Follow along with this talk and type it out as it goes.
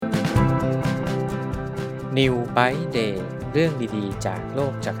New Bike Day เรื่องดีๆจากโล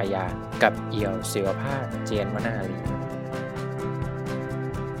กจักรยานกับเอี่ยวศิวภาคเจียนวนาลี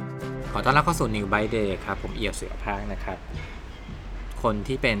ขอต้อนรับเข้าสู่ New Bike Day ครับผมเอี่ยวศิวภาคนะครับคน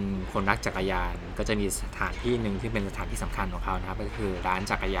ที่เป็นคนรักจักรยานก็จะมีสถานที่หนึ่งที่เป็นสถานที่สำคัญของเขานะครับก็คือร้าน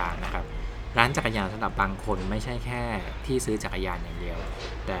จักรยานนะครับร้านจักรยานสำหรับบางคนไม่ใช่แค่ที่ซื้อจักรยานอย่างเดียว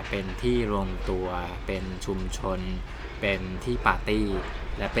แต่เป็นที่รวมตัวเป็นชุมชนเป็นที่ปาร์ตี้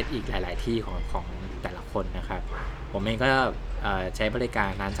และเป็นอีกหลายๆที่ของแต่ละคนนะครับผมเองก็ใช้บริการ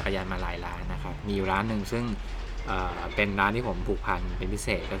ร้านจักรยานมาหลายร้านนะครับมีร้านหนึ่งซึ่งเป็นร้านที่ผมผูกพันเป็นพิเศ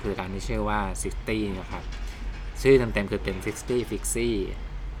ษก็คือร้านที่ชื่อว่า60นะครับชื่อเต็มๆคือเป็น60 Fixie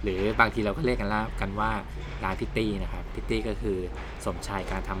หรือบางทีเราก็เรียกกันว่าร้านพิตตี้นะครับพิตตี้ก็คือสมชาย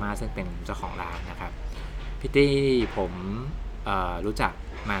การธรรมาซึ่งเป็นเจ้าของร้านนะครับพิตตี้ผมรู้จัก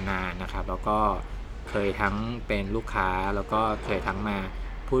มานานนะครับแล้วก็เคยทั้งเป็นลูกค้าแล้วก็เคยทั้งมา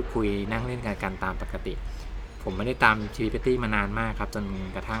พูดคุยนั่งเล่นกันตามปกติผมไม่ได้ตามชีวิตพิตตี้มานานมากครับจน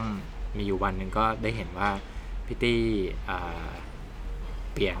กระทั่งมีอยู่วันหนึ่งก็ได้เห็นว่าพิตตี้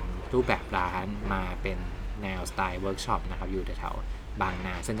เปลี่ยนรูปแบบร้านมาเป็นแนวสไตล์เวิร์กช็อปนะครับอยู่แถวบางน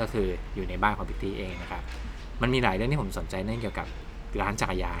าซึ่งก็คืออยู่ในบ้านของพิตตี้เองนะครับมันมีหลายเรื่องที่ผมสนใจเรื่องเกี่ยวกับร้านจั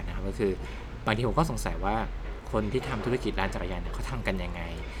กรยานนะครับก็คือบางทีผมก็สงสัยว่าคนที่ทำธุรกิจร้านจักรยานเนี่ยเขาทำกันยังไง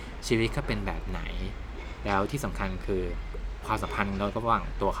ชีวิตเขาเป็นแบบไหนแล้วที่สำคัญคือความสัมพันธ์ระหว่าง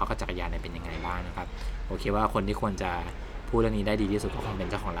ตัวเขากับจักรยานเนี่ยเป็นยังไงบ้างนะครับโอเคว่าคนที่ควรจะพูดเรื่องนี้ได้ดีที่สุดก็คงเป็น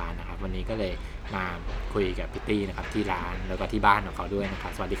เจ้าของร้านนะครับวันนี้ก็เลยมาคุยกับพิตตี้นะครับที่ร้านแล้วก็ที่บ้านของเขาด้วยนะครั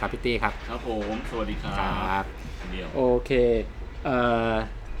บสวัสดีครับพิตตี้ครับครับผมสวัสดีครับโอเค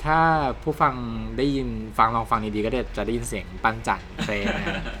ถ้าผู้ฟังได้ยินลองฟังดีๆก็จะได้ยินเสียงปั้นจั่นเพลง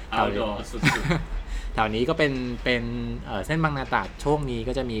เอาดอสุดๆแถวนี้ก็เป็นเส้นบางนาตราดช่วงนี้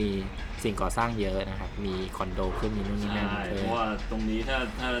ก็จะมีสิ่งก่อสร้างเยอะนะครับมีคอนโดขึ้นมีนู่นนี่นั่นเพราะว่าตรงนี้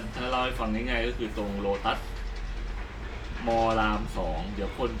ถ้าเล่าให้ฟังง่ายๆก็คือตรงโลตัสมอราม2เดี๋ยว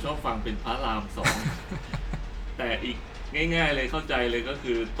คนชอบฟังเป็นพระราม2แต่อีกง่ายๆเลยเข้าใจเลยก็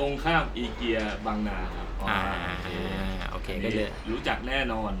คือตรงข้ามอีเกียบางนาครับโอเคก็เลยรู้จักแน่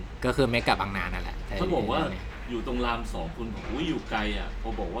นอนก็คือเมกะบางนานั่นแหละเขาบอกว่าอยู่ตรงราม2คุณบอกว่าอยู่ไกลอ่ะพ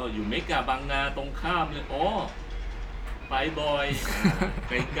อบอกว่าอยู่เมกะบางนาตรงข้ามเลยอ๋อไปบ่อย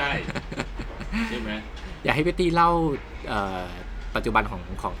ใกล้ๆใช่ไหมอยากให้พี่ตี้เล่าปัจจุบัน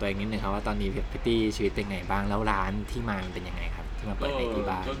ของตัวเองนิดนึงครับว่าตอนนี้พี่ตี้ชีวิตเป็นไงบ้างแล้วร้านที่มาเป็นยังไงครับที่มาเปิดในที่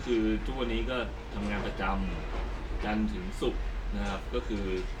บ้านก็คือทุกวันนี้ก็ทำงานประจำจันทร์ถึงศุกร์นะครับก็คือ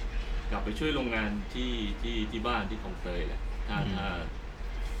กลับไปช่วยโรงงานที่บ้านที่คลองเตยแหละถ้า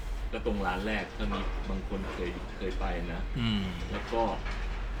ก็ตรงร้านแรกถ้ามีบางคนเคยไปนะแล้วก็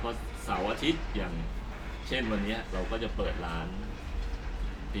พอเสาร์อาทิตย์อย่างเช่นวันนี้เราก็จะเปิดร้าน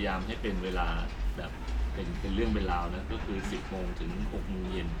พยายามให้เป็นเวลาแบบเป็นเรื่องเป็นราวนะก็คือ 10 โมงถึง 6 โมง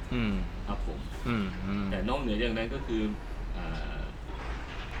เย็นครับผมแต่นอกเหนือจากนั้นก็คือ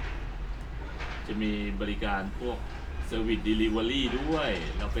จะมีบริการพวกService Delivery ด้วย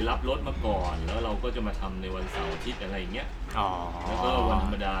เราไปรับรถมาก่อนแล้วเราก็จะมาทำในวันเสาร์อาทิตย์อะไรอย่างเงี้ยแล้วก็วันธร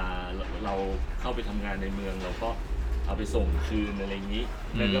รมดาเราเข้าไปทำงานในเมืองเราก็เอาไปส่งคืนอะไรอย่างนี้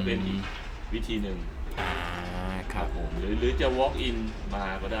นั่นก็เป็นอีกวิธีหนึ่งครับผมหรือจะ walk in มา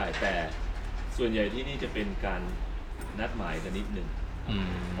ก็ได้แต่ส่วนใหญ่ที่นี่จะเป็นการนัดหมายกันนิดนึง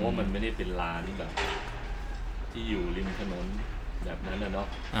เพราะว่ามันไม่ได้เป็นร้านแบบที่อยู่ริมถนนแบบนั้นนะเนาะ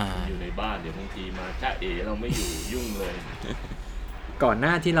อยู่ในบ้านเดี๋ยวบางทีมาจ้าเอ๋เราไม่อยู่ยุ่งเลยก่อนหน้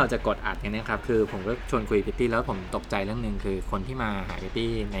าที่เราจะกดอัดกันนะครับคือผมก็ชวนคุยพิตตี้แล้วผมตกใจเรื่องนึงคือคนที่มาหาพิต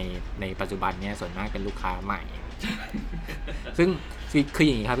ตี้ในปัจจุบันเนี่ยส่วนมากเป็นลูกค้าใหม่ ซึ่งคืออ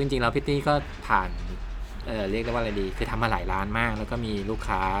ย่างนี้ครับจริงๆแล้วพิตตี้ก็ผ่านเรียกได้ว่าอะไรดีคือทำมาหลายร้านมากแล้วก็มีลูก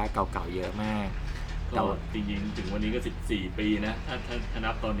ค้าเก่าๆเยอะมากก็จริงๆถึงวันนี้ก็14 ปีนะถ้า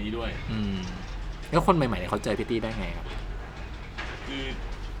นับตอนนี้ด้วยแล้วคนใหม่ๆเขาเจอพิตตี้ได้ไงครับคือ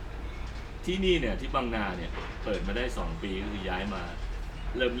ที่นี่เนี่ยที่บางนาเนี่ยเปิดมาได้2 ปีก็คือย้ายมา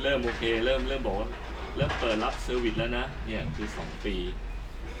เริ่มโอเคเริ่มบอกว่าเริ่มเปิดรับเซอร์วิสแล้วนะเนี่ยคือ2 ปี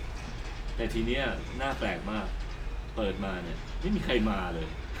แต่ทีเนี้ยน่าแปลกมากเปิดมาเนี่ยไม่มีใครมาเลย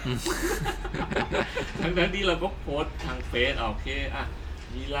ทั้งที่เราก็โพสทางเฟซโอเคอ่ะ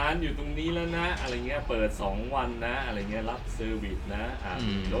มีร้านอยู่ตรงนี้แล้วนะอะไรเงี้ยเปิด2 วันนะอะไรเงี้ยรับเซอร์วิสนะ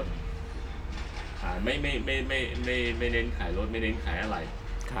รถไม่เน้นขายรถไม่เน้นขายอะไร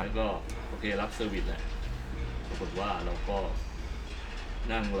แล้วก็โอเครับเซอร์วิสแหละปรากฏว่าเราก็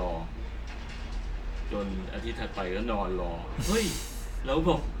นั่งรอจนอาทิตย์ถัดไปก็นอนรอเฮ้ยเราบ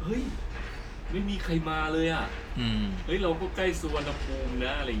อกเฮ้ยไม่มีใครมาเลยอ่ะเฮ้ยเราก็ใกล้สุวรรณภูมิน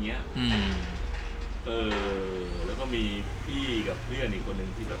ะอะไรเงี้ย แล้วก็มีพี่กับเพื่อนอีกคนหนึ่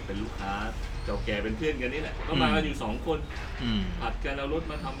งที่แบบเป็นลูกค้าเก่าแก่เป็นเพื่อนกันนี่แหละก็มากันอยู่2 คนผัดกันเอารถ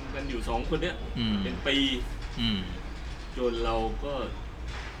มาทำกันอยู่2 คนเนี้ยเป็นปีจนเราก็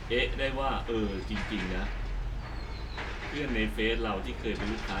ได้ว่าจริงๆนะเพื่อนในเฟซเราที่เคยเป็น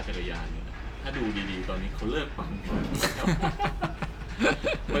ลูกค้าจักรยานเนี่ยนะถ้าดูดีๆตอนนี้เขาเลิกปั่นกัน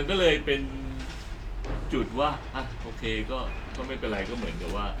มันก็เลยเป็นจุดว่าโอเคก็ไม่เป็นไรก็เหมือนกั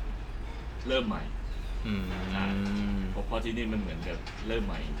บว่าเริ่มใหม่เพราะที่นี่มันเหมือนกับเริ่มใ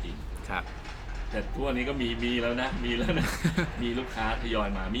หม่จริงๆครับแต่ทุกวันนี้ก็มีแล้วนะ มีลูกค้าทยอย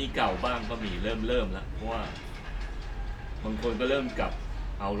มามีเก่าบ้างก็มีเริ่มแล้วเพราะว่าบางคนก็เริ่มกลับ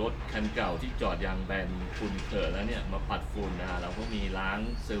เอารถคันเก่าที่จอดยางแบนฝุ่นเถอะแล้วเนี่ยมาปัดฝุ่นเราก็มีล้าง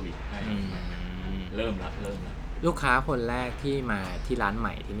เซอร์วิสให้เริ่มละลูกค้าคนแรกที่มาที่ร้านให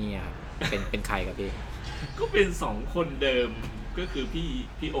ม่ที่นี่ครับเป็นใครครับพี่ ก็เป็น2 คนเดิมก็คือ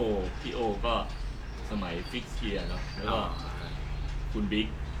พี่โอก็สมัยฟิกเกียร์เนาะแล้วก็คุณบิ๊ก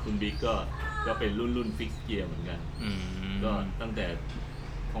ก็เป็นรุ่นฟิกเกียร์เหมือนกันก็ตั้งแต่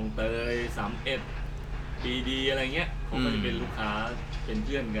คลองเตย31ปีดีอะไรเงี้ยเขาก็จะเป็นลูกค้าเป็นเ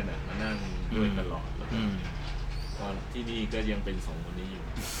พื่อนกันมานั่งด้วยตลอดแล้วตอนที่นี่ก็ยังเป็น2 คนนี้อยู่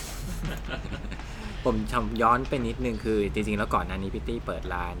ผมย้อนไปนิดนึงคือจริงๆแล้วก่อนหน้านี้พี่ตี้เปิด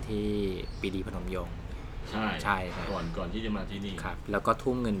ร้านที่ปีดีพนมยงค์ใช่ก่อนที่จะมาที่นี่ครับแล้วก็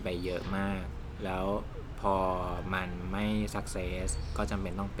ทุ่มเงินไปเยอะมากแล้วพอมันไม่สักเซสก็จำเป็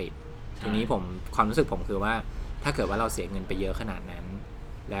นต้องปิดทีนี้ความรู้สึกผมคือว่าถ้าเกิดว่าเราเสียเงินไปเยอะขนาดนั้น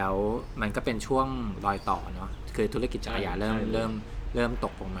แล้วมันก็เป็นช่วงรอยต่อเนาะคือธุรกิจจักรยานเริ่มต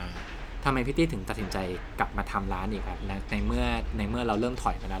กลงมาทำไมพี่ตี้ถึงตัดสินใจกลับมาทำร้านอีกครับในเมื่อเราเริ่มถ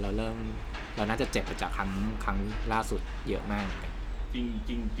อยมาแล้วเราน่าจะเจ็บจากครั้งล่าสุดเยอะมากจ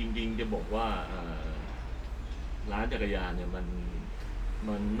ริงจะบอกว่าร้านจักรยานเนี่ยมั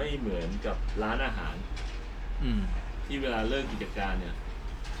นไม่เหมือนกับร้านอาหารที่เวลาเลิกกิจการเนี่ย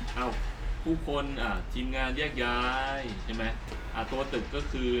เอาผู้คนทีมงานแยกย้ายใช่ไหมตัวตึกก็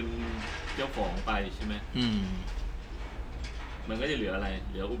คืนเจ้าของไปใช่ไหมมันก็จะเหลืออะไร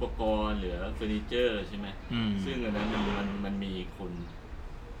เหลืออุปกรณ์เหลือเฟอร์นิเจอร์ใช่ไหมซึ่งอันนั้นมันมีค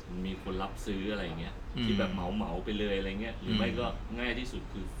นรับซื้ออะไรเงี้ยที่แบบเหมาไปเลยอะไรเงี้ยหรือไม่ก็ง่ายที่สุด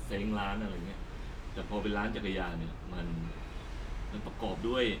คือเซ้งร้านอะไรเงี้ยแต่พอเป็นร้านจักรยานเนี่ยมันประกอบ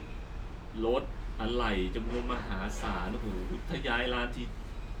ด้วยรถอะไหล่จำนวนมหาศาลโอ้โหถ้าย้ายร้านที่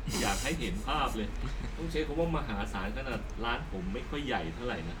อยากให้เห็นภาพเลยต้องใช้คำว่ามหาศาลขนาดร้านผมไม่ค่อยใหญ่เท่าไ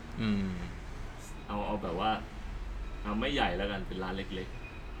หร่นะเอาแบบว่าไม่ใหญ่แล้วกันเป็นร้านเล็ก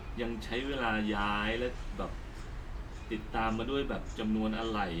ๆยังใช้เวลาย้ายและแบบติดตามมาด้วยแบบจำนวนอะ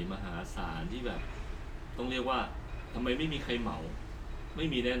ไหล่มหาศาลที่แบบต้องเรียกว่าทำไมไม่มีใครเหมาไม่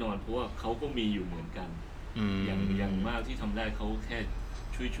มีแน่นอนเพราะว่าเขาก็มีอยู่เหมือนกันอย่างมากที่ทำได้เขาแค่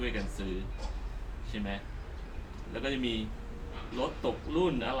ช่วยกันซื้อใช่ไหมแล้วก็จะมีรถตก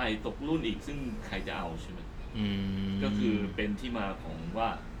รุ่นอะไรตกรุ่นอีกซึ่งใครจะเอาใช่ไหมก็คือเป็นที่มาของว่า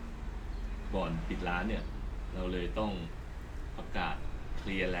ก่อนปิดร้านเนี่ยเราเลยต้องประกาศเค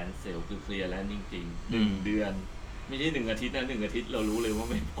ลียร์แลนด์เซลคือเคลียร์แลนด์จริงๆ1 เดือนไม่ใช่1 อาทิตย์นะ1 อาทิตย์เรารู้เลยว่า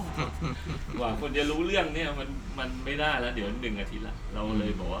ไม่พอ กว่าคนจะรู้เรื่องเนี่ยมันไม่ได้แล้วเดี๋ยว1 อาทิตย์ละเราเล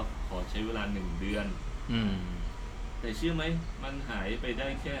ยบอกว่าขอใช้เวลา1 เดือนแต่เชื่อไหมมันหายไปได้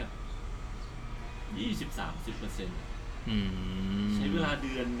แค่20-30%ใช้เวลาเ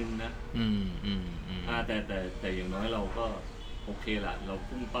ดือนนึงนะแต่อย่างน้อยเราก็โอเคละเรา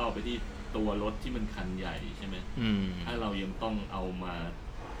พุ่งเป้าไปที่ตัวรถที่มันคันใหญ่ใช่ไหมถ้าเรายังต้องเอามา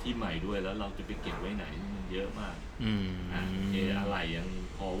ที่ใหม่ด้วยแล้วเราจะไปเก็บไว้ไหนมันเยอะมากโอเคอะไรยัง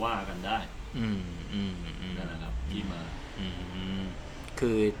พอว่ากันได้นั่นแหละครับที่มาคื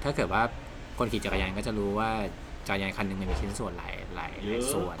อถ้าเกิดว่าคนขี่จักรยานก็จะรู้ว่าจักรยานคันหนึ่งมันมีชิ้นส่วนหลาย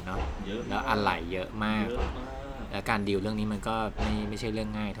ส่วนเนาะแล้วอะไหล่เยอะมากแล้วการดีลเรื่องนี้มันก็ไม่ใช่เรื่อง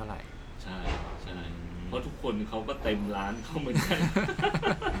ง่ายเท่าไหร่ใช่เพราะทุกคนเขาก็เต็มร้านเขาเหมือนกัน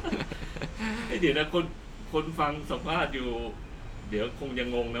เดี๋ยวนะคนฟังสัมภาษณ์อยู่เดี๋ยวคงยัง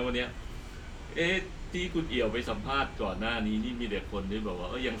งงนะวันนี้ที่คุณเอี่ยวไปสัมภาษณ์ก่อนหน้านี้นี่มีเด็กคนที่บอกว่า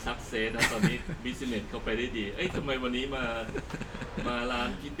ยังซักเซสนะตอนนี้บิสเนสเขาไปได้ดีทำไมวันนี้มาร้าน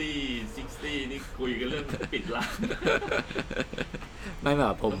พิตตี้60นี่คุยกันเรื่องปิดร้านไม่แบ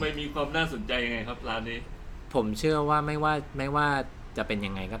บผมทำไมมีความน่าสนใจยังไงครับร้านนี้ผมเชื่อว่าไม่ว่าจะเป็น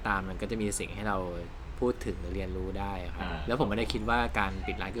ยังไงก็ตามมันก็จะมีสิ่งให้เราพูดถึงหรือเรียนรู้ได้ครับแล้วผมไม่ได้คิดว่าการ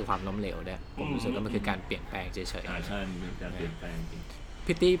ปิดร้านคือความล้มเหลวด้วยผมรู้สึกว่ามันคือการเปลี่ยนแปลงเฉยๆใช่เป็นการเปลี่ยนแปลงจริง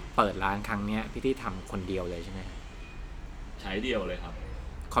พี่ตี้เปิดร้านครั้งนี้พี่ตี้ทำคนเดียวเลยใช่ไหมใช้เดียวเลยครับ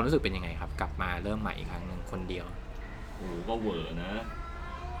ความรู้สึกเป็นยังไงครับกลับมาเริ่มใหม่อีกครั้งนึงคนเดียวโอ้ก็เวอร์นะ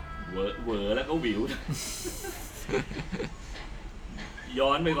เวอร์แล้วก็วิว ย้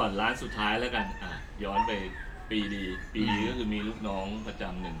อนไปก่อนร้านสุดท้ายแล้วกันย้อนไปปีดีก็คือมีลูกน้องประจ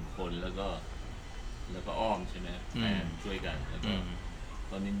ำ1 คนแล้วก็อ้อมใช่ไหมแฟนช่วยกันแล้วก็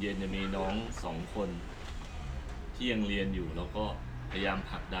ตอนเย็นๆจะมีน้อง2 คนที่ยังเรียนอยู่แล้วก็พยายาม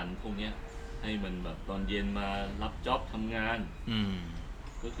ผลักดันพวกเนี้ยให้มันแบบตอนเย็นมารับจ็อบทำงาน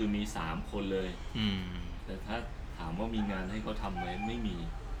ก็คือมี3 คนเลยแต่ถ้าถามว่ามีงานให้เขาทำไหมไม่มี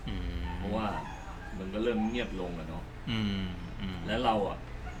เพราะว่ามันก็เริ่มเงียบลงอะเนาะและเรา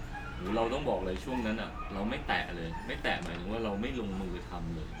เราต้องบอกเลยช่วงนั้นเราไม่แตะเลยไม่แตะหมายถึงว่าเราไม่ลงมือท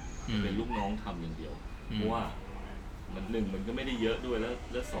ำเลยเป็นลูกน้องทำอย่างเดียวเพราะว่ามัน1มันก็ไม่ได้เยอะด้วย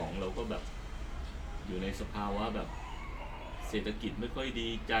แล้ว2เราก็แบบอยู่ในสภาวะแบบเศรษฐกิจไม่ค่อยดี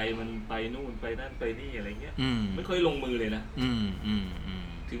ใจมันไปนู่นไปนั่นไปนี่อะไรเงี้ยไม่ค่อยลงมือเลยนะ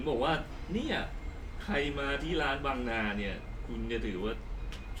ถึงบอกว่าเนี่ยใครมาที่ร้านบางนาเนี่ยคุณจะถือว่า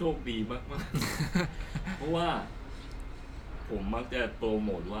โชคดีมากๆ เพราะว่าผมมักจะโปรโม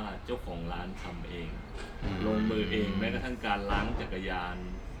ทว่าเจ้าของร้านทำเองลงมือเองแม้กระทั่งการล้างจักรยาน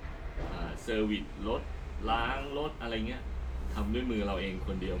เซอร์วิสรถล้างรถอะไรเงี้ยทำด้วยมือเราเองค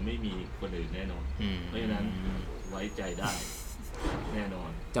นเดียวไม่มีคนอื่นแน่นอนเพราะฉะนั้นไว้ใจได้แน่นอ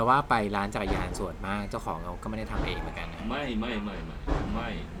นจะว่าไปร้านจักรยานส่วนมากเจ้าของเราก็ไม่ได้ทำเองเหมือนกันนะไม่น้อ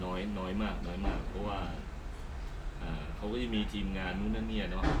ยมากเพราะว่าเขาก็จะมีทีมงานนู้นนั่นเนี่ย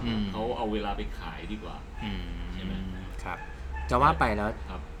เนาะเขาเอาเวลาไปขายดีกว่าใช่ไหมครับจะว่าไปแล้ว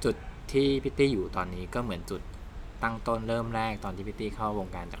จุดที่พี่ตี้อยู่ตอนนี้ก็เหมือนจุดตั้งต้นเริ่มแรกตอนที่พี่ตี้เข้าวง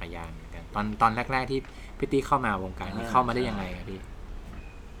การจักรยานเหมือนกันตอนแรกๆที่พี่ตี้เข้ามาวงการนี้เข้ามาได้ยังไงครับพี่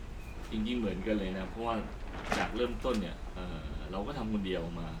จริงๆเหมือนกันเลยนะเพราะว่าจากเริ่มต้นเนี่ยเราก็ทำคนเดียว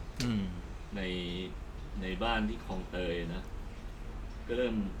มาในบ้านที่คลองเตยนะก็เริ่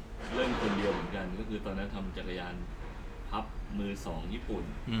มคนเดียวเหมือนกันก็คือตอนนั้นทำจักรยานพับมือ2ญี่ปุ่น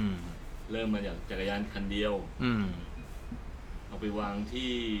เริ่มมาจากจักรยานคันเดียวเอาไปวาง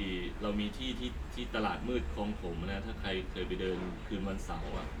ที่เรามีที่ตลาดมืดคลองผมนะถ้าใครเคยไปเดินคืนวันเสาร์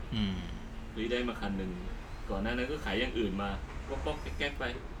ได้มาคันหนึ่งก่อนหน้านั้นก็ขายอย่างอื่นมาก็แก๊กไป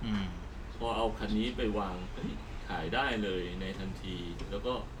พอเอาคันนี้ไปวางขายได้เลยในทันทีแล้ว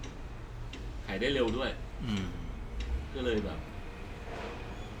ก็ขายได้เร็วด้วยก็เลยแบบ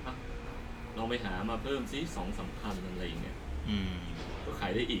ลองไปหามาเพิ่มซิ2-3 คันอะไรอย่างเงี้ยก็ขา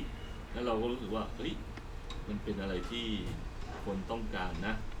ยได้อีกแล้วเราก็รู้สึกว่าเฮ้ยมันเป็นอะไรที่คนต้องการน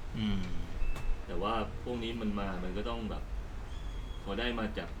ะแต่ว่าพวกนี้มันก็ต้องแบบพอได้มา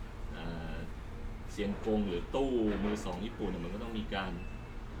จากเซียงกงหรือตู้มือ2ญี่ปุ่นมันก็ต้องมีการ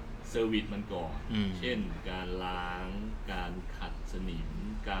เซอร์วิสมันก่อนเช่นการล้างการขัดสนิม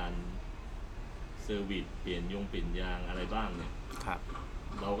การเซอร์วิสเปลี่ยนยางอะไรบ้างเนี่ย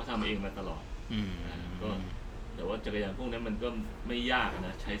เราก็ทำเองมาตลอดก็แต่ว่าจักรยานพวกนั้นมันก็ไม่ยากน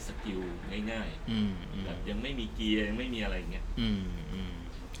ะใช้สกิลง่ายๆแบบยังไม่มีเกียร์ยังไม่มีอะไรเงี้ย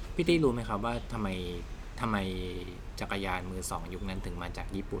พี่ตี้รู้ไหมครับว่าทำไมจักรยานมือ2ยุคนั้นถึงมาจาก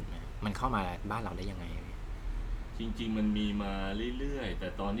ญี่ปุ่นนะมันเข้ามาบ้านเราได้ยังไงจริงๆมันมีมาเรื่อยๆแต่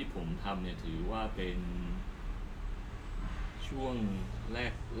ตอนที่ผมทำเนี่ยถือว่าเป็นช่วง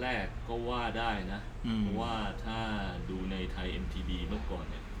แรกก็ว่าได้นะเพราะว่าถ้าดูในไทย MTB เมื่อก่อน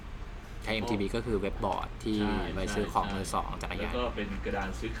เนี่ยไทย MTB ก็คือเว็บบอร์ดที่ไว้ซื้อของมือ2จักรยานแล้วก็เป็นกระดาน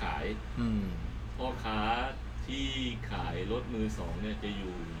ซื้อขายพ่อค้าที่ขายรถมือ2เนี่ยจะอ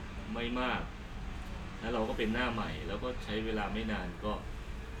ยู่ไม่มากแล้วเราก็เป็นหน้าใหม่แล้วก็ใช้เวลาไม่นานก็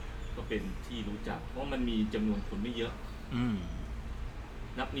เป็นที่รู้จักเพราะมันมีจำนวนคนไม่เยอะ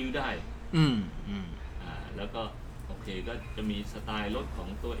นับนิ้วได้แล้วก็โอเคก็จะมีสไตล์รถของ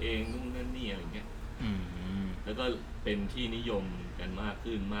ตัวเองนู่นนั่นนี่อะไรเงี้ยแล้วก็เป็นที่นิยมกันมาก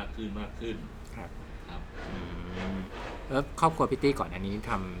ขึ้นครับแล้วครอบครัวพี่ตี้ก่อนอันนี้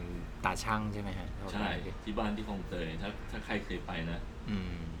ทำตาช่างใช่ไหมฮะใช่ที่บ้านที่คลองเตยถ้าใครเคยไปนะ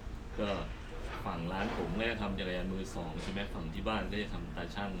ก็ฝั่งร้านผมก็จะทำจักรยานมือ2ใช่ไหมฝั่งที่บ้านก็จะทำตา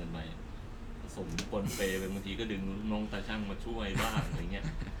ช่างกันไปผสมปนเปไปบางทีก็ดึงน้องตาช่างมาช่วยบ้างอะไรเงี้ย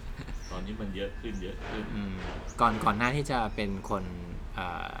ตอนนี้มันเยอะขึ้นก่อนหน้าที่จะเป็นคน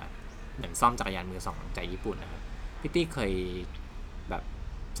เหมือนซ่อมจักรยานมือ2จากญี่ปุ่นนะครับพี่ตี้เคยแบบ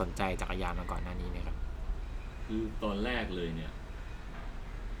สนใจจักรยานมาก่อนหน้านี้ไหมครับคือตอนแรกเลยเนี่ย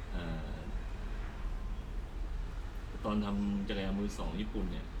ตอนทำจักรยานมือ2ญี่ปุ่น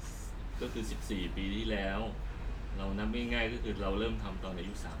เนี่ยก็คือ14 ปีที่แล้วเรานับง่ายๆก็คือเราเริ่มทำตอนอา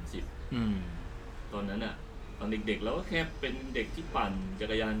ยุ30ตอนนั้นตอนเด็กๆเราก็แค่เป็นเด็กที่ปั่นจั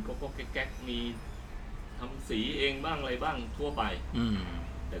กรยานก็แก๊กมีทำสีเองบ้างอะไรบ้างทั่วไป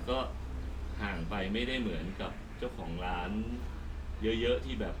แต่ก็ห่างไปไม่ได้เหมือนกับเจ้าของร้านเยอะๆ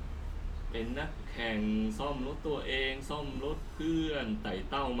ที่แบบเป็นนักแข่งซ่อมรถตัวเองซ่อมรถเพื่อนไต่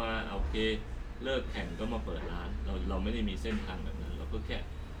เต้ามาโอเคเลิกแข่งก็มาเปิดร้านเราไม่ได้มีเส้นทางแบบนั้นเรา ก็แค่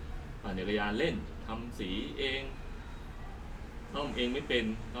ปั่นจักรยานเล่นทำสีเองซ่อมเองไม่เป็น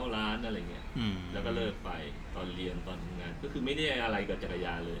เข้าร้านอะไรเงี้ยแล้วก็เลิกไปตอนเรียนตอนทำงานก็คือไม่ได้อะไรกับจักรย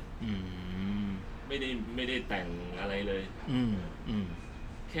านเลยไม่ได้แต่งอะไรเลย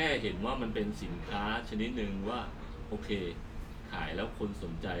แค่เห็นว่ามันเป็นสินค้าชนิดหนึ่งว่าโอเคขายแล้วคนส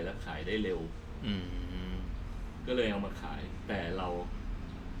นใจและขายได้เร็วก็เลยเอามาขายแต่เรา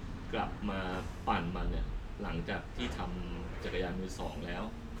กลับมาปั่นมันเนี่ยหลังจากที่ทำจักรยานมือสองแล้ว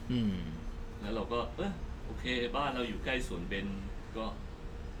แล้วเราก็โอเคบ้านเราอยู่ใกล้สวนเบญก็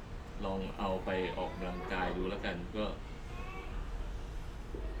ลองเอาไปออกกำลังกายดูแล้วกันก็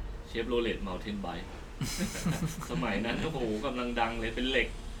เชฟโรเลตเมาเทนไบค์ สมัยนั้นโอ้โหกำลังดังเลยเป็นเหล็ก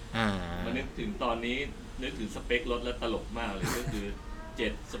มานึกถึงตอนนี้นึกถึงสเปครถแล้วตลกมากเลยก็คือ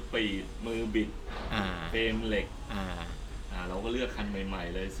7 สปีดมือบิดเฟรมเหล็กเราก็เลือกคันใหม่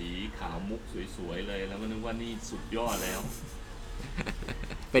ๆเลยสีขาวมุกสวยๆเลยแล้วก็นึกว่านี่สุดยอดแล้ว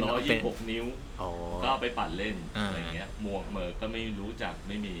เป็น126 นิ้วก็ไปปั่นเล่นอะไรเงี้ยหมวกเหมือก็ไม่รู้จัก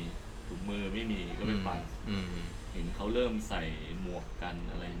ไม่มีถุงมือไม่มีก็ไปปั่นเห็นเขาเริ่มใส่หมวกกัน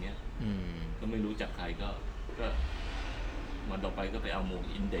อะไรเงี้ยก็ไม่รู้จักใครก็วันต่อไปก็ไปเอาหมวก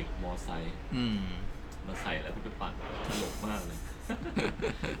อินเด็กซ์มอไซค์มาใส่แล้วก็ไปปั่นตลกมากเลย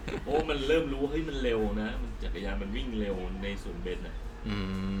โอ้มันเริ่มรู้เฮ้ยมันเร็วนะมันจักรยานมันวิ่งเร็วในสวนเบญน่ะ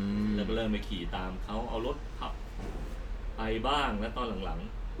แล้วก็เริ่มไปขี่ตามเขาเอารถขับไปบ้างแล้วตอนหลัง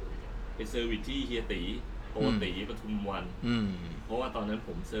ๆไปเซอร์วิสที่เฮียตีโปตีปทุมวันเพราะว่าตอนนั้นผ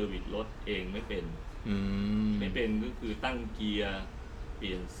มเซอร์วิสรถเองไม่เป็นก็คือตั้งเกียร์เป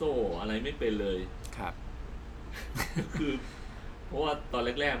ลี่ยนโซ่อะไรไม่เป็นเลยครับคือเพราะว่าตอน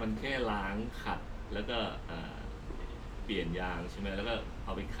แรกๆมันแค่ล้างขัดแล้วก็เปลี่ยนยางใช่ไหมแล้วก็เอ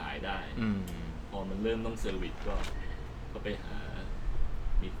าไปขายได้พอมันเริ่มต้องเซอร์วิสก็ไปหา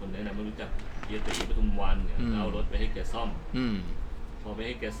มีคนแนะนำไม่รู้จักเฮียตีปทุมวันเนี่ยเอารถไปให้แกซ่อมพอไปใ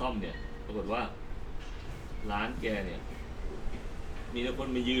ห้แกซ่อมเนี่ยปรากฏว่าร้านแกเนี่ยมีแต่คน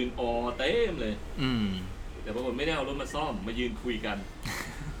มายืนเต็มเลยแต่ปรากฏไม่ได้เอารถมาซ่อมมายืนคุยกัน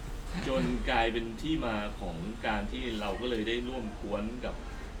จนกลายเป็นที่มาของการที่เราก็เลยได้ร่วมกวน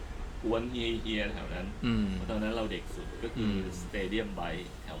เฮียแถวนั้นเพราะตอนนั้นเราเด็กสุดก็คือสเตเดียมไบค์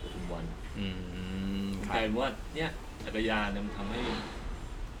แถวปทุมวันกลายเป็นว่าเนี่ยจักรยานมันทำให้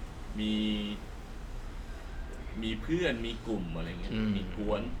มีเพื่อนมีกลุ่มอะไรเงี้ยมีก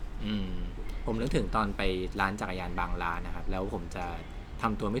วนผมนึกถึงตอนไปร้านจักรยานบางร้านนะครับแล้วผมจะท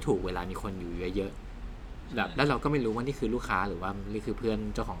ำตัวไม่ถูกเวลามีคนอยู่เยอะๆแบบแล้วเราก็ไม่รู้ว่านี่คือลูกค้าหรือว่านี่คือเพื่อน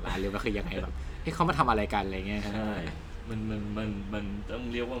เจ้าของร้านหรือว่าคือยังไงแบบเขามาทำอะไรกันอะไรเงี้ยใช่มันต้อง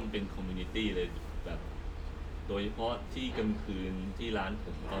เรียกว่ามันเป็นคอมมูนิตี้เลยแบบโดยเฉพาะที่กลางคืนที่ร้านผ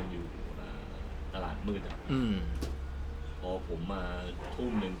มตอนอยู่ตลาดมืดพอผมมาทุ่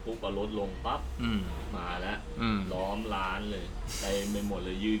มหนึ่งปุ๊บเอารถลงปั๊บมาแล้วล้อมร้านเลยเต็มไปหมดเล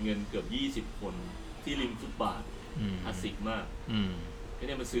ยยืนเงินเกือบ20 คนที่ริมฟุตบาทคลาสสิกมากไม่ไ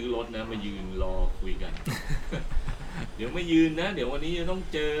ด้มาซื้อรถนะมายืนรอคุยกัน เดี๋ยวไม่ยืนนะเดี๋ยววันนี้จะต้อง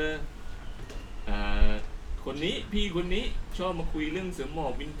เจอคนนี้พี่คนนี้ชอบมาคุยเรื่องเสือหมอ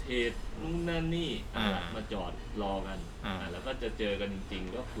บวินเทจนู่นนั่นนี่มาจอดรอกันแล้วก็จะเจอกันจริง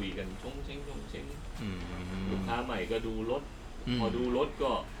ๆก็คุยกันชงเช้งลูกค้าใหม่ก็ดูรถพอดูรถ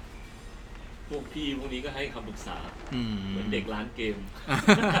ก็พวกพี่พวกนี้ก็ให้คำปรึกษาเหมือนเด็กร้านเกม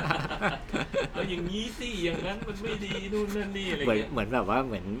เอาอย่างนี้สิอย่างนั้นมันไม่ดีนู่นนั่นนี่อะไรเงี้ยเหมือนแบบว่าเ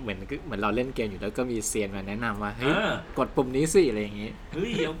หมือนเราเล่นเกมอยู่แล้วก็มีเซียนมาแนะนำว่าเฮ้ยกดปุ่มนี้สิอะไรอย่างงี้เฮ้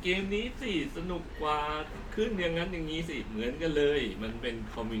ยเอาเกมนี้สิสนุกกว่าขึ้นอย่างนั้นอย่างนี้สิเหมือนกันเลยมันเป็น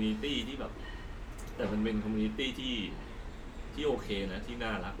คอมมูนิตี้ที่แบบแต่มันเป็นคอมมูนิตี้ที่โอเคนะที่น่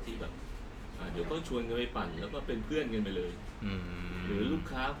ารักที่แบบเดี๋ยวก็ชวนกันไปปั่นแล้วก็เป็นเพื่อนกันไปเลยหรือลูก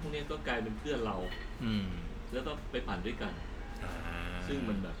ค้าพวกนี้ก็กลายเป็นเพื่อนเราแล้วก็ไปปั่นด้วยกันซึ่ง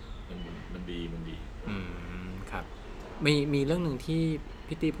มันแบบมันดีครับมีเรื่องหนึ่งที่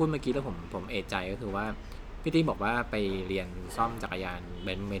พี่ตี้พูดเมื่อกี้แล้วผมเอะใจก็คือว่าพี่ตี้บอกว่าไปเรียนซ่อมจักรยาน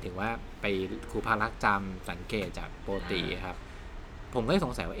หมายถึงว่าไปครูพารักจำสังเกตจากโปรตีครับผมก็ส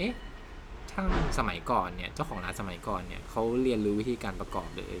งสัยว่าช่างสมัยก่อนเนี่ยเจ้าของร้านสมัยก่อนเนี่ยเขาเรียนรู้วิธีการประกอบ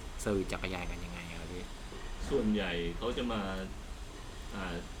หรือเซอร์วิสจักรยานกันยังไงครับพี่ส่วนใหญ่เขาจะมา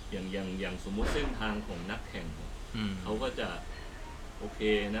อย่างสมมุติเส้นทางของนักแข่งเขาก็จะโอเค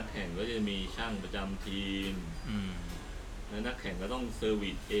นักแข่งก็จะมีช่างประจำทีมแล้วนักแข่งก็ต้องเซอร์วิ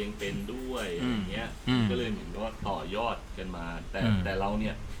สเองเป็นด้วยอย่างเงี้ยก็เลยเหมือนว่าต่อยอดกันมาแต่เราเ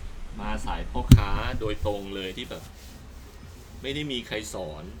นี่ยมาสายพ่อค้าโดยตรงเลยที่แบบไม่ได้มีใครส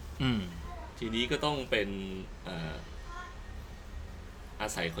อนทีนี้ก็ต้องเป็นอา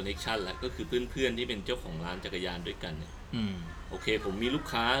ศัยคอนเนคชั่นแล้วก็คือเพื่อนๆที่เป็นเจ้าของร้านจักรยานด้วยกันเนี่ยโอเคผมมีลูก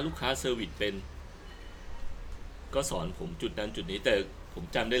ค้าเซอร์วิสเป็น ก็สอนผมจุดนั้นจุดนี้แต่ผม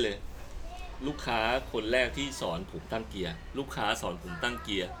จำได้เลย ลูกค้าคนแรกที่สอนผมตั้งเกียร์ลูกค้าสอนผมตั้งเ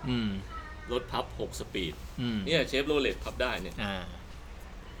กียร์รถพับ6สปีดเนี่ยเชฟโรเลตพับได้เนี่ย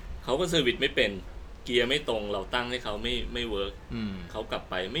เขาก็เซอร์วิสไม่เป็นเกียร์ไม่ตรงเราตั้งให้เขาไม่เวิร์กเขากลับ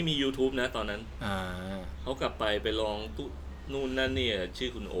ไปไม่มี YouTube นะตอนนั้นเขากลับไปลองตู้นู่นนั่นเนี่ยชื่อ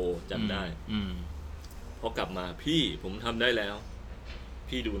คุณโอจำได้พอกลับมาพี่ผมทำได้แล้ว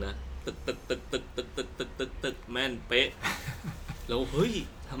พี่ดูนะตึกแม่นเป๊ะแล้วเฮ้ย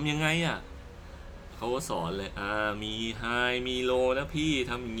ทำยังไงอ่ะเขาก็สอนเลยมีไฮมีโลนะพี่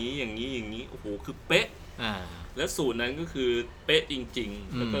ทำอย่างนี้อย่างนี้โอ้โหคือเป๊ะแล้วสูตรนั้นก็คือเป๊ะจริง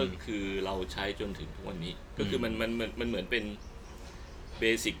ๆแล้วก็คือเราใช้จนถึงทุกวันนี้ก็คือมันเหมือนเป็นเบ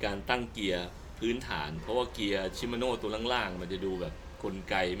สิกการตั้งเกียร์พื้นฐานเพราะว่าเกียร์ชิมาโน่ตัวล่างๆมันจะดูแบบกล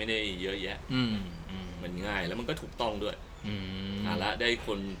ไกไม่ได้เยอะแยะมันง่ายแล้วมันก็ถูกต้องด้วยละได้ค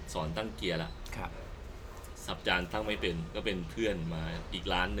นสอนตั้งเกียร์ละสับจานตั้งไม่เป็นก็เป็นเพื่อนมาอีก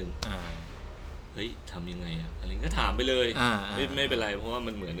ร้านหนึ่งเฮ้ยทำยังไงอะอะไรก็ถามไปเลยไม่เป็นไรเพราะว่า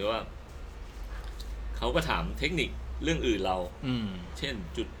มันเหมือนกับว่าเขาก็ถามเทคนิคเรื่องอื่นเราเช่น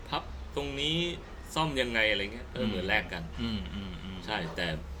จุดพับตรงนี้ซ่อมยังไงอะไรเงี้ยเหมือนแลกกันใช่แ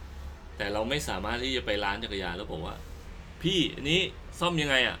ต่เราไม่สามารถที่จะไปร้านจักรยานแล้วบอกว่าพี่อันนี้ซ่อมยัง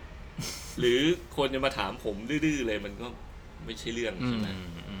ไงอ่ะ หรือคนจะมาถามผมดื้อๆเลยมันก็ไม่ใช่เรื่องใช่ไหม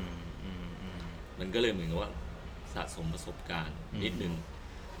มันก็เลยเหมือนกับว่าสะสมประสบการณ์นิดนึง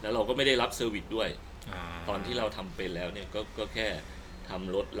แล้วเราก็ไม่ได้รับเซอร์วิสด้วยตอนที่เราทำเป็นแล้วเนี่ยก็แค่ท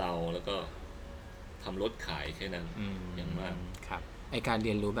ำรถเราแล้วก็ทำรถขายแค่นั้นอย่างมากครับไอการเ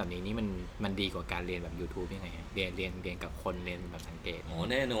รียนรู้แบบนี้นี่มันดีกว่าการเรียนแบบ YouTube ยังไงเรียนกับคนเรียนแบบสังเกต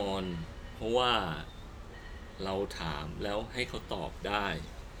แน่นอนเพราะว่าเราถามแล้วให้เขาตอบได้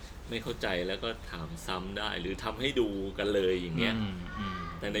ไม่เข้าใจแล้วก็ถามซ้ำได้หรือทำให้ดูกันเลยอย่างเงี้ย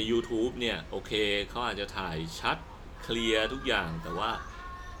แต่ใน YouTube เนี่ยโอเคเขาอาจจะถ่ายชัดเคลียร์ทุกอย่างแต่ว่า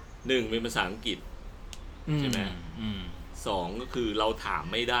1เป็นภาษาอังกฤษใช่ไหม2ก็คือเราถาม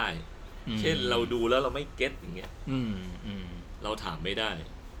ไม่ได้เช่นเราดูแล้วเราไม่เก็ตอย่างเงี้ยเราถามไม่ได้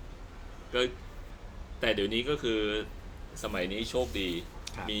ก็แต่เดี๋ยวนี้ก็คือสมัยนี้โชคดี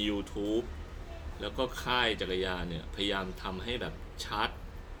มี YouTube แล้วก็ค่ายจักรยานเนี่ยพยายามทำให้แบบชัด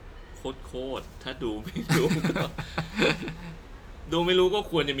โคตรถ้าดูไม่รู้ ดูไม่รู้ก็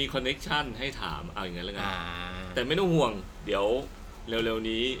ควรจะมีคอนเน็กชันให้ถามเอาอย่างนั้นแล้วกันแต่ไม่ต้องห่วงเดี๋ยวเร็วๆ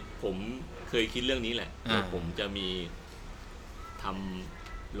นี้ผมเคยคิดเรื่องนี้แหละว่าผมจะมีท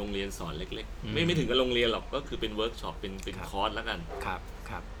ำโรงเรียนสอนเล็กๆไม่ถึงกับโรงเรียนหรอกก็คือเป็นเวิร์กช็อปเป็นคอร์สแล้วกันครับ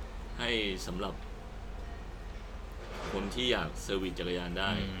ให้สำหรับคนที่อยากเซอร์วิสจักรยานไ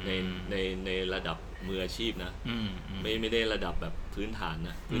ด้ในระดับมืออาชีพนะไม่ได้ระดับแบบพื้นฐานน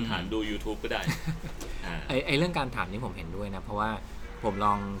ะพื้นฐานดู YouTube ก็ได้ไอเรื่องการถามนี่ผมเห็นด้วยนะเพราะว่าผมล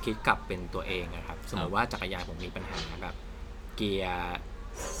องคิดกลับเป็นตัวเองนะครับสมมติว่าจักรยานผมมีปัญหาแบบเกียร์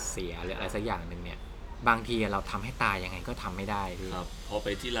เสียหรืออะไรสักอย่างนึงเนี่ยบางทีเราทำให้ตายยังไงก็ทำไม่ได้ครับพอไป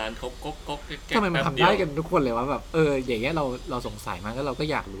ที่ร้านเขาก๊กทำไมมันทำได้กันทุกคนเลยว่าแบบอย่างเงี้ยเราสงสัยมากแล้วเราก็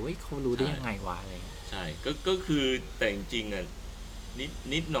อยากรู้เขารู้ได้ยังไงวะอะไรใช่ก็คือแต่จริงๆอ่ะ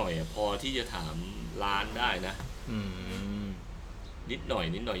นิดหน่อยพอที่จะถามร้านได้นะนิดหน่อย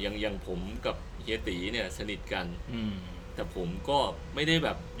ยังผมกับเฮียตีเนี่ยสนิทกันแต่ผมก็ไม่ได้แบ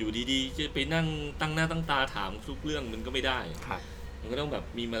บอยู่ดีๆจะไปนั่งตั้งหน้าตั้งตาถามทุกเรื่องมันก็ไม่ได้มันก็ต้องแบบ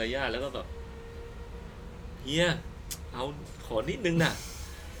มีมารยาทแล้วก็แบบเฮียเอาขอนิดนึงนะ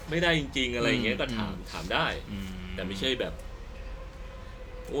ไม่ได้จริงๆอะไรอย่างเงี้ยก็ถามได้แต่ไม่ใช่แบบ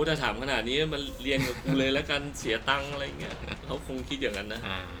โอ้ถ้าถามขนาดนี้มันเรียนกับกูเลยแล้วกันเสียตังค์อะไรเงี้ยเขาคงคิดอย่างนั้นนะ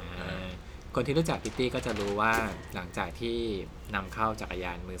คนที่รู้จักพิตตี้ก็จะรู้ว่าหลังจากที่นำเข้าจักรย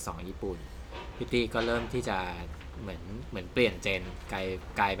านมือสองญี่ปุ่นพิตตี้ก็เริ่มที่จะเหมือนเปลี่ยนเจน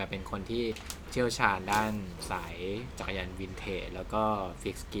กลายมาเป็นคนที่เชี่ยวชาญด้านสายจักรยานวินเทจแล้วก็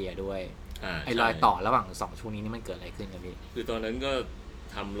ฟิกซ์เกียร์ด้วยไอ้รอยต่อระหว่าง2ช่วงนี้นี่มันเกิดอะไรขึ้นกันพี่คือตอนนั้นก็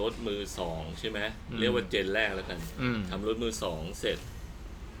ทำรถมือสองใช่ไหมเรียกว่าเจนแรกแล้วกันทำรถมือสองเสร็จ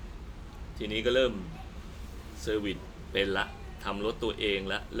ทีนี้ก็เริ่มเซอร์วิสเป็นละทำรถตัวเอง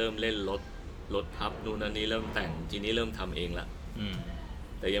ละเริ่มเล่นรถพับนู่นนั่นนี่เริ่มแต่งทีนี้เริ่มทำเองละ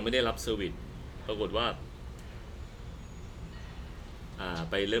แต่ยังไม่ได้รับเซอร์วิสปรากฏว่า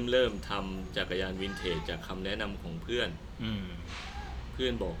ไปเริ่มทำจักรยานวินเทจจากคำแนะนำของเพื่อนเพื่อ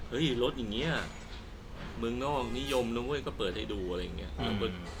นบอกเฮ้ยรถอย่างเงี้ยเมืองนอกนิยมนะเว้ยก็เปิดให้ดูอะไรอย่างเงี้ยเ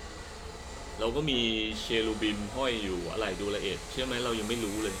ราก็มีเชลูบิมห้อยอยู่อะไรดูละเอียดเชื่อไหมเรายังไม่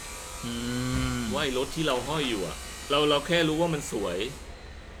รู้เลยว่ารถที่เราห้อยอยู่อ่ะเราแค่รู้ว่ามันสวย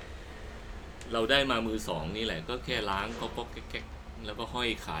เราได้มามือสองนี่แหละก็แค่ล้างก็แก๊กแล้วก็ห้อย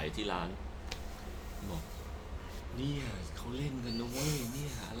ขายที่ร้านบอกเนี่ยเขาเล่นกันนะเว้ยเนี่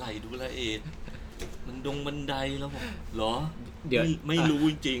ยอะไรดูละเอียด มันบันไดแล้วบอกเหรอ เดี๋ยว ไม่รู้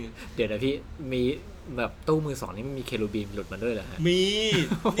จริง เดี๋ยวนะพี่มีแบบตู้มือสองนี่มันมีเครูบีมหลุดมาด้วยเหรอฮะ ๆมี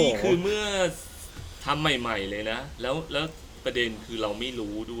โอ้โห นี่คือเมื่อทำใหม่ๆเลยนะแล้วประเด็นคือเราไม่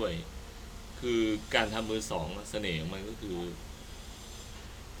รู้ด้วย คือการทำมือสองเสน่ห์ของมันก็คือ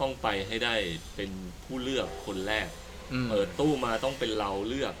ต้องไปให้ได้เป็นผู้เลือกคนแรก เปิดตู้มาต้องเป็นเรา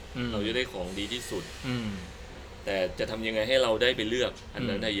เลือก เราจะได้ของดีที่สุด แต่จะทำยังไงให้เราได้ไปเลือก อัน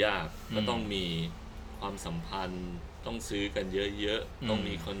นั้นได้ยากก็ต้องมีความสัมพันธ์ ต้องซื้อกันเยอะๆต้อง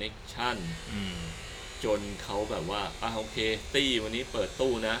มีคอนเน็กชั่นจนเขาแบบว่าโอเคตี้วันนี้เปิด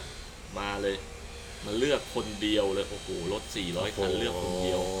ตู้นะ มาเลยมาเลือกคนเดียวเลยโอ้โหรถ400คันเลือกคนเ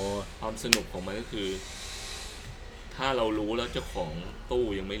ดียว ความสนุกของมันก็คือ ถ้าเรารู้แล้วเจ้าของตู้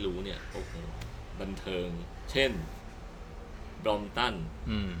ยังไม่รู้เนี่ยโอ้โหบันเทิง เช่นบรอมตัน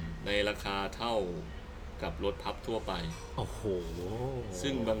ในราคาเท่ากับรถพับทั่วไป โอ้โห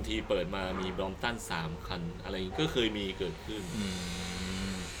ซึ่งบางทีเปิดมามีบรอมตัน3 คัน อะไรก็เคยมีเกิดขึ้น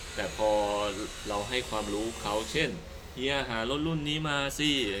แต่พอเราให้ความรู้เขาเช่นเฮียหารถรุ่นนี้มาสิ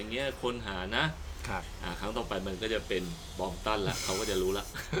อย่างเงี้ยคนหานะครับครั้งต่อไปมันก็จะเป็นบรอมตันละเขาก็จะรู้ละ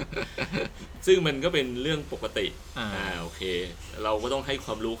ซึ่งมันก็เป็นเรื่องปกติโอเค เราก็ต้องให้ค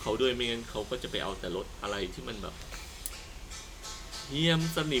วามรู้เขาด้วยไม่งั้นเขาก็จะไปเอาแต่รถอะไรที่มันแบบเฮียม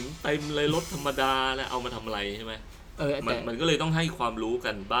สนิมเต็มเลยรถธรรมดาแล้วเอามาทำอะไรใช่ไหมมันก็เลยต้องให้ความรู้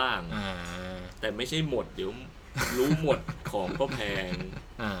กันบ้างแต่ไม่ใช่หมดเดี๋ยวรู้หมดของก็แพง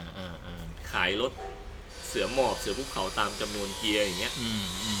ขายรถเสือหมอบเสือภูเขาตามจำนวนเกียร์อย่างเงี้ย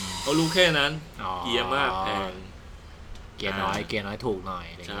เขารู้แค่นั้นเกียร์มากแพงเกียร์น้อยถูกหน่อย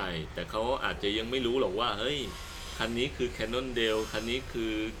ใช่แต่เขาอาจจะยังไม่รู้หรอกว่าเฮ้ยคันนี้คือ Cannondale คันนี้คื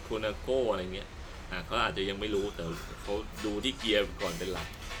อ Conaco อะไรเงี้ยเขาอาจจะยังไม่รู้แต่เขาดูที่เกียร์ก่อนเป็นหลัก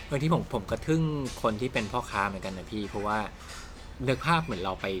ที่ผมกระทึ่งคนที่เป็นพ่อค้าเหมือนกันนะพี่เพราะว่านึกภาพเหมือนเร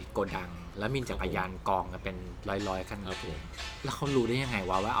าไปโกดังแล้วมีจักรยานกองกันเป็นร้อยคันครับผมแล้วเขารู้ได้ยังไง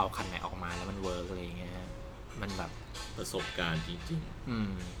ว่าเอาคันไหนออกมาแล้วมันเวิร์กอะไรเงี้ยมันแบบประสบการณ์จริง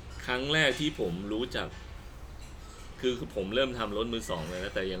ๆครั้งแรกที่ผมรู้จักคือผมเริ่มทำรถมือสองเลยน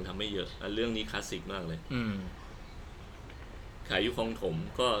ะแต่ยังทำไม่เยอะเรื่องนี้คลาสสิกมากเลยขายอยู่คลองถม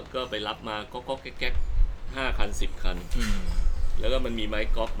ก็ไปรับมาก็แก๊ก5 คัน 10 คันแล้วก็มันมีไม้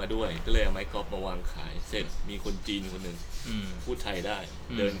กอล์ฟมาด้วยก็เลยเอาไม้กอล์ฟมาวางขายเสร็จมีคนจีนคนหนึ่งพูดไทยได้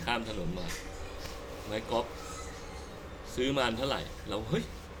เดินข้ามถนนมาไม้กอล์ฟซื้อมาเท่าไหร่เราเฮ้ย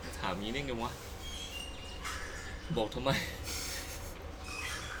ถามนี้ได้ไงวะบอกทำไม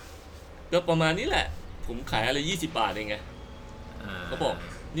ก็ประมาณนี้แหละผมขายอะไร20 บาทเองไงเขาบอก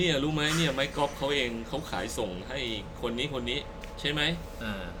เนี่ยรู้ไหมเนี่ยไม้กอล์ฟเขาเองเขาขายส่งให้คนนี้ใช่ไหม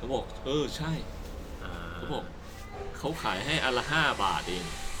เขาบอกใช่เขาบอกเขาขายให้อันละ5 บาทเอง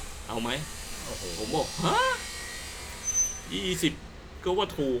เอาไหมผมบอกฮะ20ก็ว่า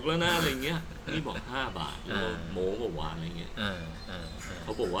ถูกแล้วนะอะไรเงี้ยนี่บอก5 บาทแล้วโม้บอกว่าอะไรเงี้ยเข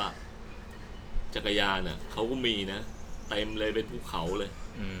าบอกว่าจักรยานน่ะเขาก็มีนะเต็มเลยเป็นภูเขาเลย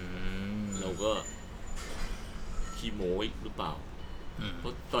เราก็ขี้โม้หรือเปล่าเพรา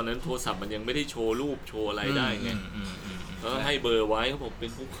ะตอนนั้นโทรศัพท์มันยังไม่ได้โชว์รูปโชว์อะไรได้ไงก็ให้เบอร์ไว้เขาบอกเป็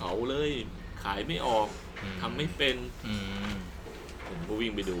นภูเขาเลยขายไม่ออกทำไม่เป็นผมก็วิ่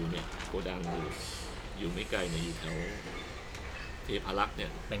งไปดูเนี่ยโกดังอยู่ไม่ไกลเนี่ยอยู่แถวเทพารักษ์เนี่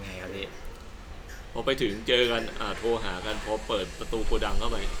ยเป็นไงครับพี่พอไปถึงเจอกันโทรหากันพอเปิดประตูโกดังเข้า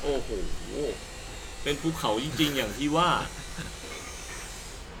ไปโอ้โหเป็นภูเขาจริงๆอย่างที่ว่า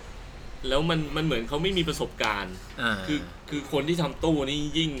แล้วมันเหมือนเขาไม่มีประสบการณ์คือคนที่ทำตู้นี่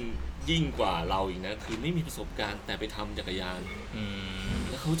ยิ่งกว่าเราอีกนะคือไม่มีประสบการณ์แต่ไปทำจักรยาน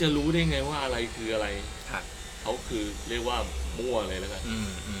แล้วเขาจะรู้ได้ไงว่าอะไรคืออะไรเขาคือเรียกว่ามั่วเลยแล้วกัน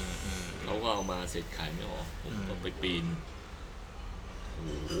เขาก็เอามาเสร็จขายไม่ออกผมก็ไปปีนโอ้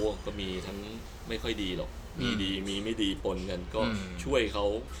โหก็มีทั้งไม่ค่อยดีหรอกมีดีมีไม่ดีปนกันก็ช่วยเขา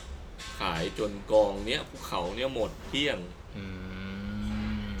ขายจนกองเนี้ยภูเขาเนี้ยหมดเกลี้ยง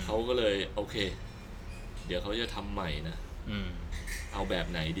เขาก็เลยโอเคเดี๋ยวเขาจะทำใหม่นะเอาแบบ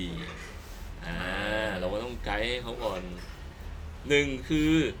ไหนดีเราก็ต้องไกด์ให้เขาก่อน1คื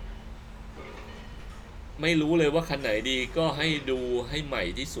อไม่รู้เลยว่าคันไหนดีก็ให้ดูให้ใหม่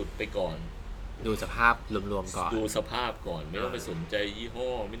ที่สุดไปก่อนดูสภาพรวมๆก่อนดูสภาพก่อนไม่ต้องไปสนใจยี่ห้อ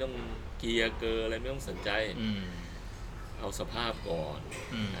ไม่ต้องเกียร์เกอร์อะไรไม่ต้องสนใจเอาสภาพก่อน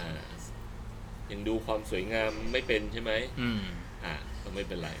ยังดูความสวยงามไม่เป็นใช่ไหมก็ไม่เ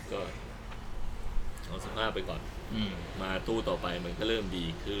ป็นไรก็เอาสภาพไปก่อนมาตู้ต่อไปมันก็เริ่มดี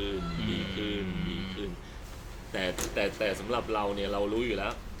ขึ้นแต่สำหรับเราเนี่ยเรารู้อยู่แล้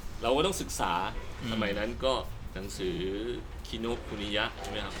วเราก็ต้องศึกษาสมัยนั้นก็หนังสือคิโนะคุนิยะใ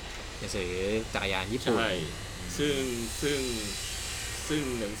ช่ไหมครับหนังสือจักรยานญี่ปุ่นใช่ซึ่ง ซึ่ง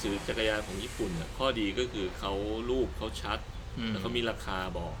หนังสือจักรยานของญี่ปุ่นเนี่ยข้อดีก็คือเขารูปเขาชัดแล้วเขามีราคา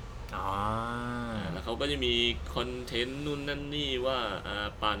บอกแล้วเขาก็จะมีคอนเทนต์นู่นนั่นนี่ว่า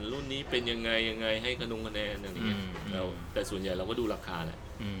ปั่นรุ่นนี้เป็นยังไงให้คะแนนอะไรอย่างเงี้ยแล้วแต่ส่วนใหญ่เราก็ดูราคาแหละ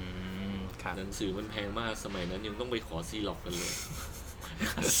หนังสือมันแพงมากสมัยนั้นยังต้องไปขอซีล็อกกันเลย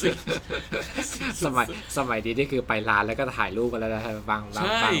สมัยนี้นี่คือไปร้านแล้วก็ถ่ายรูปกันแล้วนะบาง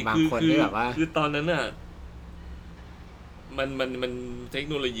คนที่แบบว่าคือตอนนั้นน่ะมันเทค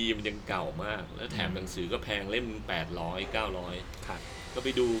โนโลยีมันยังเก่ามากแล้วแถมหนังสือก็แพงเล่ม800 900ครับก็ไป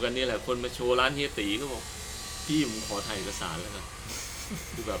ดูกันนี่แหละคนมาโชว์ร้านเฮียตีก็บอกพี่ผมขอถ่ายเอกสารแล้วนะ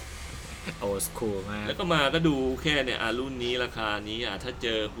คือแบบโอสคูลมากแล้วก็มาก็ดูแค่เนี่ยรุ่นนี้ราคานี้ถ้าเจ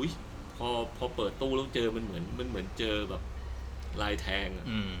อพอเปิดตู้แล้วเจอมันเหมือนเจอแบบลายแทง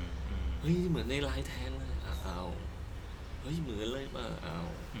เฮ้ยเหมือนในลายแทงเลยเอาเฮ้ยเหมือนเลยมาเอา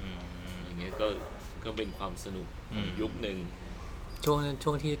อย่างเงี้ยก็เป็นความสนุกยุคหนึ่งช่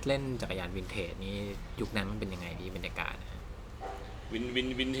วงที่เล่นจักรยานวินเทจนี่ยุคนั้นมันเป็นยังไงดีบรรยากาศ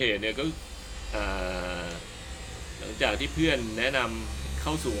วินเทจเนี่ยก็หลังจากที่เพื่อนแนะนำเข้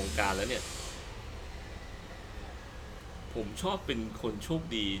าสู่วงการแล้วเนี่ยผมชอบเป็นคนโชค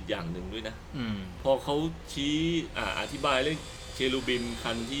ดีอย่างหนึ่งด้วยนะพอเขาชี้อธิบายเรื่องเชลูบิม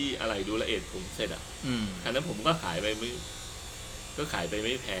คันที่อะไรดูละเอียดผมเสร็จคันนั้นผมก็ขายไปไ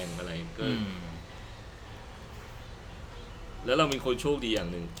ม่แพงอะไรก็แล้วเราเป็นคนโชคดีอย่า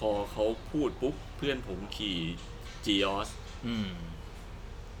งหนึ่งพอเขาพูดปุ๊บเพื่อนผมขี่ Geos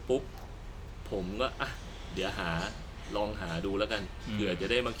ปุ๊บผมก็เดี๋ยวลองหาดูแล้วกันเผื่อจะ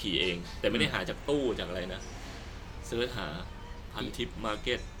ได้มาขี่เองแต่ไม่ได้หาจากตู้จากอะไรนะเสิร์ชหาพันทิปมาร์เ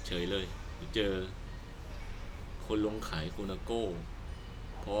ก็ตเฉยเลยเจอคนลงขายโคนาโก้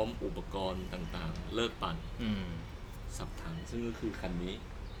พร้อมอุปกรณ์ต่างๆเลิกปั่นสับถังซึ่งก็คือคันนี้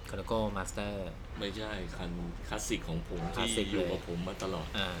โคนาโก้มาสเตอร์ไม่ใช่คันคลาสสิกของผมที่อยู่กับผมมาตลอด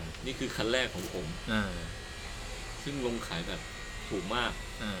นี่คือคันแรกของผมซึ่งลงขายแบบถูกมาก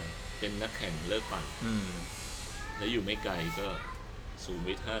เป็นนักแข่งเลิกปั่นแล้วอยู่ไม่ไกลก็0 เม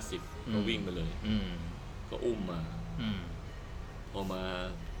ตร 50ก็วิ่งไปเลยก็อุ้มมาพอมา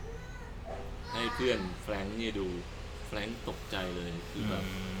ให้เพื่อนแฟรงค์เนี่ยดูแฟรงค์ตกใจเลยคือแบบ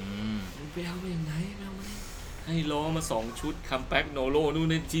มันไปเอาไปยังไงให้ล้อมา2ชุดคัมแบ็กโนโลนู่น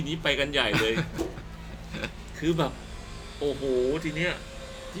นี่ทีนี้ไปกันใหญ่เลย คือแบบโอ้โหทีนี้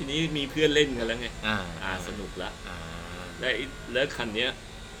มีเพื่อนเล่นกันแล้วไงสนุกละแล้วคันเนี้ย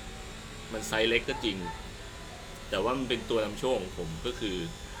มันไซส์เล็กก็จริงแต่ว่ามันเป็นตัวนำโชคของผมก็คือ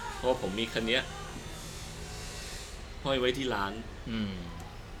เพราะผมมีคันเนี้ยห้อยไว้ที่ร้าน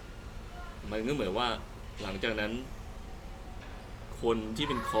มันก็เหมือนว่าหลังจากนั้นคนที่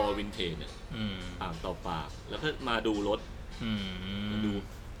เป็นคอวินเทจเนี่ยปากต่อปากแล้วก็มาดูรถมาดู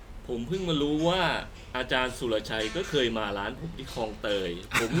ผมเพิ่งมารู้ว่าอาจารย์สุรชัยก็เคยมาร้านผมที่คลองเตย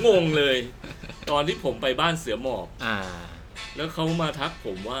ผมงงเลยตอนที่ผมไปบ้านเสือหมอบแล้วเขามาทักผ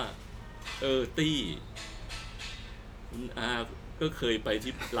มว่าตี้คุณก็เคยไป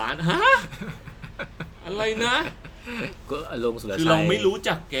ที่ร้านฮะอะไรนะก็ลุงสุรชัยคือเราไม่รู้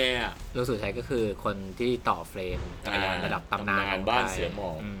จักแกลุงสุรชัยก็คือคนที่ต่อเฟรมจักรยานระดับตำนานบ้านเสือหม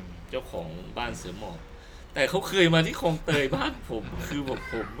อบเจ้าของบ้านเสือหมอบแต่เขาเคยมาที่คลองเตยบ้านผมคือ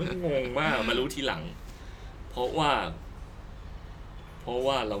ผมไม่งงมากมารู้ทีหลังเพราะว่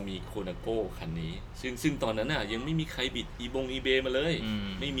าเรามีโคนาโก้คันนี้ซึ่งตอนนั้นยังไม่มีใครบิดอีเบมาเลย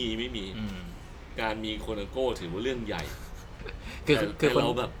ไม่มีการมีโคนาโก้ถือว่าเรื่องใหญ่คือเรา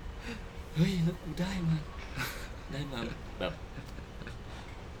แบบเฮ้ยแล้วกูได้มาแบบ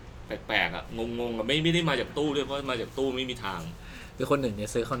แปลกๆงงไม่ได้มาจากตู้ด้วยเพราะมาจากตู้ไม่มีทางคือคนหนึ่งเนี่ย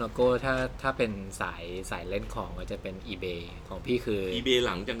ซื้อโคนาโก้ถ้าเป็นสายเล่นของก็จะเป็น eBay ของพี่คือ eBay ห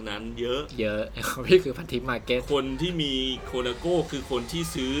ลังจากนั้นเยอะของพี่คือพันทิปมาร์เก็ตคนที่มีโคนาโก้คือคนที่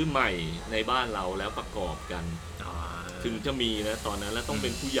ซื้อใหม่ในบ้านเราแล้วประกอบกันถึงจะมีนะตอนนั้นแล้วต้องเป็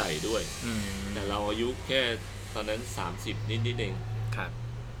นผู้ใหญ่ด้วยแต่เราอายุแค่ตอนนั้น30นิดเองครับ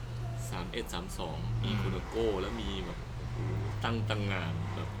31 32มีโคนาโก้แล้วมีแบบตั้งงาน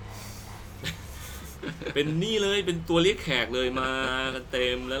แบบเป็นนี่เลยเป็นตัวเรียกแขกเลยมากันเต็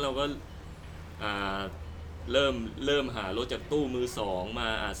มแล้วเราก็เริ่มหารถจากตู้มือสองมา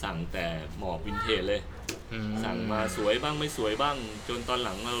สั่งแต่หมอบวินเทจเลยสั่งมาสวยบ้างไม่สวยบ้างจนตอนห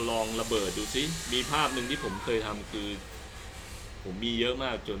ลังเราลองระเบิดดูซิมีภาพหนึ่งที่ผมเคยทำคือผมมีเยอะม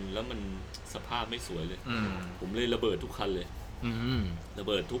ากจนแล้วมันสภาพไม่สวยเลยผมเลยระเบิดทุกคันเลยระเ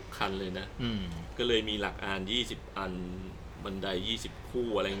บิดทุกคันเลยนะก็เลยมีหลักอัน20อันบันได20คู่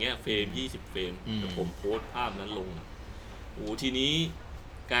อะไรเงี้ยเฟรม20เฟรมแต่ผมโพสต์ภาพนั้นลงทีนี้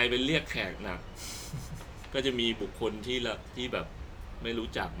กลายเป็นเรียกแขกหนักก็จะมีบุคคลที่แบบไม่รู้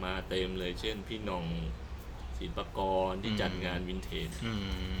จักมาเต็มเลยเช่นพี่นอง ศิลปากรที่จัดงานวินเทจ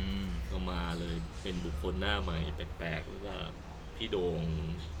ก็มาเลยเป็นบุคคลหน้าใหม่แปลกๆแล้วก็พี่โด่ง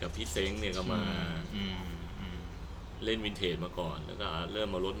กับพี่เซ้งเนี่ยก็มาเล่นวินเทจมาก่อนแล้วก็เริ่ม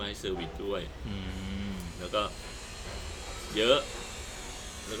มารถมาให้เซอร์วิสด้วยแล้วก็เยอะ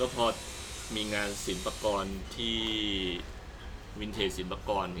แล้วก็พอมีงานศิลปากรที่วินเทจศิลปา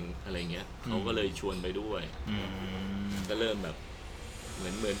กรอะไรเงี้ยเขาก็เลยชวนไปด้วยก็เริ่มแบบเห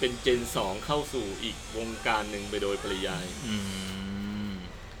มือนเป็นเจน2เข้าสู่อีกวงการหนึ่งไปโดยปริยาย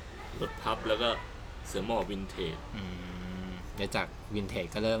รถพับแล้วก็เสือหมอบวินเทจเดี๋ยวจากวินเทจ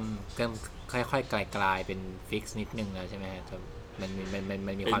ก็เริ่มค่อยๆกลายเป็นฟิกซ์นิดนึงแล้วใช่ไหมครับมัน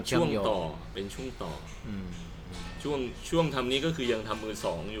มีความเชื่อมโยงเป็นช่วงต่อช่วงทำนี้ก็คือยังทำมือส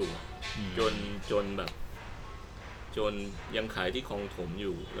องอยู่จนแบบจนยังขายที่คลองถมอ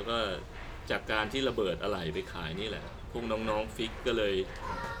ยู่แล้วก็จากการที่ระเบิดอะไหล่ไปขายนี่แหละพวกน้องๆฟิกก็เลย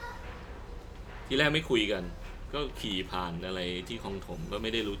ที่แรกไม่คุยกันก็ขี่ผ่านอะไรที่คลองถมก็ไ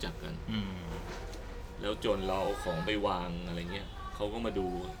ม่ได้รู้จักกันแล้วจนเราเอาของไปวางอะไรเงี้ยเขาก็มาดู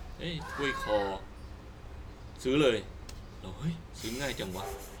เฮ้ยถ้วยคอซื้อเลยเราเฮ้ยซื้อง่ายจังวะ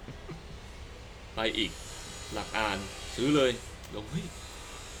ไปอีกหลักอ่านซื้อเลยเราเฮ้ย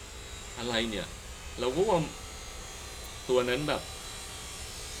อะไรเนี่ยเราก็ว่าตัวนั้นแบบ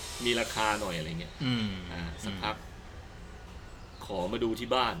มีราคาหน่อยอะไรเงี้ยสักพักขอมาดูที่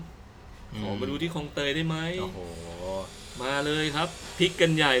บ้านขอมาดูที่คลองเตยได้ไหมโอ้โหมาเลยครับพลิกกั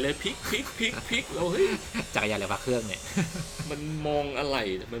นใหญ่เลยพลิกเราเฮ้ยจักรยานหรือพระเครื่องเนี่ยมันมองอะไร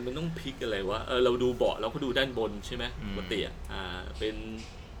มันต้องพลิกอะไรวะเราดูเบาะเราก็ดูด้านบนใช่ไหมปกติเป็น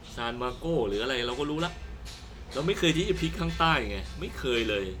ซานมาโก้หรืออะไรเราก็รู้ละเราไม่เคยที่จะพลิกข้างใต้ไงไม่เคย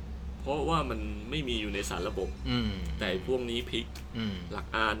เลยเพราะว่ามันไม่มีอยู่ในสารระบบแต่พวกนี้พลิกหลัก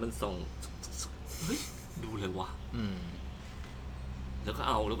อ่านมันส่องเฮ้ยดูเลยวะแล้วก็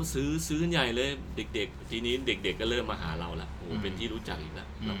เอาแล้วก็ซื้อใหญ่เลยเด็กๆทีนี้เด็กๆก็เริ่มมาหาเราละโอ้เป็นที่รู้จักอีกแล้ว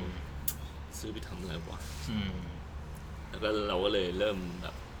เราซื้อไปทำอะไรวะแล้วก็เราก็เลยเริ่มแบ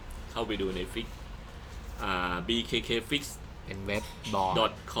บเข้าไปดูในฟิกBKK Fix เป็นเว็บบอ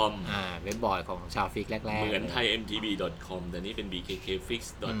ร์ด .com เว็บบอร์ดของชาวฟิกแรกๆเหมือน thaimtb.com แต่นี่เป็น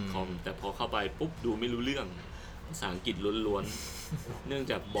bkkfix.com แต่พอเข้าไปปุ๊บดูไม่รู้เรื่องภาษาอังกฤษล้วนๆ เนื่อง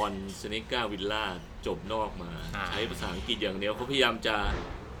จากบอลสเนก้าวิลล่าจบนอกมาใช้ภาษาอังกฤษอย่างเดียวเขาพยายามจะ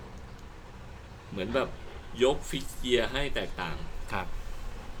เหมือนแบบยกฟิกเกียร์ให้แตกต่างครับ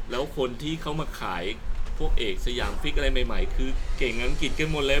แล้วคนที่เขามาขายพวกเอกสยามฟิกอะไรใหม่ๆคือเก่งอังกฤษกัน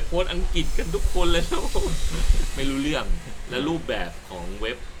หมดเลยโพสอังกฤษกันทุกคนเลยแล้วไม่รู้เรื่องและรูปแบบของเ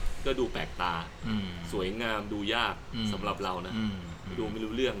ว็บก็ดูแปลกตาสวยงามดูยากสำหรับเรานะดูไม่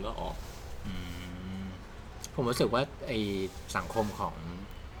รู้เรื่องก็ออกผมรู้สึกว่าไอสังคมของ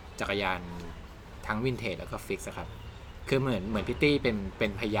จักรยานทั้งวินเทจแล้วก็ฟิกซ์ครับคือเหมือนพี่ตี้เป็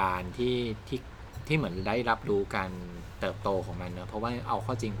นพยานที่เหมือนได้รับรู้การเติบโตของมันเนอะเพราะว่าเอาเข้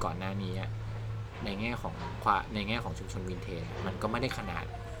าจริงก่อนหน้านี้ในแง่ของชุมชนวินเทจมันก็ไม่ได้ขนาด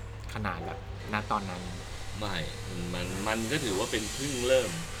แบบณตอนนั้นไม่มันก็ถือว่าเป็นเพิ่งเริ่ม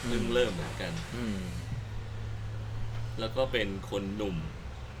เหมือนกันแล้วก็เป็นคนหนุ่ม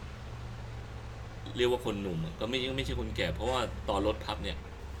เรียกว่าคนหนุ่มก็ไม่ใช่คนแก่เพราะว่าตอนรถพับเนี่ย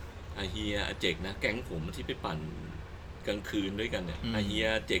เฮียเจกนะแก๊งผมที่ไปปั่นกลางคืนด้วยกันเนี่ยเฮีย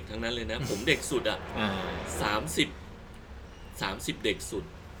เจกทั้งนั้นเลยนะผมเด็กสุด30เด็กสุด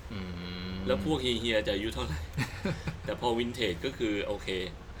แล้วพวกเฮียจะอายุเท่าไหร่ แต่พอวินเทจก็คือโอเค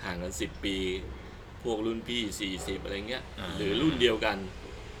ห่างกัน10 ปีพวกรุ่นพี่40อะไรเงี้ยหรือรุ่นเดียวกัน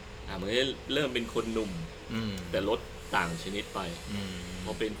มันก็เริ่มเป็นคนหนุ่มแต่รถต่างชนิดไปพ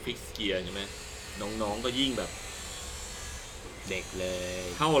อเป็นฟิกซ์เกียร์ใช่ไหมน้องๆก็ยิ่งแบบเด็กเลย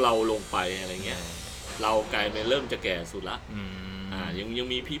เท่าเราลงไปอะไรเงี้ยเรากลายเป็นเริ่มจะแก่สุดละยัง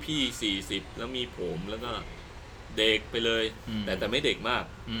มีพี่ๆ40แล้วมีผมแล้วก็เด็กไปเลยแต่ไม่เด็กมาก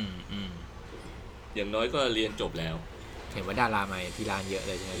อย่างน้อยก็เรียนจบแล้วเห็นว่าดาราใหม่ที่ร้านเยอะเ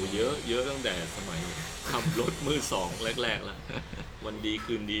ลยใช่ไหมเยอะตั้งแต่สมัยขับรถมือสองแรกๆแล้ววันดี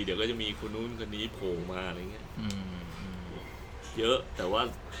คืนดีเดี๋ยวก็จะมีคนนู้นคนนี้โผล่มาอะไรเงี้ยเยอะแต่ว่า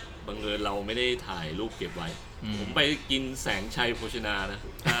บังเอิญเราไม่ได้ถ่ายรูปเก็บไว้ผมไปกินแสงชัยโภชนานะ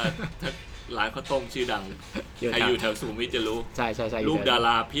ถ้าร้านข้าวต้มชื่อดังใครอยู่แถวสุขุมวิทจะรู้ใช่รูปดาร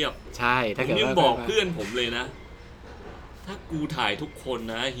าเพียบใช่ถ้าเกิดยังบอกเพื่อนผมเลยนะถ้ากูถ่ายทุกคน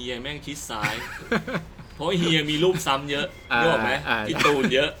นะเฮียแม่งชิดซ้ายเพราะเฮียมีรูปซ้ำเยอะรู้ไหมพี่ตูน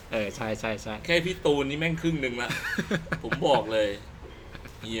เยอะใช่แค่พี่ตูนนี่แม่งครึ่งนึงละผมบอกเลย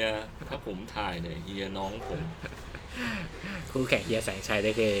เฮียถ้าผมถ่ายเนี่ยเฮียน้องผมคู่แข่งเฮียแสงชัยไ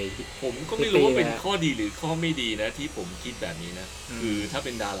ด้เคยผมก็ไม่รู้ว่าเป็นข้อดีหรือข้อไม่ดีนะที่ผมคิดแบบนี้นะคือถ้าเ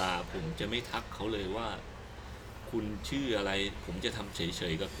ป็นดาราผมจะไม่ทักเขาเลยว่าค คุณชื่ออะไรผมจะทำเฉ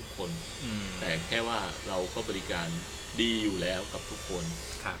ยๆกับทุกคน แต่แค่ว่าเราก็บริการดีอยู่แล้วกับทุกคน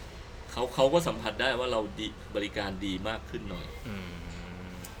ครับ เขาก็สัมผัสได้ว่าเราดีบริการดีมากขึ้นหน่อย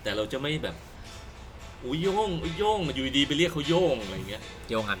แต่เราจะไม่แบบอุ้ยโย่งอยู่ดีไปเรียกเขาโย่งอะไรเงี้ย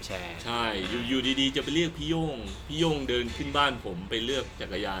โยงอัมแชร์ ใช่อยู่ดีๆจะไปเรียกพี่โย่งเดินขึ้นบ้านผมไปเลือกจั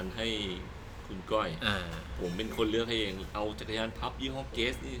กรยานให้คุณก้อยผมเป็นคนเลือกให้เองเอาจักรยานพับยี่ห้อเก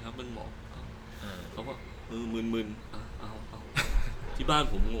สนี่ครับมันเหมาะเขาก็มึนเอาที่บ้าน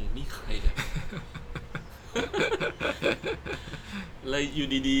ผมงงนี่ใครอะอะไรอยู่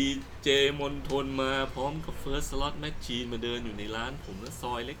ดีๆเจมนทนมาพร้อมกับ First Slot Machine มาเดินอยู่ในร้านผมแล้วซ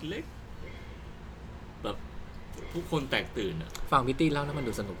อยเล็กๆแบบผู้คนแตกตื่นอ่ะฟังพิตตี้เล่าแล้วมัน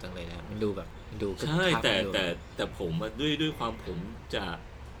ดูสนุกจังเลยนะมันดูแบบดูใช่แต่ผมด้วยความผมจะ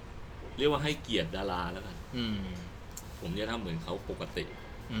เรียกว่าให้เกียรติดาราแล้วกันผมจะทำเหมือนเขาปกติ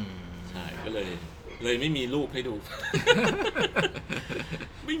ใช่ก็เลยไม่มีรูปให้ดู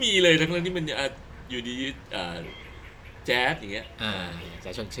ไม่มีเลยทั้งที่มันอยู่ดีแจ๊สอย่างเงี้ยแจ๊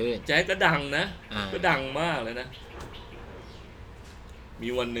สชวนชื่นแจ๊สก็ดังนะก็ดังมากเลยนะมี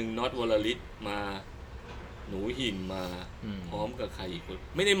วันหนึ่งน็อตวลลิตมาหนูหินมาพร้อมกับใครอีกคน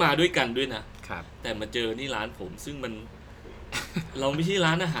ไม่ได้มาด้วยกันด้วยนะครับแต่มาเจอนี่ร้านผมซึ่งมัน เราไม่ใช่ร้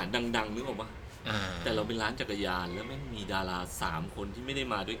านอาหารดังๆนึกออกปะแต่เราเป็นร้านจักรยานแล้วแม่งมีดารา3 คนที่ไม่ได้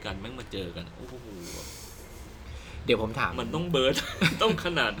มาด้วยกันแม่งมาเจอกันโอ้โหเดี๋ยวผมถามมันต้องเบิร์ด ต้องข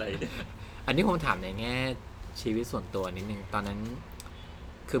นาดไหนเนี่ยอันนี้ผมถามในแง่ชีวิตส่วนตัวนิดนึงตอนนั้น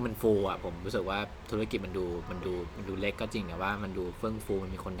คือมันฟูอ่ะผมรู้สึกว่าธุรกิจมันดูเล็กก็จริงแต่ว่ามันดูเฟื่องฟูมั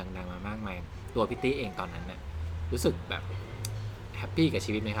นมีคนดังๆมามากมายตัวพี่ตี้เองตอนนั้นน่ะรู้สึกแบบแฮปปี้กับ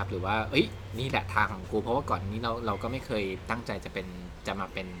ชีวิตไหมครับหรือว่าเอ้ยนี่แหละทางของกูเพราะว่าก่อนนี้เราก็ไม่เคยตั้งใจจะมา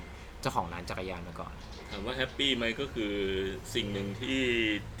เป็นเจ้าของร้านจักรยานมาก่อนถามว่าแฮปปี้ไหมก็คือสิ่งหนึ่ง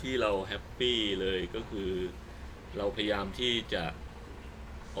ที่เราแฮปปี้เลยก็คือเราพยายามที่จะ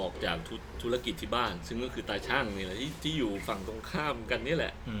ออกจากธุรกิจที่บ้านซึ่งก็คือตาช่างนี่แหละที่อยู่ฝั่งตรงข้ามกันนี่แหล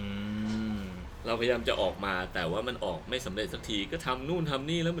ะเราพยายามจะออกมาแต่ว่ามันออกไม่สำเร็จสักทีก็ทำนู่นทำ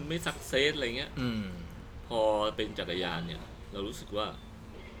นี่แล้วมันไม่สักเซสอะไรเงี้ยพอเป็นจักรยานเนี่ยเรารู้สึกว่า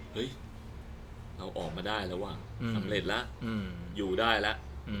เฮ้ยเราออกมาได้แล้วว่าสำเร็จแล้วอยู่ได้แล้ว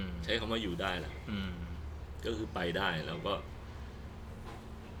ใช้คำว่าอยู่ได้แล้วก็คือไปได้แล้วก็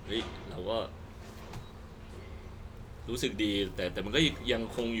เฮ้ยเราก็รู้สึกดีแต่มันก็ยัง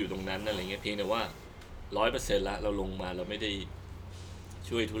คงอยู่ตรงนั้นอะไรเงี้ยเพียงแต่ว่า 100% ละเราลงมาเราไม่ได้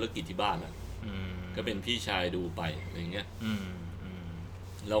ช่วยธุรกิจที่บ้านละก็เป็นพี่ชายดูไปอะไรเงี้ย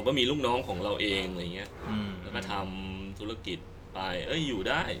เราก็มีลูกน้องของเราเองอะไรเงี้ยแล้วก็ทำธุรกิจไปอยู่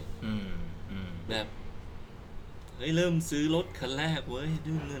ได้แบบเฮ้ยเริ่มซื้อรถคันแรกเว้ย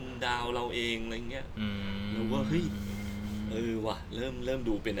ด้วยเงินดาวเราเองอะไรเงี้ยเราว่าเฮ้ยว่ะเริ่ม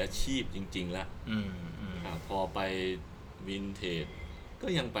ดูเป็นอาชีพจริงๆละพอไปวินเทจก็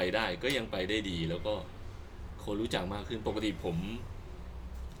ยังไปได้ก็ยังไปได้ดีแล้วก็คนรู้จักมากขึ้นปกติผม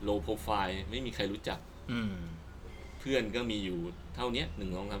โลโปรไฟล์ไม่มีใครรู้จักเพื่อนก็มีอยู่เท่านี้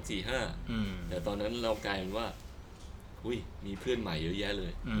1 2 3 4 5แต่ตอนนั้นเรากลายเป็นว่าอุ้ยมีเพื่อนใหม่เยอะแยะเล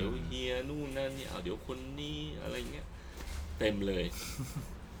ยเดี๋ยวเฮียนู่นนั่นนี่เดี๋ยวคนนี้อะไรเงี้ยเต็มเลย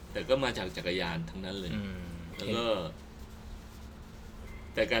แต่ก็มาจากจักรยานทั้งนั้นเลยแล้วก็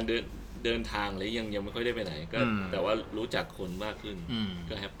แต่การเดินทางเลยยังไม่ค่อยได้ไปไหนก็แต่ว่ารู้จักคนมากขึ้น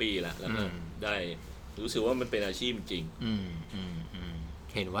ก็แฮปปี้แล้วก็ได้รู้สึกว่ามันเป็นอาชีพจริง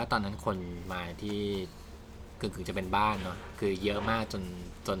เห็นว่าตอนนั้นคนมาที่กึ่งจะเป็นบ้านเนาะคือเยอะมากจ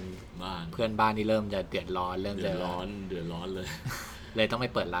นบ้านเพื่อนบ้านที่เริ่มจะเดือดร้อนเดือดร้อนเลย เลยต้องไป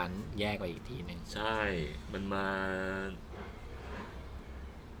เปิดร้านแยกไปอีกทีนึงใช่มันมา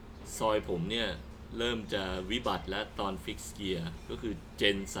ซอยผมเนี่ยเริ่มจะวิบัติแล้วตอนฟิกซ์เกียร์ก็คือเจ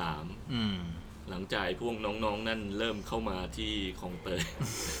น3หลังจากพวกน้องๆนั่นเริ่มเข้ามาที่คลองเตย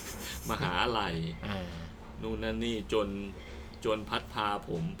มหาอะไรนู่นนั่นนี่จนพัดพา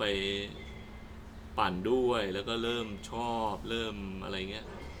ผมไปปั่นด้วยแล้วก็เริ่มชอบเริ่มอะไรเงี้ย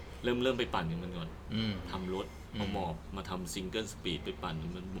เริ่มไปปั่นอย่างมันก่อนทำรถเอาหมอบมาทำซิงเกิลสปีดไปปั่น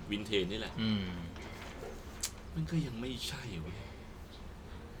มันวินเทจนี่แหละมันก็ยังไม่ใช่เว้ย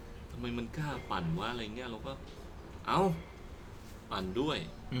ทำไมมันกล้าปั่นวะอะไรเงี้ยเราก็ปั่นด้วย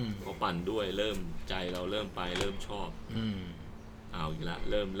พอปั่นด้วยเริ่มใจเราเริ่มไปเริ่มชอบเอาอีกละ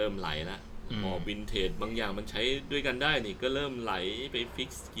เริ่มไหลละพอวินเทจบางอย่างมันใช้ด้วยกันได้นี่ก็เริ่มไหลไปฟิก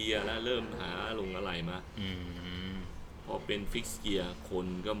ซ์เกียร์แล้วเริ่มหาลงอะไรมาพอเป็นฟิกซ์เกียร์คน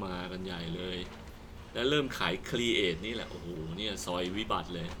ก็มากันใหญ่เลยแล้วเริ่มขายครีเอทนี่แหละโอ้โหเนี่ยซอยวิบัติ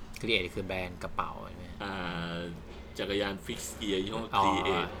เลยครีเอทคือแบรนด์กระเป๋าใช่ไหมจักรยานฟิกซ์เกียร์ยี่ห้อครีเอ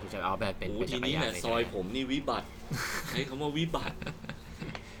ทจะเอาแบบเป็นทีนี้แหละซอยผมนี่วิบัติใช้คำว่าวิบัติ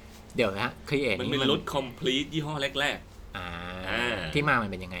เดี๋ยวนะครีเอท มัน นี่ เป็นรถ complete ยี่ห้อแรกที่มามัน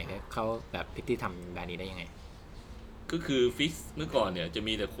เป็นยังไงเขาแบบพิตตี้ทำแบรนด์นี้ได้ยังไงก็คือฟิกเมื่อก่อนเนี่ยจะ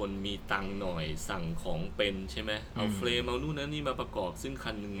มีแต่คนมีตังหน่อยสั่งของเป็นใช่ไหมเอาเฟรมเอานู่นนั่นนี่มาประกอบซึ่ง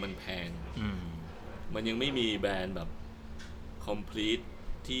คันหนึ่งมันแพงมันยังไม่มีแบรนด์แบบ complete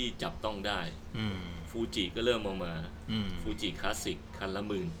ที่จับต้องได้ฟูจิก็เริ่มมาฟูจิคลาสสิกคันละ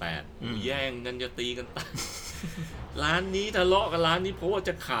18,000แย่งกันจะตีกันตายร้านนี้ทะเลาะกันร้านนี้เพราะว่าจ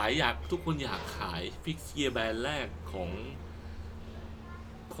ะขายทุกคนอยากขายฟิกเกียร์แบรนด์แรกข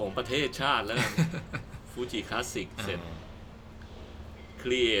องประเทศชาติแล้วฟูจิคลาสสิกเสร็จค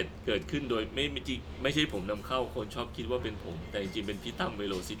รีเอทเกิดขึ้นโดยไม่ใช่ผมนำเข้าคนชอบคิดว่าเป็นผมแต่จริงๆเป็นพี่ตั้มเว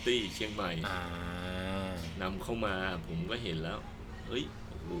โรซิตี้เชียงใหม่นำเข้ามาผมก็เห็นแล้วเฮ้ย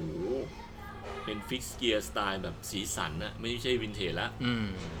โอ้โหเป็นฟิกเกียร์สไตล์แบบสีสันนะไม่ใช่วินเทจละ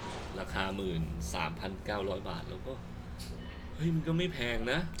ราคา 13,900 บาทแล้วก็เฮ้ยมันก็ไม่แพง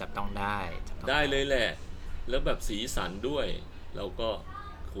นะจับต้องได้เลยแหละแล้วแบบสีสันด้วยเราก็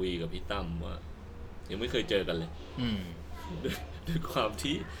คุยกับพี่ตั้มว่ายังไม่เคยเจอกันเลยด้วยความ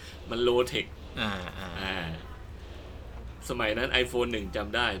ที่มันโลเทคสมัยนั้น iPhone 1 จ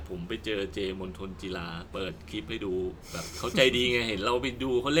ำได้ผมไปเจอเจมนทนจิลาเปิดคลิปให้ดูแบบเขาใจดีไงเห็นเราไป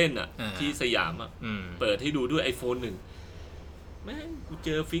ดูเขาเล่นที่สยามเปิดให้ดูด้วย iPhone 1แม่งกูเจ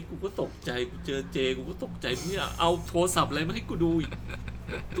อฟิกกูก็ตกใจกูเจอเจกูก็ตกใจเนี่ยเอาโทรศัพท์อะไรมาให้กูดูอีก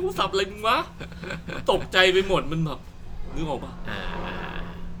โทรศัพท์อะไรมึงวะตกใจไปหมดมันแบบนึกออกปะ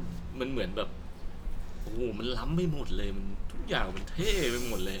มันเหมือนแบบโอ้โหมันล้ำไปหมดเลยมันทุกอย่างมันเท่ไป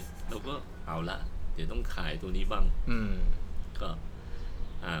หมดเลยเราก็เอาละเดี๋ยวต้องขายตัวนี้บ้างก็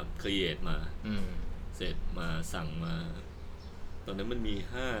ครีเอทมาเสร็จมาสั่งมาตอนนั้นมันมี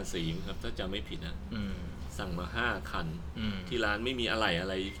5 สีครับถ้าจำไม่ผิดนะสั่งมา5 คันที่ร้านไม่มีอะไ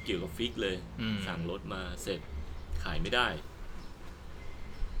รเกี่ยวกับฟิกเลยสั่งรถมาเสร็จขายไม่ได้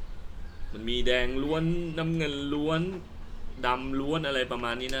มันมีแดงล้วนน้ำเงินล้วนดำล้วนอะไรประม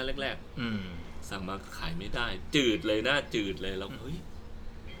าณนี้นะแรกๆสั่งมาขายไม่ได้จืดเลยนะจืดเลยแล้วเฮ้ย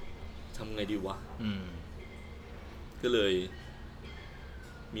ทำไงดีวะก็เลย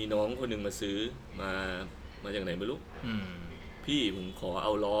มีน้องคนหนึ่งมาซื้อมาจากไหนไม่รู้พี่ผมขอเอ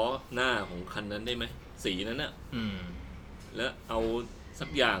าล้อหน้าของคันนั้นได้ไหมสีนั้นน่ะแล้วเอาสัก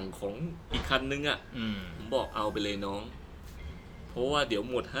อย่างของอีกคันนึงผมบอกเอาไปเลยน้องเพราะว่าเดี๋ยว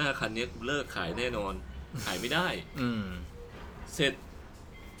หมด5 คันนี้เลิกขายแน่นอนขายไม่ได้เสร็จ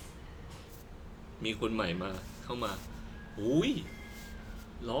มีคนใหม่มาเข้ามาอุ้ย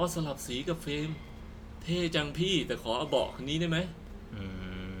ล้อสลับสีกับเฟรมเท่จังพี่แต่ขอเอาเบาะคันนี้ได้ไหม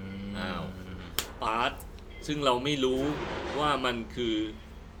อ้าวปาร์ตซึ่งเราไม่รู้ว่ามันคือ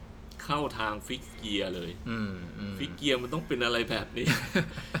เข้าทางฟิกเกียร์เลยฟิกเกียร์มันต้องเป็นอะไรแบบนี้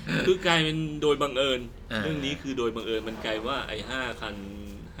คือกลายเป็นโดยบังเอิญเรื่องนี้คือโดยบังเอิญมันกลายว่าไอ้5 คัน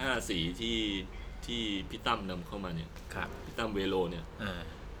5 สีที่พี่ตั้มนำเข้ามาเนี่ยพี่ตั้มเวโรเนี่ย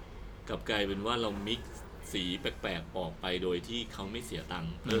กลับกลายเป็นว่าเรามิกซ์สีแปลกๆออกไปโดยที่เขาไม่เสียตัง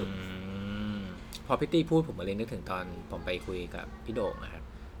ค์เพิ่มพอพี่ตี้พูดผมก็เลยนึกถึงตอนผมไปคุยกับพี่โด่งนะครับ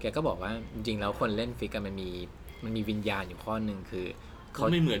แกก็บอกว่าจริงๆแล้วคนเล่นฟิกกันมันมีวิญญาณอยู่ข้อหนึ่งคือเขา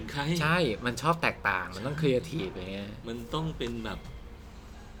ไม่เหมือนใครใช่มันชอบแตกต่างมันต้องครีเอทีฟอะไรเงี้ยมันต้องเป็นแบบ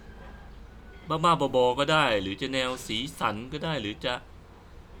บ้าๆบอๆก็ได้หรือจะแนวสีสันก็ได้หรือจะ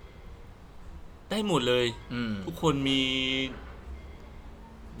ได้หมดเลยทุกคนมี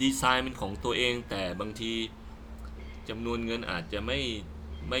ดีไซน์เป็นของตัวเองแต่บางทีจำนวนเงินอาจจะไ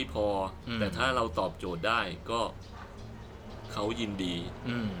ม่พอแต่ถ้าเราตอบโจทย์ได้ก็เขายินดี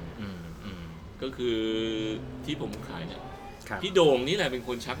ก็คือที่ผมขายเนี่ยพี่โด่งนี่แหละเป็นค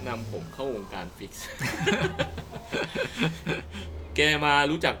นชักนำผมเข้าวงการฟิกซ์ แกมา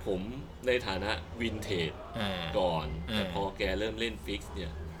รู้จักผมในฐานะวินเทจก่อนแต่พอแกเริ่มเล่นฟิกซ์เนี่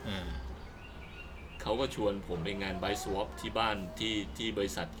ยเขาก็ชวนผมไปงานไบสวอปที่บ้านที่บ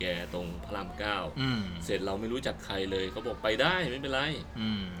ริษัทแกตรงพระราม 9เสร็จเราไม่รู้จักใครเลยเขาบอกไปได้ไม่เป็นไร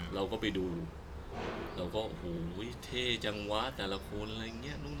เราก็ไปดูเราก็โอ้โหเท่จังวะแต่ละคนอะไรเ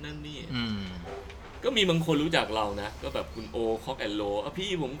งี้ยนู่นนั่นนี่ก็มีบางคนรู้จักเรานะก็แบบคุณโอคอกแอนโลพี่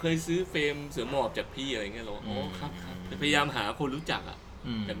ผมเคยซื้อเฟรมเสือหมอบจากพี่อะไรเงี้ยเราอ๋อครับพยายามหาคนรู้จัก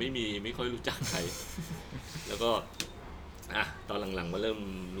แต่ไม่ค่อยรู้จักใครแล้วก็ตอนหลังๆมาเริ่ม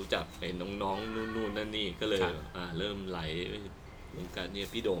รู้จักไอ้น้องๆนู่นนั่นนี่ก็เลยเริ่มไหลวงการเนี่ย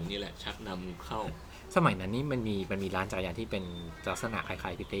พี่โด่งนี่แหละชักนำเข้าสมัยนั้นนี่มันมีร้านจักรยานที่เป็นลักษณะคล้า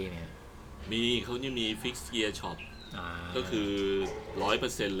ยๆพี่เต้เนี่ยมีเขาจะมีฟิกเกียร์ช็อปก็คือ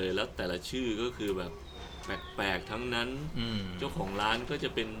 100% เลยแล้วแต่ละชื่อก็คือแบบแปลกๆทั้งนั้นเจ้าของร้านก็จะ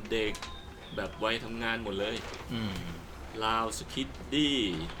เป็นเด็กแบบวัยทำงานหมดเลยลาวสคิดดี้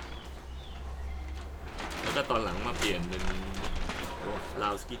แล้วก็ตอนหลังมาเปลี่ยนเป็น ลา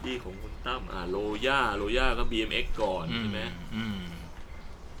วสกิดดี้ของคุณตั้มโรย่าก็ BMX ก่อนใช่ไหม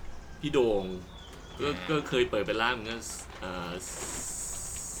พี่โด่งก็เคยเปิดเป็นร้านเหมือนกัน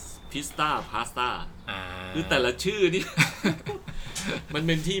พิสต้าพาสต้าคือแต่ละชื่อนี่ มันเ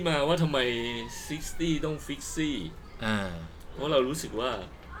ป็นที่มาว่าทำไม60ต้องฟิกซี่เพราะเรารู้สึกว่า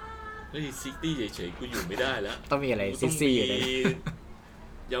เฮ้ย60เฉยๆกูอยู่ไม่ได้แล้วต้องมีอะไรซิซี่อยู่เลย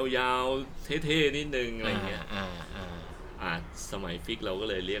ยาวๆเท่ๆนิดนึงอะไรเงี้ยสมัยฟิกเราก็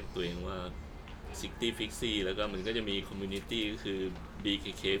เลยเรียกตัวเองว่า60 Fixie แล้วก็มันก็จะมีคอมมูนิตี้ก็คือ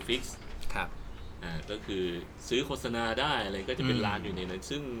BKK Fix ครับก็คือซื้อโฆษณาได้อะไรก็จะเป็นร้านอยู่ในนั้น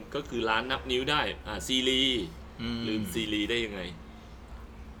ซึ่งก็คือร้านนับนิ้วได้ซีรีลืมซีรีได้ยังไง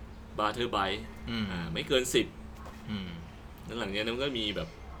บาร์เทอร์ไบไม่เกิน10แล้วหลังจากนั้นก็มีแบบ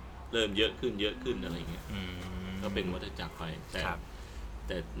เริ่มเยอะขึ้นอะไรเงี้ยก็เป็นวัฏจักรไปแ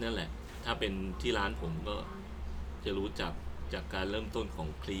ต่นั่นแหละถ้าเป็นที่ร้านผมก็จะรู้จักจากการเริ่มต้นของ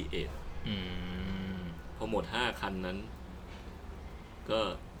Create พอหมด5คันนั้นก็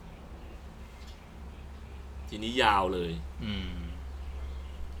ทีนี้ยาวเลย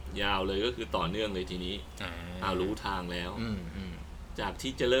ก็คือต่อเนื่องเลยทีนี้รู้ทางแล้วจาก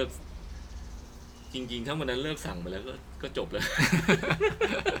ที่จะเลิกจริงๆถ้าวันนั้นเลิกสั่งไปแล้วก็จบแล้ว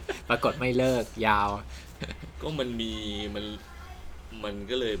ปรากฏไม่เลิกยาวก็มัน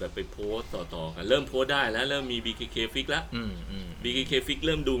ก็เลยแบบไปโพสต่อกันเริ่มโพสได้แล้วเริ่มมี BKK Fix แล้วBKK Fix เ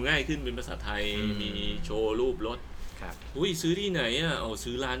ริ่มดูง่ายขึ้นเป็นภาษาไทยมีโชว์รูปรถอุ้ยซื้อที่ไหน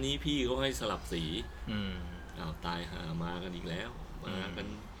ซื้อร้านนี้พี่เขาให้สลับสีตายหามากันอีกแล้วมา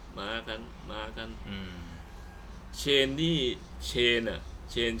กันเชนนี่เช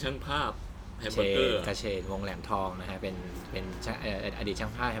นช่างภาพแฮมเบอร์เกอร์เชนวงแหลมทองนะฮะเป็นอดีตช่า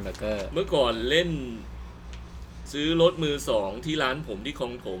งภาพแฮมเบอร์เกอร์เมื่อก่อนเล่นซื้อรถมือสองที่ร้านผมที่คลอ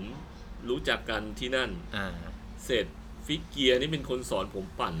งถมรู้จักกันที่นั่นเสร็จฟิกเกียร์นี่เป็นคนสอนผม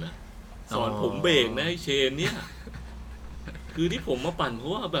ปั่นนะสอนผมเบรกนะไอ้เชนเนี่ยคือที่ผมมาปั่นเพรา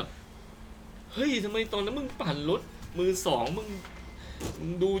ะว่าแบบเฮ้ยทำไมตอนนั้นมึงปั่นรถมือสองมึง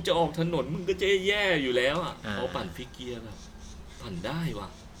ดูจะออกถนนมึงก็จะแย่อยู่แล้วพอปั่นฟิกเกียร์แบบปั่นได้ว่ะ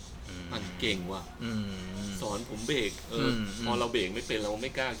ปั่นเก่งว่ะสอนผมเบรกพอเราเบรกไม่เป็นเราไ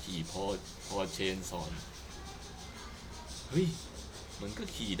ม่กล้าขี่พอเชนสอนเฮ้ยมันก็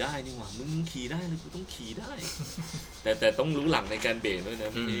ขี่ได้นี่หว่ามึงขี่ได้เลยกูต้องขี่ได้ แต่ต้องรู้หลักในการเบรกด้วยนะ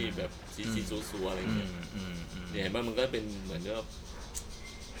ไม่ใช่แบบซีซัวอะไรเงี้ยเนี่ยเห็นป่ะมันก็เป็นเหมือนกับ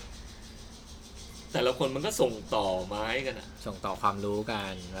แต่ละคนมันก็ส่งต่อไม้กันส่งต่อความรู้กั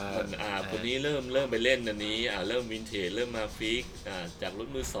นคนนี้เริ่มไปเล่นอันนี้เริ่มวินเทจเริ่มมาฟิกจากรถ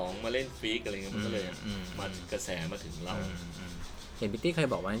มือสองมาเล่นฟิกอะไรเงี้ยมันก็เลยมันกระแสมาถึงเราเห็นพี่ตี้เคย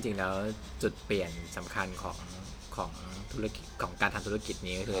บอกว่าจริงๆแล้วจุดเปลี่ยนสำคัญของธุรกิจของการทำธุรกิจ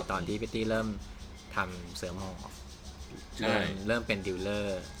นี้ก็คือตอนที่พี่ตี้เริ่มทำเสือหมอบเริ่มเป็นดีลเลอ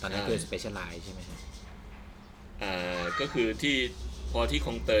ร์ตอนนั้นคือ specialize ใช่ไหมครับก็คือที่พอที่ค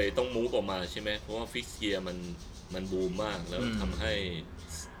ลองเตยต้องมูฟออกมาใช่ไหมเพราะว่าฟิกเกียร์มันบูมมากแล้วทำให้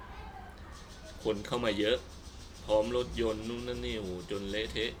คนเข้ามาเยอะพร้อมรถยนต์นู่นนั่นนี่จนเละ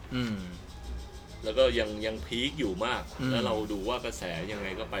เทะแล้วก็ยังพีคอยู่มากแล้วเราดูว่ากระแสยังไง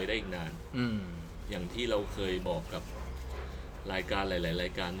ก็ไปได้อีกนานอย่างที่เราเคยบอกกับรายการหลายๆรา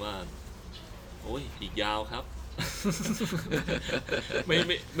ยการว่าโอ้ยอีกยาวครับ ไ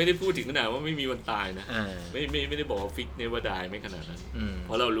ม่ได้พูดถึงขนาดว่าไม่มีวันตายนะไม่ได้บอกว่าฟิกเนเวอร์ไดไม่ขนาดนั้นเพ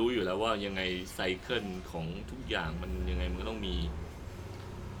ราะเรารู้อยู่แล้วว่ายังไงไซเคิลของทุกอย่างมันยังไงมันก็ต้อง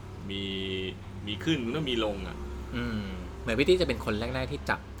มีขึ้นมันก็มีลงเหมือนพี่ตี้จะเป็นคนแรกๆที่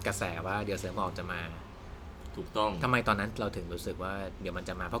จับกระแสว่าเดี๋ยวเสือหมอบจะมาถูกต้องทำไมตอนนั้นเราถึงรู้สึกว่าเดี๋ยวมัน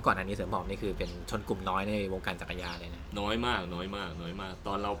จะมาเพราะก่อนอันนี้เสือหมอบนี่คือเป็นชนกลุ่มน้อยในวงการจักรยานเลยนะน้อยมากต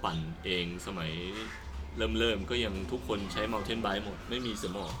อนเราปั่นเองสมัยเริ่มก็ยังทุกคนใช้ mountain bike หมดไม่มีเสื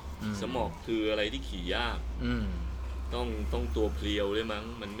อหมอบคืออะไรที่ขี่ยากต้องตัวเพลียวด้วยมั้ง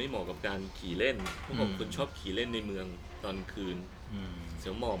มันไม่เหมาะกับการขี่เล่นเพราะผมคนชอบขี่เล่นในเมืองตอนคืนเสื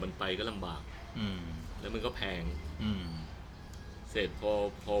อหมอบมันไปก็ลำบากแล้วมันก็แพงเสร็จ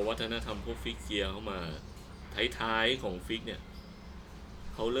พอวัฒนธรรมพวกฟิกเกียร์เข้ามาท้ายๆของฟิกเนี่ย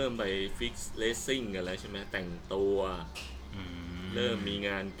เขาเริ่มไปฟิกเลสซิ่งกันแล้วใช่ไหมแต่งตัวเริ่มมีง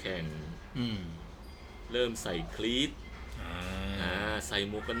านแข่งเริ่มใส่คลีทใส่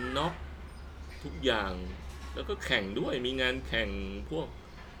หมวกกันน็อกทุกอย่างแล้วก็แข่งด้วยมีงานแข่งพวก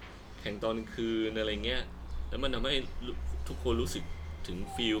แข่งตอนคืนอะไรเงี้ยแล้วมันทำให้ทุกคนรู้สึกถึง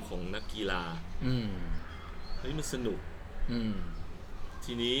ฟีลของนักกีฬาเฮ้ยมันสนุก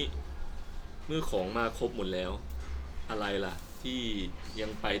ทีนี้เมื่อของมาครบหมดแล้วอะไรล่ะที่ยั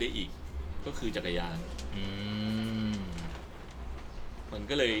งไปได้อีกก็คือจักรยานมัน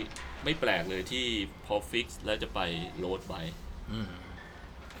ก็เลยไม่แปลกเลยที่พอฟิกซ์แล้วจะไปโรดไบค์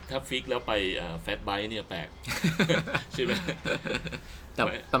ถ้าฟิกแล้วไปแฟตไบค์เนี่ยแปลก ใช่ไหม แ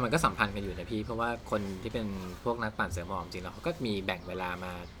ต่มันก็สัมพันธ์กันอยู่นะพี่เพราะว่าคนที่เป็นพวกนักปั่นเสือหมอบจริงแล้วเขาก็มีแบ่งเวลาม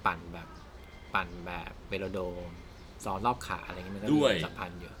าปั่นแบบเวโลโดมซ้อนรอบขาอะไรเงี้ยมันก็มีสัมพั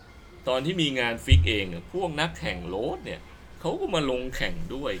นธ์อยู่ตอนที่มีงานฟิกเองพวกนักแข่งโรดเนี่ยเขาก็มาลงแข่ง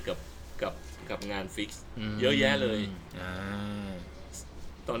ด้วยกับงานฟิกเยอะแยะเลย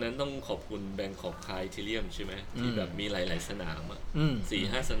ตอนนั้นต้องขอบคุณแบงคอกไคเทเรียมใช่ไหมที่แบบมีหลายๆสนามอ่ะ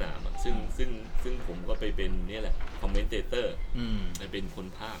4-5 สนามอ่ะซึ่งผมก็ไปเป็นเนี่ยแหละคอมเมนเตเตอร์ไปเป็นคน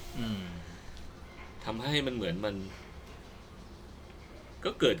ภาคทำให้มันเหมือนมัน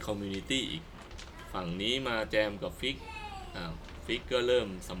ก็เกิดคอมมูนิตี้อีกฝั่งนี้มาแจมกับฟิกก็เริ่ม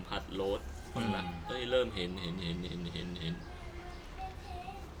สัมผัสโรดคนละก็เริ่มเห็น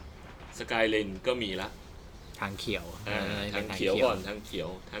สกายเลนก็มีละทางเขียวทางเขียวก่อนทางเขี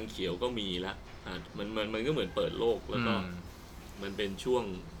ยวก็มีละมันก็เหมือนเปิดโลกแล้วก็มันเป็น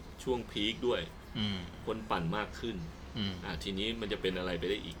ช่วงพีคด้วยคนปั่นมากขึ้นทีนี้มันจะเป็นอะไรไป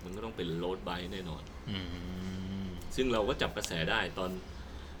ได้อีกมันก็ต้องเป็นโรดไบค์แน่นอนซึ่งเราก็จับกระแสได้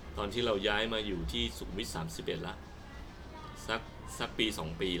ตอนที่เราย้ายมาอยู่ที่สุขุมวิท31ละสักปี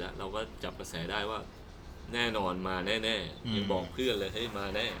2 ปีแล้วเราก็จับกระแสได้ว่าแน่นอนมาแน่ๆยังบอกเพื่อนเลยให้มา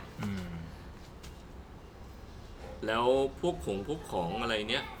แน่แล้วพวกของอะไร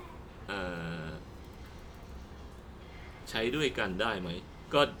เนี้ยใช้ด้วยกันได้ไหม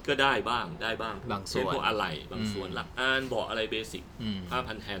ก็ได้บ้างบางส่วนพวกอะไรบางส่วนหลักเบาะอะไรเบสิกผ้า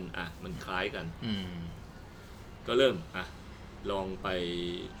พันแฮนด์มันคล้ายกันก็เริ่มลองไป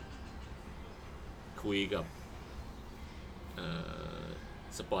คุยกับ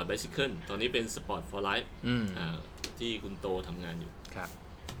สปอร์ตไบซิเคิลตอนนี้เป็นสปอร์ต for life ที่คุณโตทำงานอยู่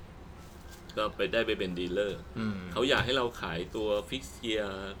ก็ได้ไปเป็นดีลเลอร์เขาอยากให้เราขายตัวฟิกเกีย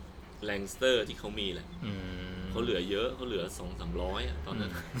ร์แลงสเตอร์ที่เขามีแหละเขาเหลือเยอะเขาเหลือ 200-300 ตอนนั้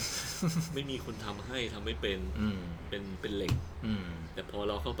น ไม่มีคนทำให้ทำไม่เป็นเหล็กแต่พอ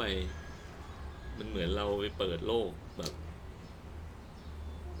เราเข้าไปมันเหมือนเราไปเปิดโลกแบบ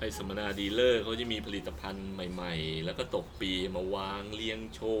ไปสัมมนาดีลเลอร์เขาจะมีผลิตภัณฑ์ใหม่ๆแล้วก็ตกปีมาวางเรียง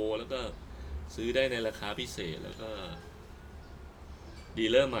โชว์แล้วก็ซื้อได้ในราคาพิเศษแล้วก็ดี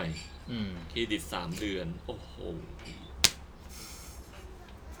ลเลอร์ใหม่เครดิต3 เดือนโอ้โห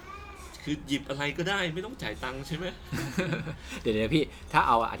คือหยิบอะไรก็ได้ไม่ต้องจ่ายตังค์ใช่ไหม เดี๋ยวพี่ถ้าเ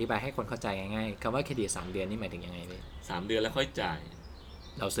อาอธิบายให้คนเข้าใจง่ายๆคำว่าเครดิต3 เดือนนี่หมายถึงยังไงพี่3 เดือนแล้วค่อยจ่าย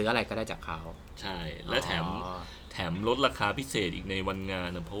เราซื้ออะไรก็ได้จากเขาใช่และแถมลดราคาพิเศษอีกในวันงาน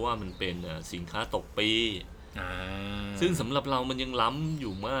นะเพราะว่ามันเป็นสินค้าตกปีซึ่งสำหรับเรามันยังล้ำอ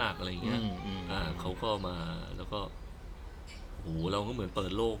ยู่มากอะไรเงี้ยเขาก็มาแล้วก็โหเราก็เหมือนเปิ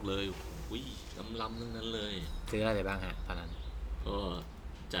ดโลกเลยอุ้ยล้ำทั้งนั้นเลยซื้ออะไรบ้างฮะตอนนั้นก็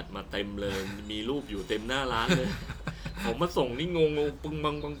จัดมาเต็มเลยมีรูปอยู่เต็มหน้าร้านเลยผมมาส่งนี่งงปึ้ง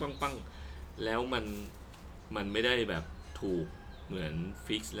ปังแล้วมันไม่ได้แบบถูกเหมือน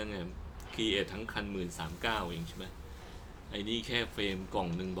ฟิกซ์แล้วไงคีเอททั้งคัน139,000เองใช่ไหมไอ้นี่แค่เฟรมกล่อง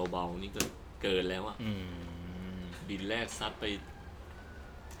หนึ่งเบาๆนี่ก็เกินแล้วอ่ะบินแรกซัดไป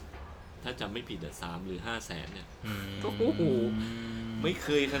ถ้าจำไม่ผิด3 หรือ 5 แสนเนี่ยก็โอ้โหไม่เค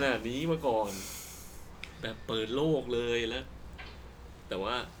ยขนาดนี้มาก่อนแบบเปิดโลกเลยแล้วแต่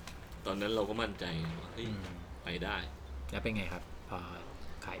ว่าตอนนั้นเราก็มั่นใจว่าเฮ้ยไปได้แล้วเป็นไงครับพอ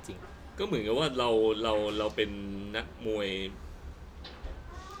ขายจริงก็เหมือนกับว่าเราเป็นนักมวย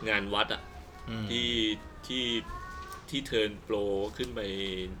งานวัดที่เทิร์นโปรขึ้นไป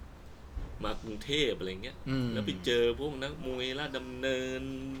มากรุงเทพอะไรเงี้ยแล้วไปเจอพวกนักมวยราชดำเนิน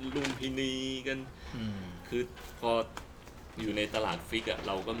ลุมพินีกันคือพออยู่ในตลาดฟิกเ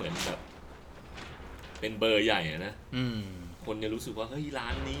ราก็เหมือนแบบเป็นเบอร์ใหญ่นะคนจะรู้สึกว่าเฮ้ยร้า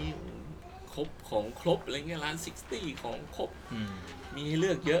นนี้ครบของครบอะไรเงี้ยร้าน60ของครบมีให้เลื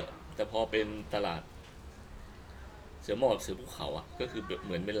อกเยอะแต่พอเป็นตลาดเสือหมอบเสือภูเขาก็คือเห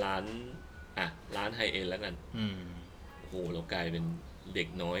มือนเป็นร้านไฮเอ็นด์แล้วกันโอ้โหเรากลายเป็นเด็ก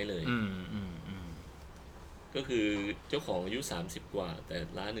น้อยเลยก็คือเจ้าของอายุ30 กว่าแต่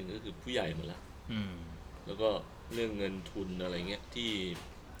ร้านหนึ่งก็คือผู้ใหญ่หมดละแล้วก็เรื่องเงินทุนอะไรเงี้ย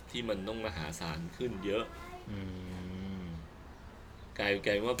ที่มันต้องมหาศาลขึ้นเยอะก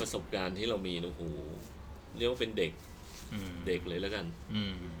ลายว่าประสบการณ์ที่เรามีโอ้โหเรียกว่าเป็นเด็กเลยแล้วกัน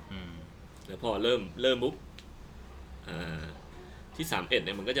แล้วพอเริ่มปุ๊บที่31เ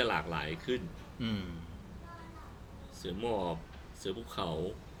นี่ยมันก็จะหลากหลายขึ้นเสือหมอบเสือภูเขา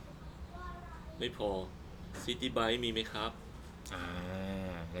ไม่พอซิตี้ไบค์มีไหมครับ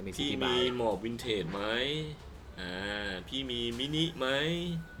พี่มีหมอบวินเทจไหมพี่มีมินิไหม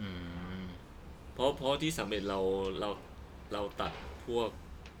เพราะที่31เราตัดพวก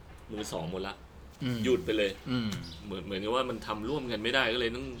มือ 2หมดละ หยุดไปเลย อืม เหมือนกับว่ามันทำร่วมกันไม่ได้ก็เล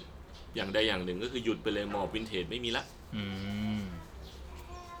ยต้องอย่างใดอย่างหนึ่งก็คือหยุดไปเลยหมอบวินเทจไม่มีละ อืม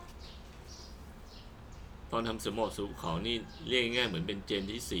ตอนทำเสือหมอบสู่เขานี่เรียกง่ายๆเหมือนเป็นเจน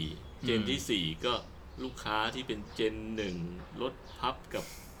ที่สี่เจนที่สี่ก็ลูกค้าที่เป็นเจนหนึ่งรถพับกับ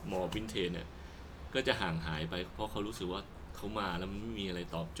หมอบวินเทจเนี่ยก็จะห่างหายไปเพราะเขารู้สึกว่าเขามาแล้วมันไม่มีอะไร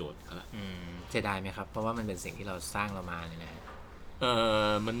ตอบโจทย์เขาละ เสียดายไหมครับเพราะว่ามันเป็นสิ่งที่เราสร้างเรามาเนี่ยนะฮะ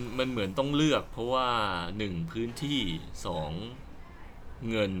มันเหมือนต้องเลือกเพราะว่าหนึ่งพื้นที่สอง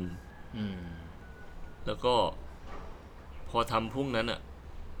เงิน อืม แล้วก็พอทำพวกนั้นอ่ะ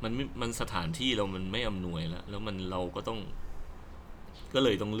มันสถานที่เรามันไม่อำนวยแล้วเราก็ก็เล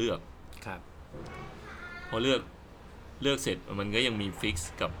ยต้องเลือก ครับ พอเลือกเสร็จมันก็ยังมีฟิก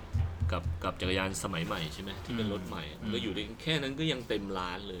ซ์กับจักรยานสมัยใหม่ใช่ไหมที่เป็นรถใหม่มันก็อยู่ได้แค่นั้นก็ยังเต็มร้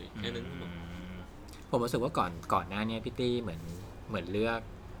านเลยแค่นั้นก็หมด ผมรู้สึกว่าก่อนหน้านี้พี่ตี้เหมือนเลือก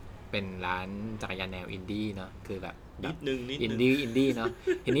เป็นร้านจักรยานแนวอินดี้เนาะคือแบบ นิดนึง อินดี้เนาะ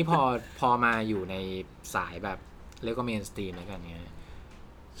ทีนี้พอมาอยู่ในสายแบบเรียกว่าเมนสตรีมแล้วกันเนี้ย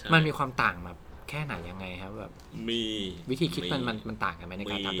ใช่ มันมีความต่างแบบแค่ไหนยังไงครับแบบ มี วิธีคิดมันต่างกันไหมใน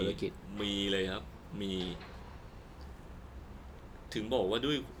การทำธุรกิจ มีเลยครับมีถึงบอกว่า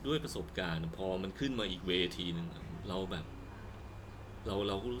ด้วยประสบการณ์พอมันขึ้นมาอีกเวทีหนึ่งเราแบบเร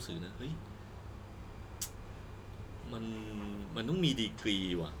าก็รู้สึกนะเฮ้ยมันต้องมีดีกรี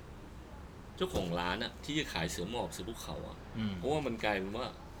ว่ะเจ้าของร้านอะที่จะขายเสือหมอบเสือภูเขาอะเพราะว่ามันกลายเป็นว่า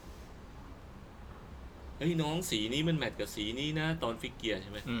เฮ้ยน้องสีนี้มันแมทกับสีนี้นะตอนฟิกเกียร์ใ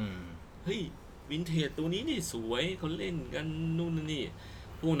ช่ไหมเฮ้ยวินเทจตัวนี้นี่สวยเขาเล่นกันนู่นนี่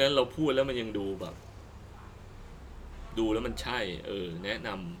พวกนั้นเราพูดแล้วมันยังดูแบบดูแล้วมันใช่แนะน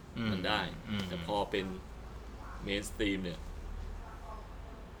ำมันได้แต่พอเป็นเมนสตรีมเนี่ย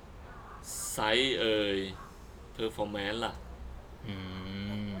ไซส์เพอร์ฟอร์แมนซ์ล่ะ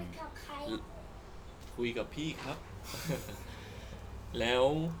คุยกับพี่ครับ แล้ว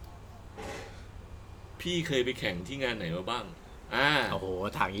พี่เคยไปแข่งที่งานไหนมาบ้างโอ้โห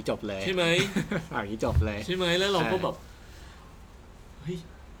ถามนี้จบเลย ใช่ไหม ถามนี้จบเลย ใช่ไหมแล้วเราก็แบบเฮ้ย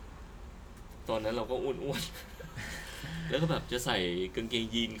ตอนนั้นเราก็อ้วนๆ แล้วก็แบบจะใส่กางเกง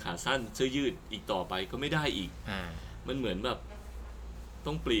ยีนขาสั้นเสื้อยืดอีกต่อไปก็ไม่ได้อีกมันเหมือนแบบ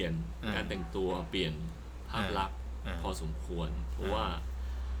ต้องเปลี่ยนการแต่งตัวเปลี่ยนภาพลักษณ์พอสมควรเพราะว่า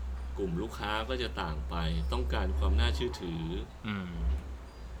กลุ่มลูกค้าก็จะต่างไปต้องการความน่าเชื่อถือ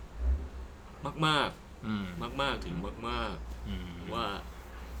มากๆถึงมากๆว่า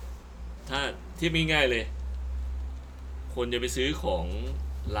ถ้าเทียบง่ายๆเลยคนจะไปซื้อของ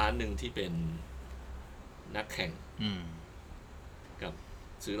ร้านหนึ่งที่เป็นนักแข่งกับ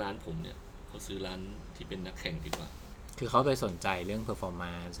ซื้อร้านผมเนี่ยเขาซื้อร้านที่เป็นนักแข่งดีกว่าคือเขาไปสนใจเรื่อง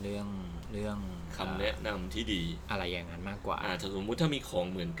performance เรื่องคำแนะนำที่ดีอะไรอย่างนั้นมากกว่าถ้าสมมุติถ้ามีของ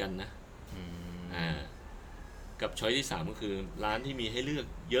เหมือนกันนะกับช้อยที่3ก็คือร้านที่มีให้เลือก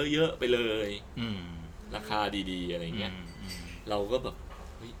เยอะๆไปเลยราคาดีๆอะไรเงี้ยเราก็แบบ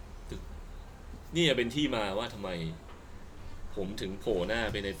นี่เป็นที่มาว่าทำไมผมถึงโผล่หน้า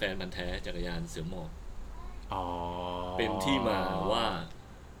ไปในแฟนพันธุ์แท้จักรยานเสือหมอบเป็นที่มาว่า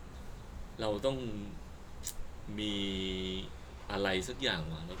เราต้องมีอะไรสักอย่าง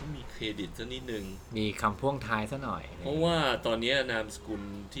ว่ะเราต้องมีเครดิตสักนิดนึงมีคำพ่วงท้ายซะหน่อยเพราะว่าตอนนี้นามสกุล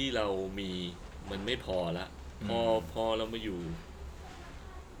ที่เรามีมันไม่พอละพอเรามาอยู่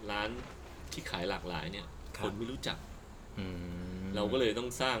ร้านที่ขายหลากหลายเนี่ยคนไม่รู้จักเราก็เลยต้อง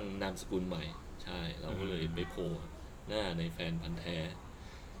สร้างนามสกุลใหม่ใช่เราก็เลยไปโผล่หน้าในแฟนพันธุ์แท้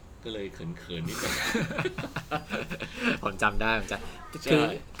ก็เลยเขินๆนิดหน่อย ผมจำได้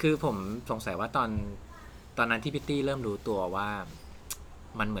คือผมสงสัยว่าตอนนั้นที่พี่ตี้เริ่มรู้ตัวว่า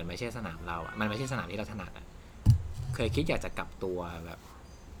มันเหมือนไม่ใช่สนามเรามันไม่ใช่สนามที่เราถนัดเคยคิดอยากจะกลับตัวแ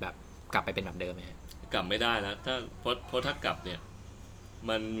บบกลับไปเป็นแบบเดิมไหมกลับไม่ได้แล้วเพราะถ้ากลับเนี่ย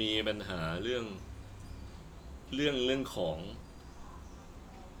มันมีปัญหาเรื่องของ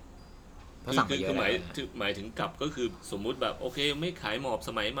คือหมายถึงกลับก็คือสมมุติแบบโอเคไม่ขายหมอบส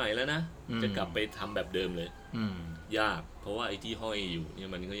มัยใหม่แล้วนะจะกลับไปทำแบบเดิมเลยยากเพราะว่าไอ้ที่ห้อยอยู่เนี่ย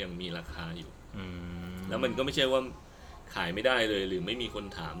มันก็ยังมีราคาอยู่แล้วมันก็ไม่ใช่ว่าขายไม่ได้เลยหรือไม่มีคน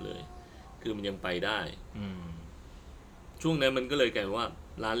ถามเลยคือมันยังไปได้ช่วงนั้นมันก็เลยกลายว่า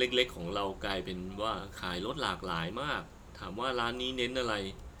ร้านเล็กๆของเรากลายเป็นว่าขายรถหลากหลายมากถามว่าร้านนี้เน้นอะไร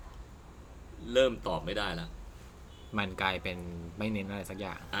เริ่มตอบไม่ได้ละมันกลายเป็นไม่เน้นอะไรสักอ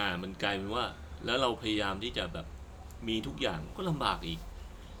ย่างมันกลายเป็นว่าแล้วเราพยายามที่จะแบบมีทุกอย่างก็ลำบากอีก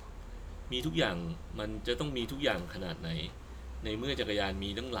มีทุกอย่างมันจะต้องมีทุกอย่างขนาดไหนในเมื่อจักรยานมี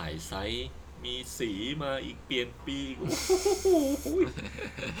ตั้งหลายไซส์ มีสีมาอีกเปลี่ยนปีโอ้โห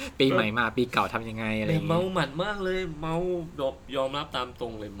ปีใหม่มาปีเก่าทำยังไงอะไรอ แต่ ย่าง เมา งี้ หมัดมากเลยเมายอมรับตามตร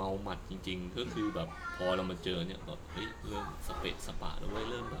งเลยเมาหมัดจริงๆก็คือแบบพอเรามาเจอเนี่ยแบบเฮ้ยเริ่มสเปะสปะแล้วเว้ย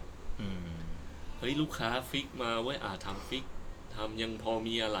เริ่มแบบ อืม เฮ้ยลูกค้าฟิกมาเว้ยทำฟิกทำยังพอ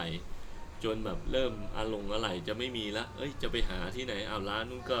มีอะไรจนแบบเริ่มอะไรจะไม่มีละเอ้ยจะไปหาที่ไหนร้าน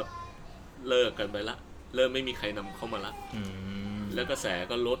นู้นก็เลิกกันไปละเริ่มไม่มีใครนำเข้ามาละ อืม แล้วกระแส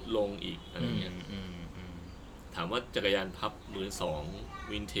ก็ลดลงอีกอะไรเงี้ย อืม ถามว่าจักรยานพับมือสอง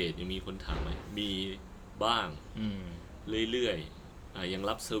วินเทจยังมีคนถามไหมมีบ้าง อืม เรื่อยๆยัง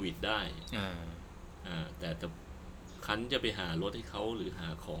รับเซอร์วิสได้ แต่คันจะไปหารถให้เขาหรือหา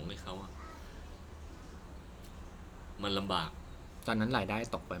ของให้เขาอะมันลำบาก ตอนนั้นรายได้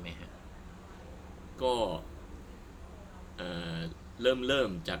ตกไปไหมฮะ ก็เริ่ม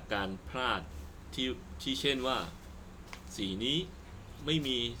จากการพลาดที่เช่นว่าสีนี้ไม่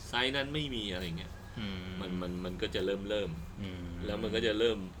มีไซส์นั้นไม่มีอะไรเงี้ยมันก็จะเริ่มแล้วมันก็จะเ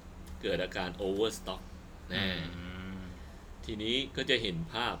ริ่มเกิดอาการโอเวอร์สต็อกแน่ทีนี้ก็จะเห็น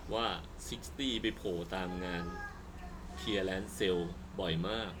ภาพว่า60ไปโผล่ตามงานเคลียร์แลนด์เซลบ่อยม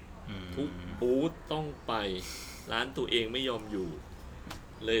ากทุกบูธต้องไปร้านตัวเองไม่ยอมอยู่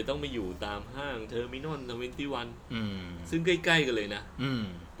เลยต้องไปอยู่ตามห้างเทอร์มินอล21ซึ่งใกล้ๆกันเลยนะ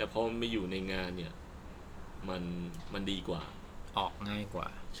แต่พอมันไปอยู่ในงานเนี่ยมันดีกว่าออกง่ายกว่า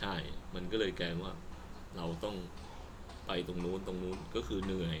ใช่มันก็เลยกลายว่าเราต้องไปตรงนู้นก็คือเ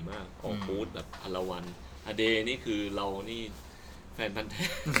หนื่อยมากออกบูธแบบพลวันอเดนี่คือเรานี่แฟนพันธุ์แท้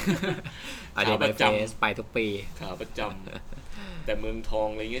อเดประจำไปทุกปีขาประจำแต่เมืองทอง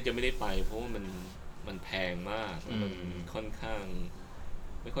อะไรเงี้ยจะไม่ได้ไปเพราะว่ามันแพงมากมันค่อนข้าง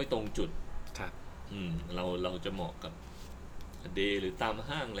ไม่ค่อยตรงจุดครับเราจะเหมาะกับเดย์หรือตาม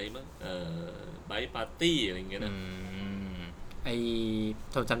ห้างอะไรมั้งไบค์ปาร์ตี้อะไรเงี้ยนะ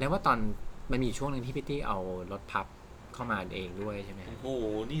ผมจำได้ว่าตอนมันมีช่วงนึงที่พี่ตี้เอารถพับเข้ามาเองด้วยใช่ไหมโอ้โห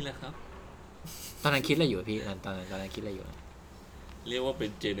นี่แหละครับตอนนั้นคิดอะไรอยู่พี่ตอนนั้นคิดอะไรอยู่เรียกว่าเป็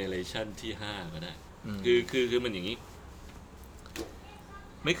นเจเนเรชันที่5ก็ได้คือมันอย่างนี้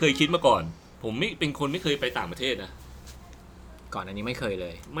ไม่เคยคิดมาก่อนผมไม่เป็นคนไม่เคยไปต่างประเทศนะก่อนอันนี้ไม่เคยเ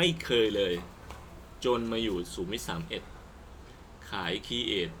ลยจนมาอยู่สุขุมวิท31ขายคี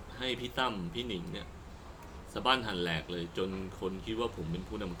เอทให้พี่ตั้มพี่หนิงเนี่ยสะบั้นหันแหลกเลยจนคนคิดว่าผมเป็น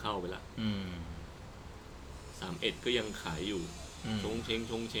ผู้นำเข้าไปละ31ก็ยังขายอยู่ชงเ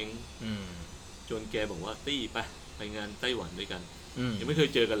ช้งจนแกบอกว่าตี้ไปงานไต้หวันด้วยกันยังไม่เคย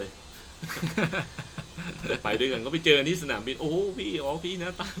เจอกันเลยไปด้วยกันก็ไปเจอที่สนามบินโอ้พี่หน้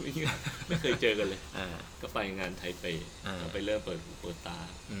าตาเป็นยังไงไม่เคยเจอกันเลยก็ไปงานไทเปไปเริ่มเปิดตา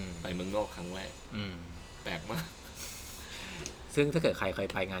ไปเมืองนอกครั้งแรกแปลกมากซึ่งถ้าเกิดใครเคย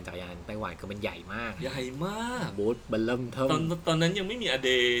ไปงานจักรยานไต้หวันก็มันใหญ่มากบูธบัลลัมเทิมตอนนั้นยังไม่มีอเด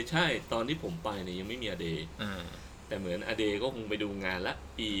ใช่ตอนที่ผมไปเนี่ยยังไม่มีอเดแต่เหมือนอเดก็คงไปดูงานละ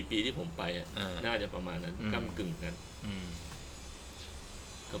ปีที่ผมไปน่าจะประมาณนั้นก้ำกึ่งกัน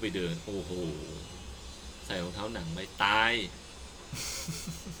ก็ไปเดินโอ้โหใส่รองเท้าหนังไปตาย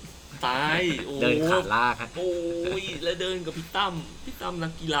เดินขาลากโอ้ยแล้วเดินกับพี่ตั้มนั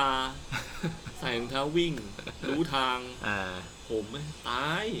กกีฬาใส่รองเท้าวิ่งรู้ทางผมต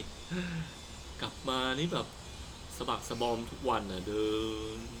ายกลับมานี่แบบสะบักสะบอมทุกวันน่ะเดิ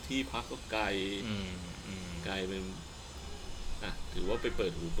นที่พักก็ไกลเป็นถือว่าไปเปิ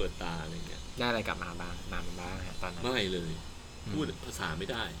ดหูเปิดตาอะไรเงี้ยได้อะไรกลับมาบ้างตอนนั้นไม่เลยพูดภาษาไม่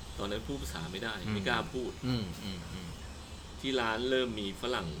ได้ตอนนั้นพูดภาษาไม่ได้ไม่กล้าพูดที่ร้านเริ่มมีฝ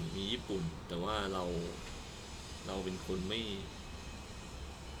รั่งมีญี่ปุ่นแต่ว่าเราเป็นคนไม่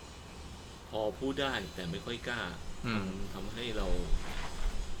พอพูดได้แต่ไม่ค่อยกล้าทำให้เรา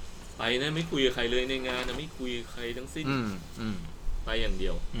ไปนะไม่คุยกับใครเลยในงานนะไม่คุยกับใครทั้งสิ้นไปอย่างเดี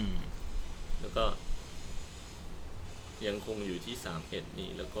ยวแล้วก็ยังคงอยู่ที่31นี่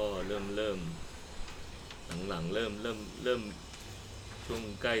แล้วก็เริ่มหลังๆเริ่มช่วง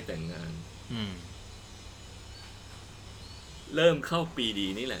ใกล้แต่งงานเริ่มเข้าปีดี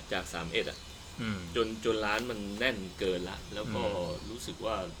นี่แหละจาก31จนร้านมันแน่นเกินละแล้วก็รู้สึก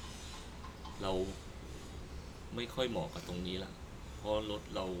ว่าเราไม่ค่อยเหมาะกับตรงนี้ละเพราะรถ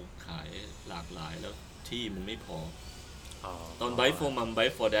เราขายหลากหลายแล้วที่มันไม่พอตอน Bike for Mom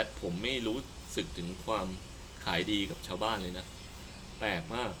Bike for Dad ผมไม่รู้สึกถึงความขายดีกับชาวบ้านเลยนะแปลก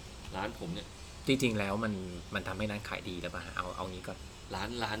มากร้านผมเนี่ยจริงๆแล้วมันทำให้ร้านขายดีแล้วป่ะเอางี้ก่อน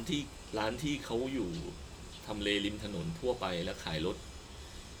ร้านที่เขาอยู่ทำเลริมถนนทั่วไปแล้วขายรถ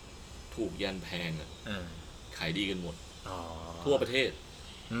ถูกยันแพงขายดีกันหมดทั่วประเทศ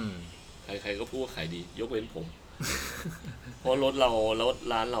ใครๆก็พูดว่าขายดียกเว้นผม เพราะรถ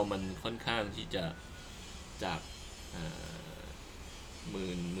ร้านเรามันค่อนข้างที่จะจาก ห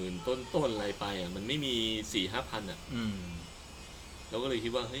มื่นต้นอะไรไปอ่ะมันไม่มี 4-5 พันอ่ะเราก็เลยคิ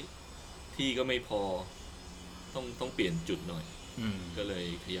ดว่าเฮ้ยที่ก็ไม่พอต้องเปลี่ยนจุดหน่อยก็เลย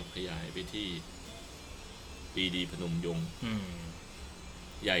ขยับขยายไปที่ปรีดีพนมยงค์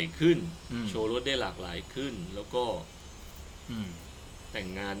ใหญ่ขึ้นโชว์รถได้หลากหลายขึ้นแล้วก็แต่ง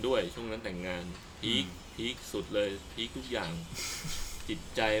งานด้วยช่วงนั้นแต่งงานพีคสุดเลยพีคทุกอย่างจิต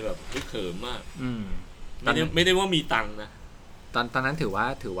ใจแบบฮึกเหิมมากไม่ได้ว่ามีตังค์นะตอนนั้นถือ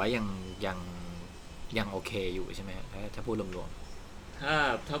ว่ายังโอเคอยู่ใช่ไหมถ้าพูดรวม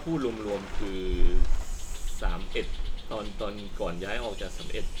ๆถ้าพูดรวมๆคือ31ตอนก่อนย้ายออกจาก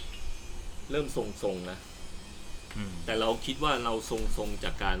31เริ่มทรงๆนะแต่เราคิดว่าเราทรงจ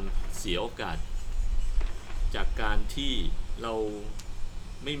ากการเสียโอกาสจากการที่เรา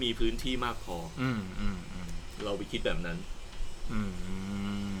ไม่มีพื้นที่มากพอเราไปคิดแบบนั้น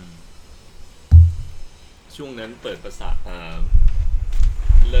ช่วงนั้นเปิดประสาท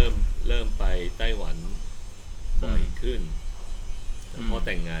เริ่มไปไต้หวันบ่อยขึ้นแล้วพอแ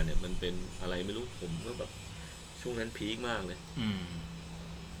ต่งงานเนี่ยมันเป็นอะไรไม่รู้ผมก็แบบช่วงนั้นพีคมากเลย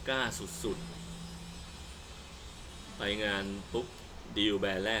กล้าสุดๆไปงานปุ๊บดีลแบร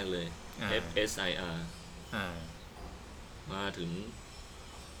นด์แรกเลย FSIR มาถึง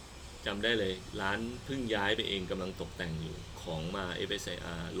จำได้เลยร้านเพิ่งย้ายไปเองกำลังตกแต่งอยู่ของมา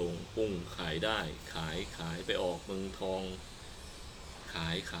FSIR ลงปุ้งขายได้ขายไปออกเมืองทองขา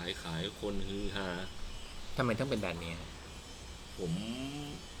ยคนฮือฮาทำไมต้องเป็นแบบนี้ผม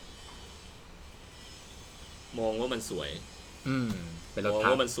มองว่ามันสวยมอง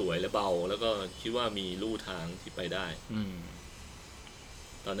ว่ามันสวยและเบาแล้วก็คิดว่ามีลู่ทางที่ไปได้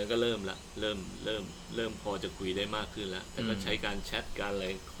ตอนนั้นก็เริ่มพอจะคุยได้มากขึ้นแล้วแต่ก็ใช้การแชทการอะไร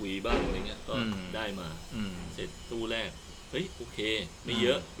คุยบ้างอะไรเงี้ยก็ได้มาเสร็จตู้แรกเฮ้ยโอเคไม่เย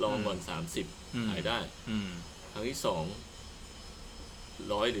อะลองก่อน30ขายได้ครั้งที่200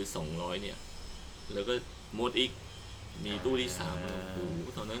หรือ200เนี่ยแล้วก็หมดอีกมีตู้ที่3แล้วโอ้โห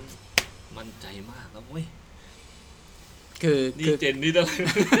ตอนนั้นมั่นใจมากแล้วเว้ยนี่เจนนี่ตั้ง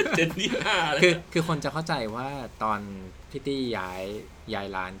เจนนี่5แล้วคือคนจะเข้าใจว่าตอนพี่ตี้ย้าย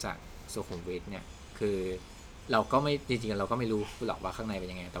ร้านจากสุขุมวิทเนี่ยคือเราก็ไม่จริงๆเราก็ไม่รู้หรอกว่าข้างในเป็น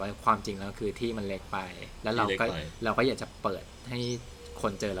ยังไงแต่ว่าความจริงแล้วคือที่มันเล็กไปแล้วเราก็อยากจะเปิดให้ค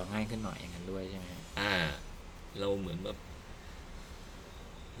นเจอเราง่ายขึ้นหน่อยอย่างนั้นด้วยใช่ไหมเราเหมือนแบบ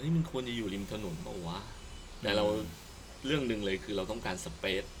เฮ้ยมันควรจะอยู่ริมถนนเปล่าวะแต่เราเรื่องนึงเลยคือเราต้องการสเป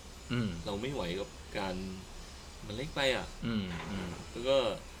ซเราไม่ไหวกับการมันเล็กไปแล้วก็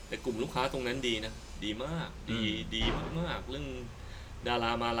แต่กลุ่มลูกค้าตรงนั้นดีนะดีมากดีมากๆเรื่องดาร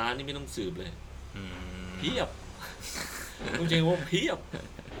ามาร้านนี่ไม่ต้องสืบเลยเพียบต้องใช้ว่าเพียบ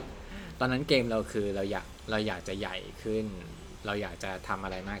ตอนนั้นเกมเราคือเราอยากจะใหญ่ขึ้นเราอยากจะทำอะ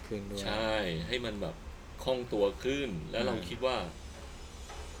ไรมากขึ้นด้วยใช่ให้มันแบบคล่องตัวขึ้นแล้วเราคิดว่า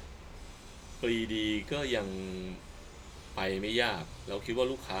ปรีดีก็ยังไปไม่ยากเราคิดว่า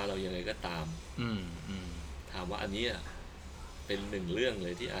ลูกค้าเรายังไงก็ตามถามว่าอันนี้เป็น1เรื่องเล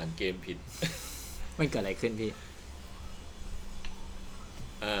ยที่อ่านเกมผิดมันเกิดอะไรขึ้นพี่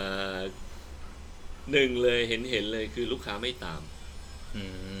1เลยเห็นเลยคือลูกค้าไม่ตาม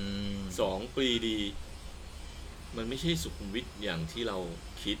2ปรีดีมันไม่ใช่สุขุมวิทอย่างที่เรา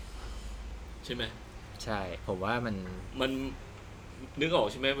คิดใช่ไหมใช่ผมว่ามันนึกออก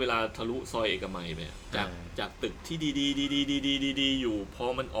ใช่ไหมเวลาทะลุซอยเอกมัยไปจากตึกที่ดีอยู่พอ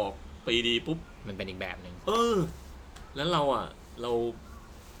มันออกปรีดีปุ๊บมันเป็นอีกแบบนึงแล้วเรา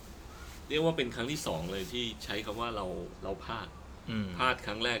เรียกว่าเป็นครั้งที่2เลยที่ใช้คำว่าเราพลาดค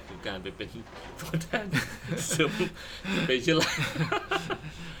รั้งแรกคือการไปเป็นตัวแทนเสริมเป็นเชื่อไร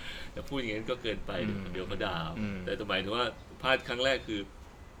แต่พูดอย่างนี้ก็เกินไปเดี๋ยวเขาด่าแต่หมายถึงว่าพลาดครั้งแรก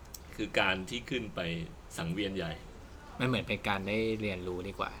คือการที่ขึ้นไปสังเวียนใหญ่มันเหมือนเป็นการได้เรียนรู้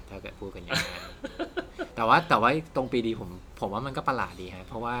ดีกว่าถ้าเกิดพูดกันอย่างนั้นแต่ว่าตรงปีดีผมว่ามันก็ประหลาดดีฮะ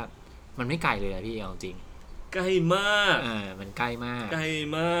เพราะว่ามันไม่ไกลเลยนะพี่เอาจริงใกล้มากมันใกล้มาก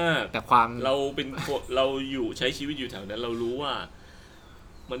แต่ความเราอยู่ใช้ชีวิตอยู่แถวนั้นเรารู้ว่า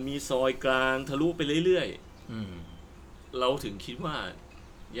มันมีซอยกลางทะลุไปเรื่อยๆเราถึงคิดว่า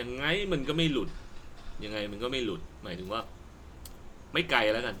ยังไงมันก็ไม่หลุดหมายถึงว่าไม่ไกล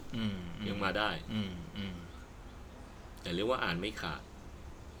แล้วกันยังมาได้แต่เรียกว่าอ่านไม่ขาด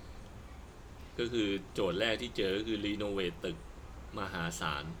ก็คือโจทย์แรกที่เจอก็คือรีโนเวทตึกมหาศ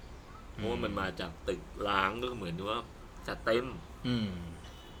าลเพราะว่ามันมาจากตึกล้างก็เหมือนว่าจะเต็ม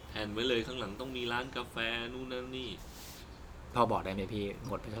แทนไว้เลยข้างหลังต้องมีร้านกาแฟนู่นนั่นนี่พอบอกได้ไหมพี่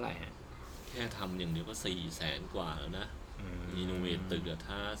หมดไปเท่าไหร่ฮะแค่ทำอย่างเดียวก็400,000 กว่าแล้วนะรีโนเวทตึกท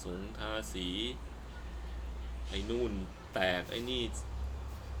าสีไอ้นู่นแตกไอ้นี่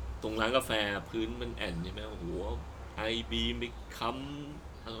ตรงร้านกาแฟพื้นมันแอนใช่ไหมโอ้โห iBeam ไปค้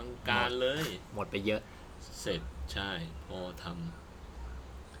ำอลังการเลย หมดไปเยอะ เสร็จใช่พอท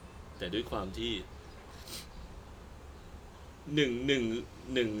ำแต่ด้วยความที่หนึ่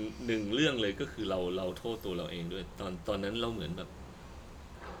งเรื่องเลยก็คือเราโทษตัวเราเองด้วยตอนนั้นเราเหมือนแบบ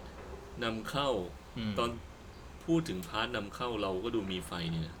นำเข้าตอนพูดถึงพาร์ทนำเข้าเราก็ดูมีไฟ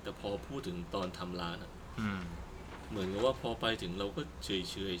เนี่ยนะแต่พอพูดถึงตอนทำร้านอ่ะเหมือนกับว่าพอไปถึงเราก็เฉ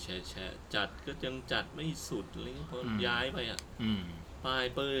ยแชะจัดก็ยังจัดไม่สุดอะไรเงี้ยพอย้ายไปอ่ะป้าย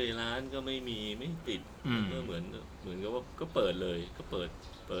เป้ยร้านก็ไม่มีไม่ติดก็เหมือนกับว่าก็เปิดเลยก็เปิ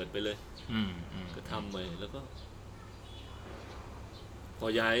ดไปเลยก็ทำไปแล้วก็พอ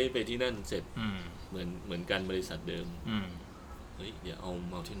ย้ายไปที่นั่นเสร็จเหมือนกันบริษัทเดิมเฮ้ยเดี๋ยวเอา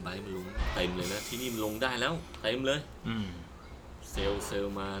Mountain Bike มาลงเต็มเลยนะที่นี่มันลงได้แล้วเต็มเลยเซล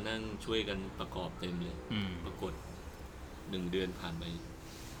มานั่งช่วยกันประกอบเต็มเลยปรากฏ1 เดือนผ่านไป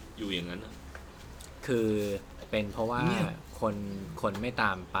อยู่อย่างนั้นนะคือเป็นเพราะว่าคนไม่ต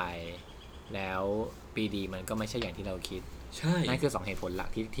ามไปแล้วปีดีมันก็ไม่ใช่อย่างที่เราคิดใช่นั่นคือ2เหตุผลหลัก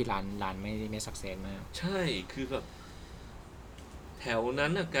ที่ร้านไม่สักเซสมากใช่คือแบบแถวนั้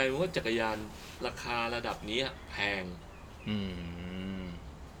นกลายเป็นว่าจักรยานราคาระดับนี้แพ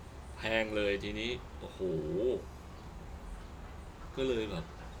งเลยทีนี้โอ้โหก็เลยแบบ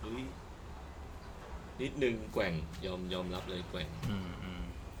เฮ้ยนิดนึงแกว่งยอมรับเลยแกว่ง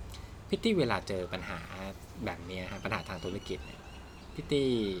พี่ตี้เวลาเจอปัญหาแบบนี้ฮะปัญหาทางธุรกิจเนี่ยพี่ตี้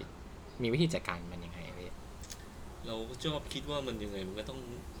มีวิธีจัดการมันยังไงพี่เราก็ชอบคิดว่ามันยังไงมันก็ต้อง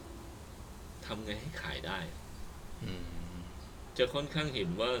ทำไงให้ขายได้จะค่อนข้างเห็น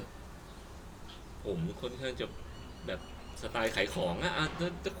ว่าผมค่อนข้างจะแบบสไตล์ขายของ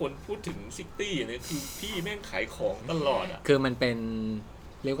ถ้าคนพูดถึงซิตี้เนี่ยคือพี่แม่งขายของตลอดคือมันเป็น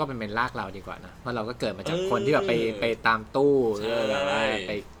เรียกว่าเป็นรากเราดีกว่านะเพราะเราก็เกิดมาจากคนที่แบบไปตามตู้หรือแบบว่า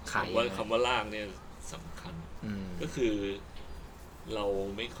ไปขายคำว่ารากเนี่ยสำคัญก็คือเรา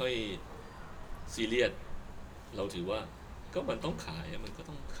ไม่ค่อยซีเรียสเราถือว่าก็มันต้องขายมันก็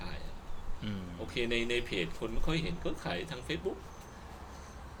ต้องขายโอเคในเพจคนไม่ค่อยเห็นก็ขายทาง Facebook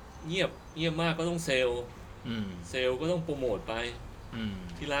เงียบมากก็ต้องเซลล์ก็ต้องโปรโมทไป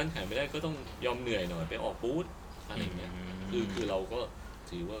ที่ร้านขายไม่ได้ก็ต้องยอมเหนื่อยหน่อยไปออกบูธอะไรเงี้ยคือเราก็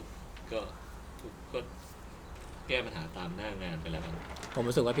ถือว่าก็แก้ปัญหาตามหน้างานไปแล้วกันผม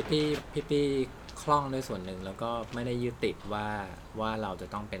รู้สึกว่าพี่ตี้คล่องด้วยส่วนหนึ่งแล้วก็ไม่ได้ยึดติดว่าเราจะ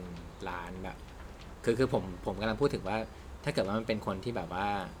ต้องเป็นร้านแบบคือผมกำลังพูดถึงว่าถ้าเกิดว่ามันเป็นคนที่แบบว่า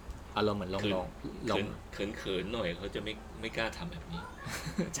อารมณ์เหมือนลงเขินหน่อยเขาจะไม่กล้าทำแบบนี้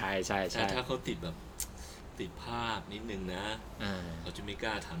ใช่ถ้าเขาติดแบบติดภาพนิดนึงนะเขาจะไม่ก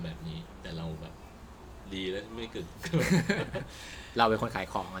ล้าทำแบบนี้แต่เราแบบดีแล้วไม่เกิดเราเป็นคนขาย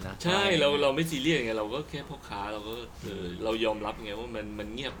ของนะใช่เราไม่ซีเรียสไงเราก็แค่พ่อค้าเราก็เรายอมรับไงว่ามัน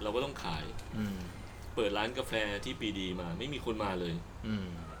เงียบเราก็ต้องขายเปิดร้านกาแฟที่ปีดีมาไม่มีคนมาเลย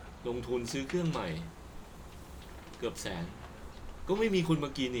ลงทุนซื้อเครื่องใหม่เกือบ100,000ก็ไม่มีคนมา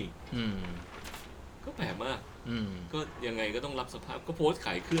กินอีกก็แปลกมากก็ยังไงก็ต้องรับสภาพก็โพสต์ข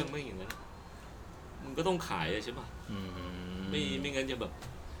ายเครื่องไม่อย่างนั้นมันก็ต้องขายใช่ป่ะไม่งั้นจะแบบ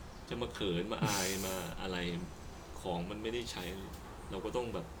จะมาเขินมาอายมาอะไรของมันไม่ได้ใช้เราก็ต้อง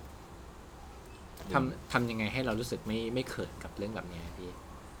แบบทำยังไงให้เรารู้สึกไม่เขินกับเรื่องแบบนี้พี่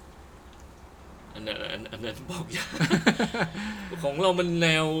อันนั้นบอกยากของเรามันแน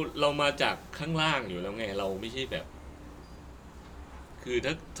วเรามาจากข้างล่างอยู่แล้วไงเราไม่ใช่แบบคือ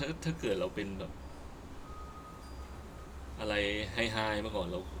ถ้าเกิดเราเป็นแบบอะไรไฮมาก่อน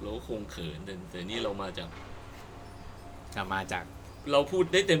เราคงเขินแต่นี่เรามาจากเราพูด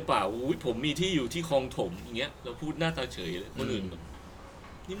ได้เต็มปากอุ้ยผมมีที่อยู่ที่คลองถมอย่างเงี้ยเราพูดหน้าตาเฉยเลยคนอื่นแบบ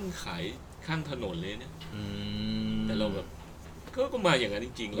นี่มึงขายข้างถนนเลยเนี่ยแต่เราแบบก็มาอย่างนั้นจ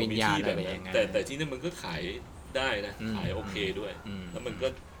ริงๆเรามีที่แบบนั้นแต่ที่นั่นมันก็ขายได้นะขายโอเคด้วยแล้วมันก็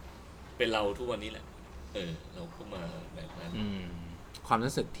เป็นเราทุกวันนี้แหละเราก็มาแบบนั้นความ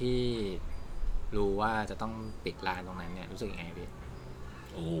รู้สึกที่รู้ว่าจะต้องปิดร้านตรงนั้นเนี่ยรู้สึกยังไงพี่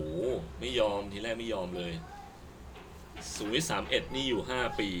โอ้โหไม่ยอมทีแรกไม่ยอมเลย0131นี่อยู่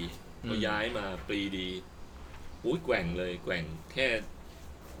5 ปีพอย้ายมาปีดีอุ้ยแกว่งเลยแกว่งแค่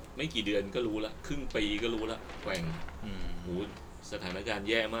ไม่กี่เดือนก็รู้ละครึ่งปีก็รู้ละแกว่งโอ้สถานการณ์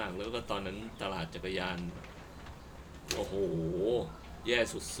แย่มากแล้วก็ตอนนั้นตลาดจักรยานโอ้โหแย่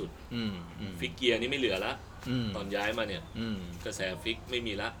สุดๆฟิกเกียร์นี่ไม่เหลือละตอนย้ายมาเนี่ยกระแสฟิกไม่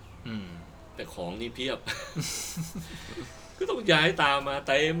มีละแต่ของนี่เพียบก็ต้องย้ายตามมา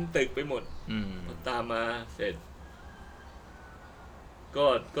เต็มตึกไปหมดตามมาเสร็จ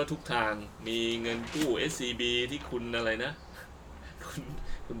ก็ทุกทางมีเงินกู้ SCB ที่คุณอะไรนะ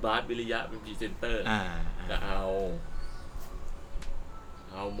คุณบาสวิริยะเป็นพรีเซนเตอร์ก็เ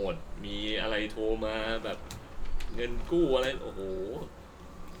อาหมดมีอะไรโทรมาแบบ เงินกู้อะไรโอ้โห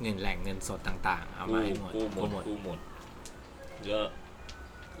เงินแหล่งเงินสดต่างๆเอามาให้หมด กู้หมดก็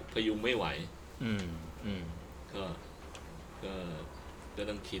พยุงไม่ไหว อืมอืมก็ก็ก็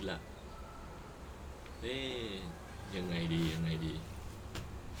ต้องคิดละเอ๊ะยังไงดี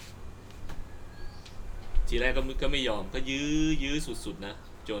ทีแรกก็ไม่ยอมก็ยื้อสุดๆนะ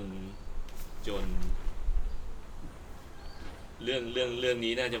จนเรื่อง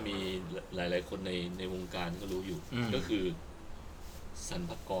นี้น่าจะมีหลายๆคนในวงการก็รู้อยู่ก็คือสรร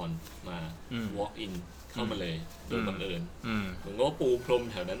พากรมา walk in เข้ามาเลยโดยบังเอิญผมก็ปูพรม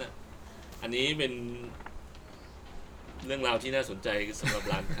แถวนั้นอ่ะอันนี้เป็นเรื่องราวที่น่าสนใจสำหรับ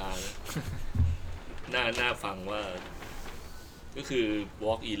ร้านค้าน่าฟังว่าก็คือ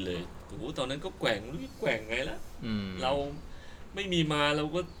walk in เลยโอ้โหตอนนั้นก็แกว่งไงละเราไม่มีมาเรา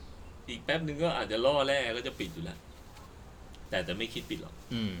ก็อีกแป๊บนึงก็อาจจะล่อแร่ก็จะปิดอยู่แล้วแต่ไม่คิดปิดหรอก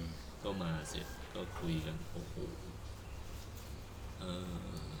ก็มาเสร็จก็คุยกันโอ้โห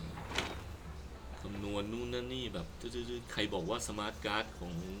คำนวณนู่นนั่นนี่แบบใครบอกว่าสมาร์ทการ์ดขอ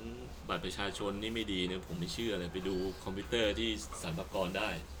งบัตรประชาชนนี่ไม่ดีเนี่ยผมไม่เชื่อเลยไปดูคอมพิวเตอร์ที่สรรพากรได้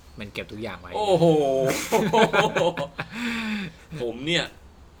มันเก็บทุกอย่างไว้โอ้โห ผมเนี่ย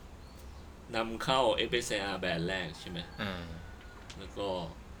นำเข้า FSR แบรนด์แรกใช่ไหมแล้วก็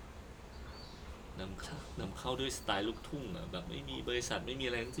นำเข้าด้วยสไตล์ลูกทุ่งอ่ะแบบไม่มีบริษัทไม่มี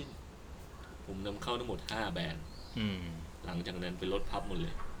อะไรทั้งสิ้นผมนำเข้าทั้งหมด5แบรนด์หลังจากนั้นไปลดพับหมดเล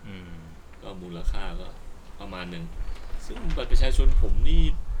ยก็มูลค่าก็ประมาณหนึ่งซึ่งบัตรประชาชนผมนี่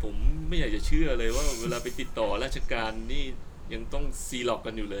ผมไม่อยากจะเชื่อเลยว่าเวลาไปติดต่อราชการนี่ยังต้องซีล็อก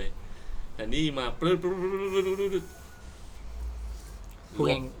กันอยู่เลยแต่นี่มา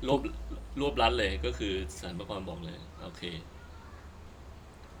รวบรัดเลยก็คือสรรพากรบอกเลยโอเค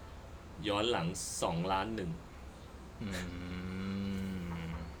ย้อนหลัง2.1 ล้าน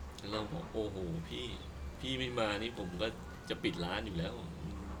เราบอกโอ้โหพี่ไม่มานี่ผมก็จะปิดร้านอยู่แล้ว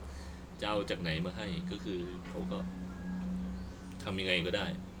จะเอาจากไหนมาให้ก็คือเขาก็ทำยังไงก็ได้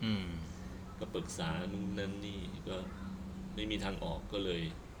ก็ปรึกษานู่นนั่นนี่ก็ไม่มีทางออกก็เลย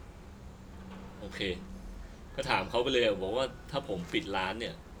โอเคก็ถามเขาไปเลยบอกว่าถ้าผมปิดร้านเ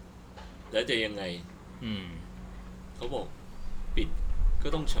นี่ยแล้วจะยังไงเขาบอกปิดก็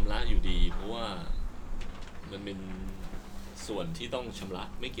ต้องชำระอยู่ดีเพราะว่ามันเป็นส่วนที่ต้องชำระ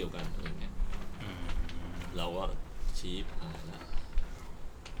ไม่เกี่ยวกันอะไรเงี้ยเราก็ชี้ผ่านแล้ว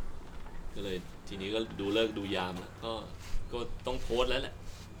ก็เลยทีนี้ก็ดูเลิกดูยามแล้วก็ต้องโพสต์แล้วแหละ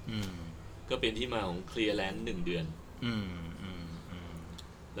ก็เป็นที่มาของเคลียร์แลนด์1 เดือน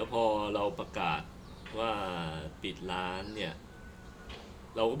แล้วพอเราประกาศว่าปิดร้านเนี่ย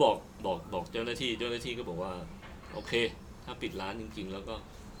เราก็บอกเจ้าหน้าที่ก็บอกว่าโอเคถ้าปิดร้านจริงๆแล้วก็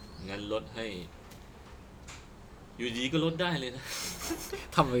งั้นลดให้อยู่ดีก็ลดได้เลยนะ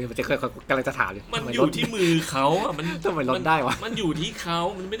ทำไมมันจะเคยกำลังจะถามเลยมันอยู่ที่มือเขาอ่ะมันทำไมลดได้วะมันอยู่ที่เขา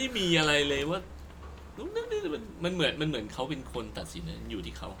มันไม่ได้มีอะไรเลยว่ามันเหมือนเขาเป็นคนตัดสินนะอยู่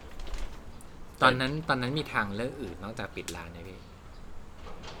ที่เขาตอนนั้นมีทางเลือกอื่นนอกจากปิดร้านไหมพี่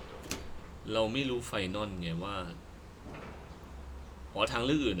เราไม่รู้ไฟนอลไงว่าทางเ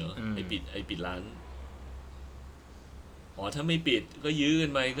ลือกอื่นเหรอไอปิดร้านถ้าไม่ปิดก็ยื้อกั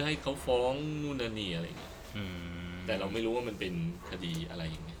นไปก็ให้เขาฟ้องนู่นนั่นนี่อะไรเงี้ยแต่เราไม่รู้ว่ามันเป็นคดีอะไร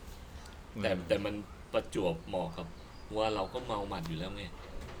อย่างเงี้ยแต่มันประจวบเหมาะกับว่าเราก็เมาหมัดอยู่แล้วไง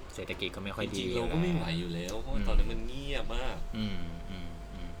เศรษฐกิจก็ไม่ค่อยดีจริงเราก็ไม่ไหวอยู่แล้วเพราะตอนนั้นมันเงียบมาก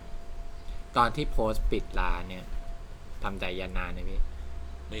ตอนที่โพสต์ปิดร้านเนี่ยทำใจยานานไหมพี่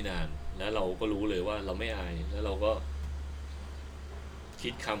ไม่นานแล้วเราก็รู้เลยว่าเราไม่อายแล้วเราก็คิ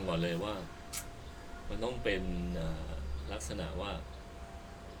ดคำก่อนเลยว่ามันต้องเป็นลักษณะว่า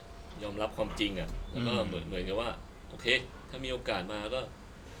ยอมรับความจริงอ่ะแล้วก็เหมือนกับว่าโอเคถ้ามีโอกาสมาก็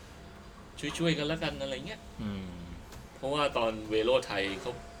ช่วยกันแล้วกันอะไรเงี้ยเพราะว่าตอนเวโรไทย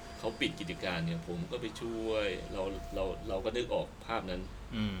เขาปิดกิจการเนี่ยผมก็ไปช่วยเราก็นึกออกภาพนั้น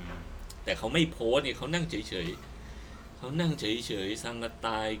แต่เขาไม่โพสเนี่ยเขานั่งเฉยๆสั่งกระต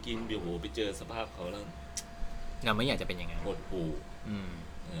ายกินเดี๋ยวโหไปเจอสภาพเขาแล้วเราไม่อยากจะเป็นอย่างนั้นหดหู่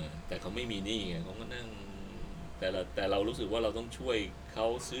แต่เขาไม่มีหนี้ไงเขาก็นั่งแต่เรารู้สึกว่าเราต้องช่วยเขา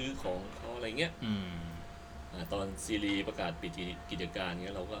ซื้อของเขาอะไรเงี้ยตอนซีรีประกาศปิดกิจการเ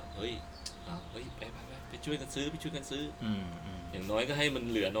งี้ยเราก็เฮ้ยไปช่วยกันซื้ออย่างน้อยก็ให้มัน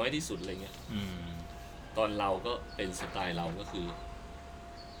เหลือน้อยที่สุดอะไรเงี้ยตอนเราก็เป็นสไตล์เราก็คือ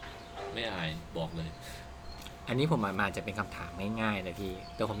ไม่อายบอกเลยอันนี้ผมมาจะเป็นคำถามง่ายๆนะพี่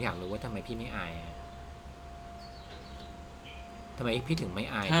แต่ผมอยากรู้ว่าทำไมพี่ไม่อายทำไมพี่ถึงไม่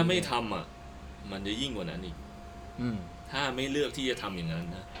อายถ้าไม่ทำอ่ะมันจะยิ่งกว่านั้นอีกถ้าไม่เลือกที่จะทำอย่างนั้น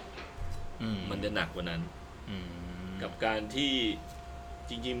นะมันจะหนักกว่านั้นกับการที่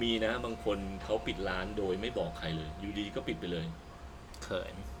จริงๆมีนะบางคนเขาปิดร้านโดยไม่บอกใครเลยอยู่ดีก็ปิดไปเลย เขิ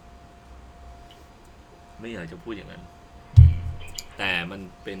น ไม่อยากจะพูดอย่างนั้น แต่มัน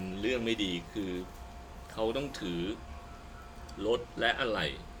เป็นเรื่องไม่ดีคือเขาต้องถือรถและอะไหล่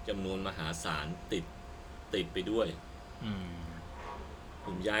จำนวนมหาศาลติดไปด้วย อืม ผ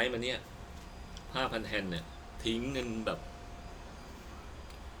มย้ายมาเนี่ยผ้าพันแฮนเนี่ยทิ้งเงินแบบ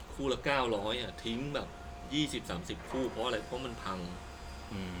คู่ละ900อ่ะทิ้งแบบ20-30 คู่เพราะอะไรเพราะมันพัง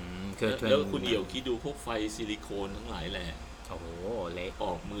อืมคือ แล้วคุณเอี่ยวคิดดูพวกไฟซิลิโคนทั้งหลายแหละ โอ้โหเละ อ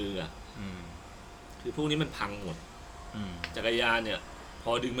อกมืออ่ะ อืม คือพวกนี้มันพังหมด อืม จักรยานเนี่ย พ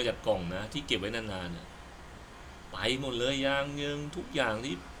อดึงมาจากกล่องนะที่เก็บไว้นานๆเนี่ยไปหมดเลยยางเยิงทุกอย่าง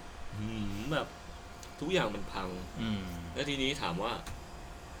ที่แบบทุกอย่างมันพัง อืม แล้วทีนี้ถามว่า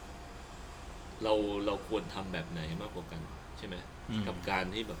เราควรทำแบบไหนมากกว่ากันใช่ไหม กับการ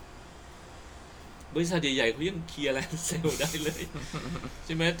ที่แบบบริษัทใหญ่ๆเขายังเคลียร์แลนด์เซลได้เลย ใ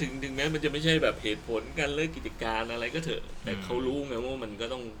ช่ไหมถึงแม้มันจะไม่ใช่แบบเหตุผลการเลิกกิจการอะไรก็เถอะ แต่เขารู้ไงว่ามันก็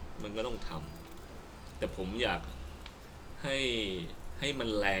ต้องทำแต่ผมอยากให้มัน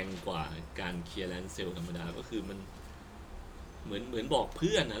แรงกว่าการเคลียร์แลนด์เซลธรรมดาก็คือมันเหมือนบอกเ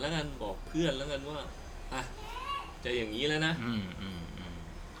พื่อนนะแล้วกันบอกเพื่อนแล้วกันว่าอ่ะจะอย่างนี้แล้วนะ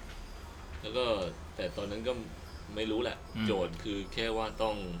แล้วก็แต่ตอนนั้นก็ไม่รู้แหละ โจทย์คือแค่ว่าต้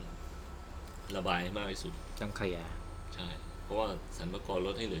องระบายให้มากที่สุด ต้องเคลียร์ ใช่ เพราะว่าสรรพากรล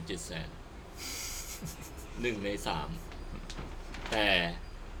ดให้เหลือ700,000 1 ใน 3 แต่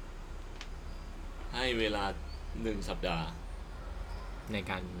ให้เวลา1 สัปดาห์ ใน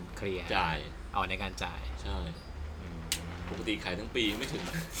การเคลียร์ จ่าย เอาในการจ่าย ใช่ปกติขายทั้งปีไม่ถึง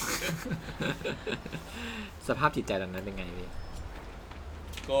สภาพจิตใจตอนนั้นเป็นไงพี่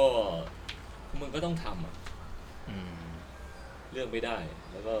ก็มันก็ต้องทำอ่ะ เรื่องไม่ได้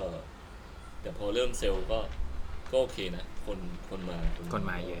แล้วก็แต่พอเริ่มเซลล์ก็โอเคนะคนมา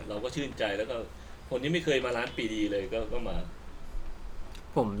เยอะ เราก็ชื่นใจแล้วก็คนที่ไม่เคยมาร้านปีดีเลยก็มา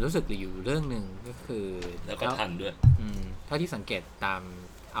ผมรู้สึกอยู่เรื่องหนึ่งก็คือ แล้วก็ทันด้วย เท่าที่สังเกตตาม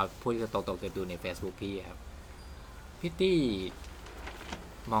เอาพูดตรงๆจะดูใน Facebook พี่ครับพี่ตี้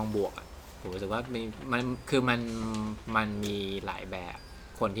มองบวกอ่ะผมรู้สึกว่ามันคือมันมีหลายแบบ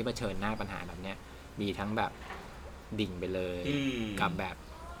คนที่เผชิญหน้าปัญหาแบบเนี้ยมีทั้งแบบดิ่งไปเลยกับแบบ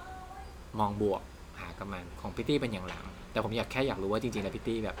มองบวกหากับมันของพี่ตี้เป็นอย่างหลังแต่ผมอยากรู้ว่าจริงๆแล้วพี่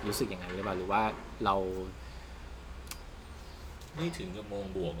ตี้แบบรู้สึกอย่างนั้นหรือเปล่าหรือว่าเราไม่ถึงกับมอง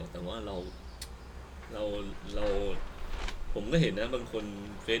บวกหรอกแต่ว่าเราผมก็เห็นนะบางคน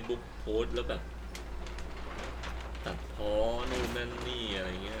Facebook โพสต์แล้วแบบตัดพ้อนู่นนั่นนี่อะไร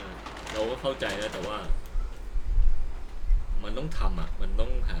เงี้ยเราก็เข้าใจนะแต่ว่ามันต้องทำอ่ะมันต้อ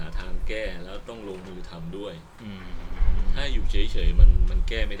งหาทางแก้แล้วต้องลงมือทำด้วยถ้าอยู่เฉยๆมัน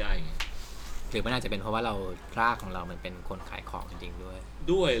แก้ไม่ได้ไงหรือมันอาจจะเป็นเพราะว่าเรารากของเรามันเป็นคนขายของจริงๆด้ว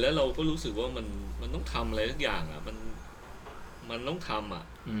ยแล้วเราก็รู้สึกว่ามันต้องทำอะไรทุกอย่างอ่ะมันต้องทำอ่ะ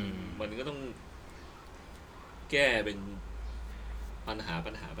มันก็ต้องแก้เป็นปัญหาไ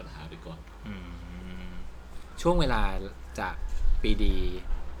ปก่อนช่วงเวลาจากปีดี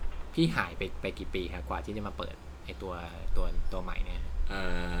พี่หายไปกี่ปีครับกว่าที่จะมาเปิดไอตัวใหม่เนี่ย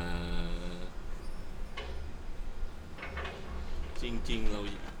จริงๆเรา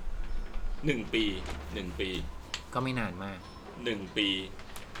1 ปีก็ไม่นานมาก1 ปี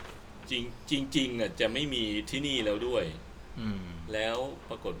จริงอ่ะจะไม่มีที่นี่แล้วด้วยแล้ว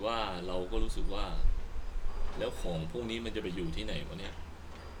ปรากฏว่าเราก็รู้สึกว่าแล้วของพวกนี้มันจะไปอยู่ที่ไหนวะเนี่ย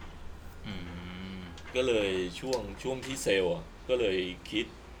ก็เลยช่วงที่เซลล์ก็เลยคิด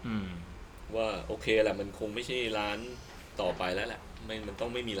ว่าโอเคแหละมันคงไม่ใช่ร้านต่อไปแล้วแหละมันต้อ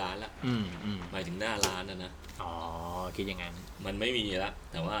งไม่มีร้านละหมายถึงหน้าร้านนะอ๋อคิดอย่างนั้นมันไม่มีละ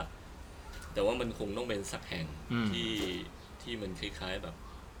แต่ว่ามันคงต้องเป็นสักแห่งที่มันคล้ายๆแบบ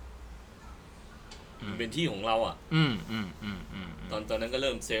มันเป็นที่ของเราอ่ะตอนนั้นก็เ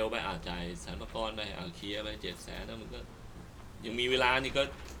ริ่มเซลล์ไปจ่ายสรรพากรไปเคลียร์ไป700,000แล้วมันก็ยังมีเวลานี่ก็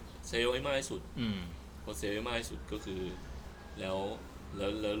เซลล์ให้มากที่สุดพอเซลล์ให้มากที่สุดก็คือแล้ว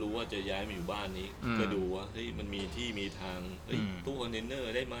รู้ว่าจะย้ายมาอยู่บ้านนี้ก็ดูว่าเฮ้ยมันมีที่มีทางเฮ้ยตู้คอนเทนเนอ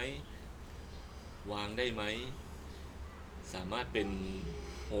ร์ได้ไหมวางได้ไหมสามารถเป็น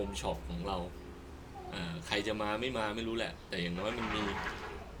โฮมช็อปของเราใครจะมาไม่มาไม่รู้แหละแต่อย่างน้อยมันมี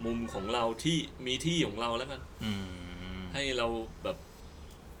มุมของเราที่มีที่ของเราแล้วกันให้เราแบบ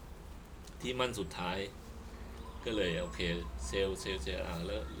ที่มั่นสุดท้ายก็เลยโอเคเซล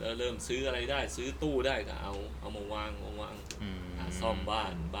แล้วเริ่มซื้ออะไรได้ซื้อตู้ได้ก็เอามาวางซ่อมบ้า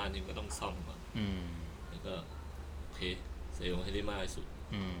นนี่ก็ต้องซ่อมก่อนแล้วก็โอเคเซลให้ได้มากที่สุด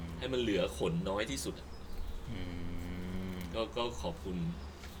ให้มันเหลือขนน้อยที่สุดก็ขอบคุณ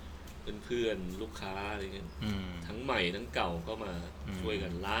เพื่อนลูกค้าอะไรเงี้ย อืม ทั้งใหม่ทั้งเก่าก็มาช่วยกั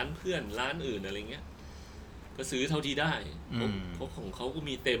นร้านเพื่อนร้านอื่นอะไรเงี้ยก็ซื้อเท่าที่ได้เพราะของเขาก็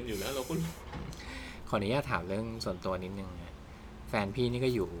มีเต็มอยู่แล้วเราก็ ขออนุญาตถามเรื่องส่วนตัวนิดนึงนะแฟนพี่นี่ก็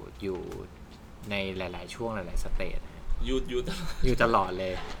อยู่ในหลายๆช่วงหลายๆสเตจนะ อยู่ตลอด อยู่ตลอดเล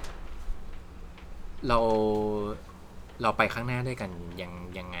ย เราไปข้างหน้าด้วยกัน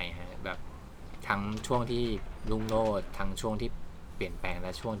ยังไงฮะแบบทั้งช่วงที่รุ่งโรจน์ทั้งช่วงที่เปลี่ยนแปลงแล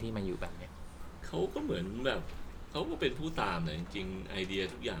ะช่วงที่มาอยู่แบบเนี้ย เขาก็เหมือนแบบเขาก็เป็นผู้ตามเลยจริงๆไอเดีย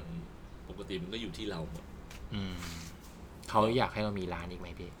ทุกอย่างปกติมันก็อยู่ที่เราหมด เขาอยากให้เรามีร้านอีกไหม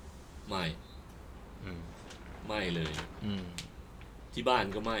พี่ ไม่ไม่เลย อืม ที่บ้าน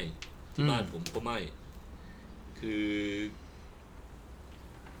ก็ไม่ที่บ้านผมก็ไม่คือ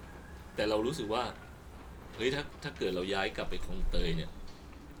แต่เรารู้สึกว่าเฮ้ยถ้าเกิดเราย้ายกลับไปคลองเตยเนี่ย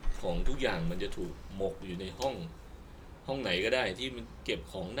ของทุกอย่างมันจะถูกหมกอยู่ในห้องไหนก็ได้ที่มันเก็บ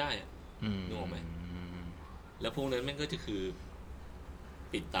ของได้นึกออกไหมแล้วพวกนั้นมันก็จะคือ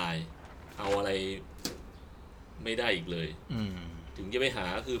ปิดตายเอาอะไรไม่ได้อีกเลยถึงจะไปหา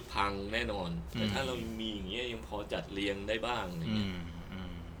คือพังแน่นอนแต่ถ้าเรามีอย่างเงี้ยยังพอจัดเรียงได้บ้างอย่างเงี้ย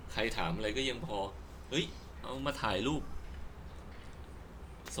ใครถามอะไรก็ยังพอเฮ้ยเอามาถ่ายรูป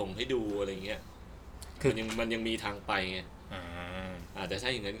ส่งให้ดูอะไรเงี้ยมันยังมีทางไปไงแต่ถ้า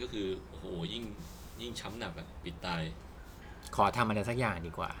อย่างนั้นก็คือโอ้โหยิ่งช้ำหนักปิดตายขอทำอะไรสักอย่าง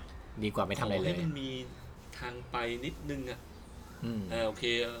ดีกว่าไม่ทำอะไรเลยให้มันมีทางไปนิดนึงโอเค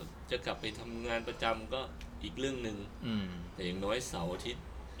จะกลับไปทำงานประจำก็อีกเรื่องนึงแต่อย่างน้อยเสาร์อาทิตย์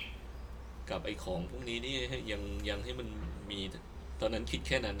กับไอ้ของพวกนี้นี่ยังให้มันมีตอนนั้นคิดแ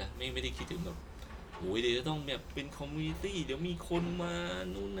ค่นั้นนะไม่ได้คิดถึงแบบโอ้ยเดี๋ยวจะต้องแบบเป็นคอมมูนิตี้เดี๋ยวมีคนมา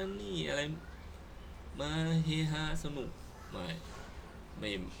นู่นนั่นนี่อะไรมาเฮฮาสนุกไม่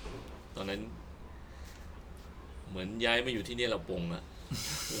ตอนนั้นเหมือนย้ายมาอยู่ที่นี่เราปงอะ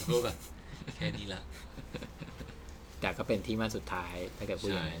แล้วก็แบบแค่นี้ละแต่ก็เป็นที่มาสุดท้ายถ้าเกิดพูด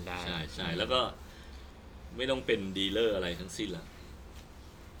อย่างนั้นได้ใช่แล้วก็ไม่ต้องเป็นดีลเลอร์อะไรทั้งสิ้นละ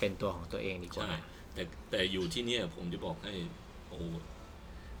เป็นตัวของตัวเองดีกว่าแต่อยู่ที่นี่ผมจะบอกให้โอ้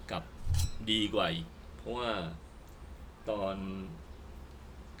กับดีกว่าอีกเพราะว่าตอน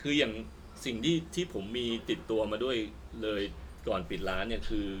คืออย่างสิ่งที่ผมมีติดตัวมาด้วยเลยก่อนปิดร้านเนี่ย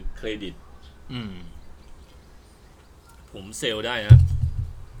คือเครดิตผมเซลได้นะ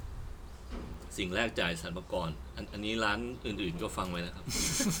สิ่งแรกจ่ายสรรพากรอันนี้ร้านอื่นๆก็ฟังไว้นะครับ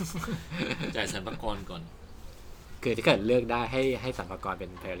จ่ายสรรพากรก่อนคือถ้าเกิดเลือกได้ให้สรรพากรเป็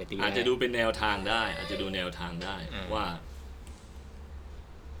น priority อาจจะดูเป็นแนวทางได้ว่า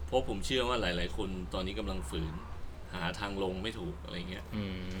เพราะผมเชื่อว่าหลายๆคนตอนนี้กำลังฝืนหาทางลงไม่ถูกอะไรเงี้ย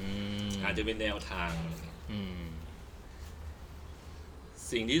อาจจะเป็นแนวทางอะไรเงี้ย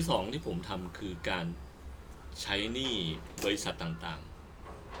สิ่งที่สองที่ผมทำคือการใช้หนี้บริษัทต่าง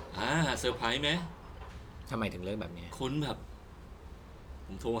ๆเซอร์ไพรส์ไหมทำไมถึงเลือกแบบนี้คนแบบผ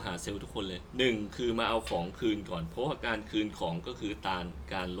มโทรหาเซลล์ทุกคนเลยหนึ่งคือมาเอาของคืนก่อนเพราะว่าการคืนของก็คือ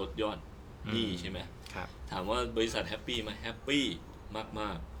การลดยอดหนี้ใช่ไหมครับถามว่าบริษัทแฮปปี้ไหมแฮปปี้ม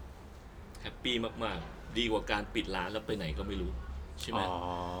ากๆแฮปปี้มากๆดีกว่าการปิดร้านแล้วไปไหนก็ไม่รู้ใช่ไหม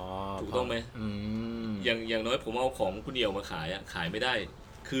ถูกต้องไหมอย่างน้อยผมเอาของคุณเดียวมาขายไม่ได้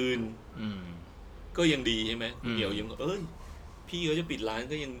คืนก็ยังดีใช่ไหมคุณเดียวยังพี่เขาจะปิดร้าน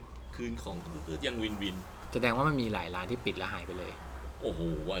ก็ยังคืนของก็ยังวินแสดงว่ามันมีหลายร้านที่ปิดแล้วหายไปเลยโอ้โห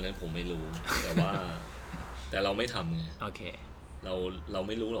วันนั้นผมไม่รู้ แต่เราไม่ทำไงโอเคเราไ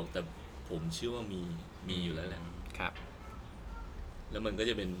ม่รู้หรอกแต่ผมเชื่อว่ามีอยู่แล้วแหละครับแล้วมันก็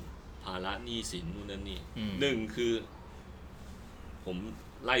จะเป็นภาระหนี้สินนู่นนั่นนี่หนึ่งคือผม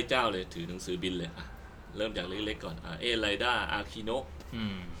ไล่เจ้าเลยถือหนังสือบินเลยเริ่มจากเล็กๆก่อนไรด้าอาคิโนะ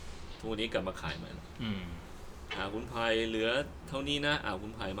ทุกนี้กลับมาขายมันคุณภัยเหลือเท่านี้นะคุ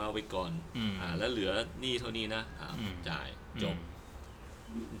ณภัยมาเอาไปก่อนแล้วเหลือหนี้เท่านี้นะจ่ายจบ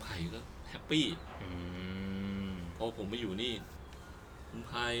คุณภัยก็แฮปปี้พอผมมาอยู่นี่คุณ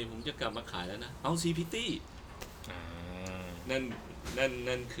ภัยผมจะกลับมาขายแล้วนะเอาCPT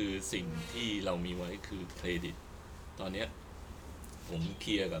นั่นคือสิ่งที่เรามีไว้คือเครดิตตอนนี้ผมเค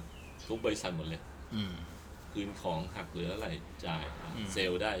ลียร์กับทุกบริษัทหมดเลยคืนของหักเหลืออะไรจ่ายเซ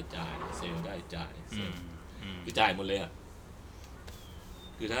ลได้จ่ายเซลได้จ่ายคือจ่ายหมดเลย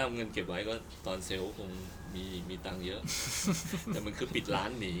คือถ้าเอาเงินเก็บไว้ก็ตอนเซลคงมีตังค์เยอะ แต่มันคือปิดร้า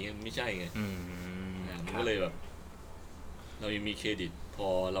นหนีไม่ใช่ไงมันก็เลยแบบเรายังมีเครดิตพอ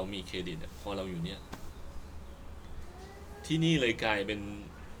เรามีเครดิตพอเราอยู่เนี่ยที่นี่เลยกลายเป็น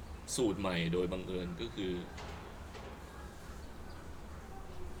สูตรใหม่โดยบังเอิญก็คือ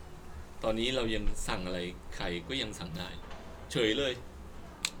ตอนนี้เรายังสั่งอะไรใครก็ยังสั่งได้เฉยเลย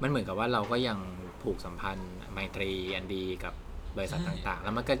มันเหมือนกับว่าเราก็ยังผูกสัมพันธ์ไมตรีอันดีกับ บริษัทต่างๆแ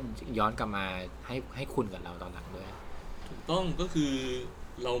ล้วมันก็ย้อนกลับมาให้คุณกับเราตอนหลังด้วยถูกต้องก็คือ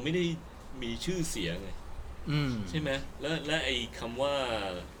เราไม่ได้มีชื่อเสียงไงใช่ไหมและไอ้คำว่า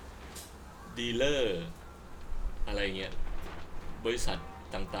ดีลเลอร์อะไรเงี้ยบริษัท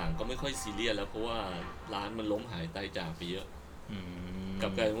ต่างๆก็ไม่ค่อยซีเรียสแล้วเพราะว่าร้านมันล้มหายตายจากไปเยอะกลั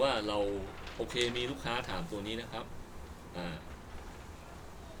บกลายว่าเราโอเคมีลูกค้าถามตัวนี้นะครับ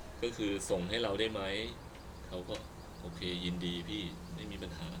ก็คือส่งให้เราได้ไหมเขาก็โอเคยินดีพี่ไม่มีปั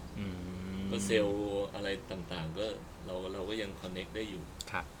ญหาก็เซลล์อะไรต่างๆก็เราก็ยังคอนเน็กได้อยู่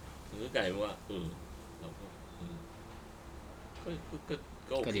ครับมันก็กลายว่าเราก็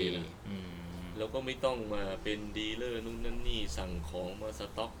ก็โอเคนะแล้วก็ไม่ต้องมาเป็นดีลเลอร์นู่นนั่นนี่สั่งของมาส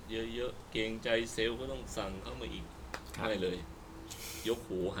ต็อกเยอะๆเกรงใจเซลล์ก็ต้องสั่งเข้ามาอีกไม่เลยยก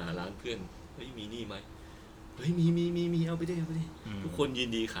หูหาร้านเพื่อนเฮ้ยมีนี่ไหมเฮ้ยมีเอาไปได้ทุกคนยิน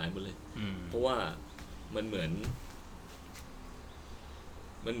ดีขายหมดเลยเพราะว่ามันเหมือ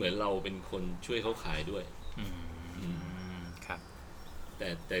นเราเป็นคนช่วยเขาขายด้วยครับ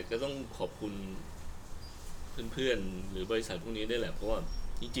แต่ก็ต้องขอบคุณเพื่อนๆหรือบริษัทพวกนี้ได้แหละเพราะว่า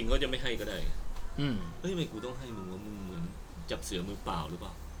จริงๆเขาจะไม่ให้ก็ได้เฮ้ยทำไมกูต้องให้มึงว่ามึงเหมือนจับเสือมือเปล่าหรือเป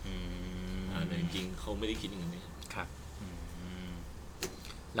ล่าแต่จริงๆเขาไม่ได้คิดอย่างนี้ครับ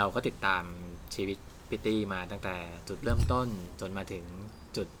เราก็ติดตามชีวิตพิตตี้มาตั้งแต่จุดเริ่มต้นจนมาถึง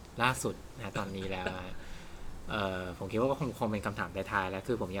จุดล่าสุดนะตอนนี้แล้วผมคิดว่าก็คงเป็นคำถามท้ายๆแล้ว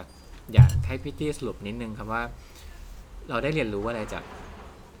คือผมอยากให้พิตตี้สรุปนิดนึงครับว่าเราได้เรียนรู้อะไรจาก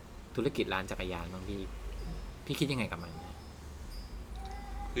ธุรกิจร้านจักรยานบ้างพี่คิดยังไงกับมัน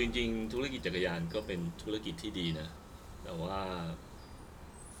คือจริงๆธุรกิจจักรยานก็เป็นธุรกิจที่ดีนะแต่ว่า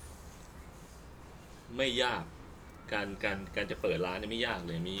ไม่ยากการจะเปิดร้านเนี่ยไม่ยากเ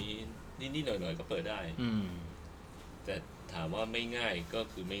ลยมีนิดๆหน่อยๆก็เปิดได้แต่ถามว่าไม่ง่ายก็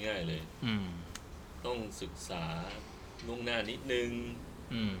คือไม่ง่ายเลยต้องศึกษาล่วงหน้านิดนึง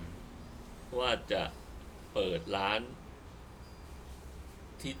ว่าจะเปิดร้าน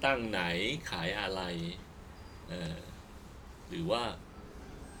ที่ตั้งไหนขายอะไรหรือว่า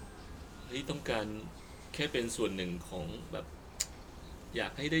ต้องการแค่เป็นส่วนหนึ่งของแบบอยา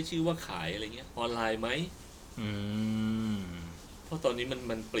กให้ได้ชื่อว่าขายอะไรเงี้ยออนไลน์ไหมเพราะตอนนี้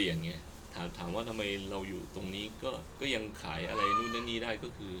มันเปลี่ยนไงถามว่าทำไมเราอยู่ตรงนี้ก็ยังขายอะไรนู่นนั่นนี่ได้ก็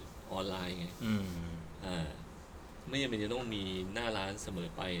คือออนไลน์ไงไม่จำเป็นจะต้องมีหน้าร้านเสมอ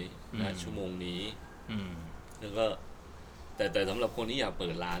ไปณชั่วโมงนี้แล้วก็แต่สำหรับคนที่อยากเปิ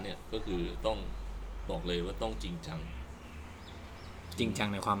ดร้านเนี่ยก็คือต้องบอกเลยว่าต้องจริงจัง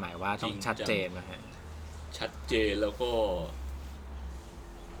ในความหมายว่าต้องชัดเจนนะฮะชัดเจนแล้วก็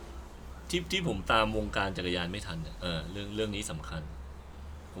ที่ผมตามวงการจักรยานไม่ทันเรื่องนี้สำคัญ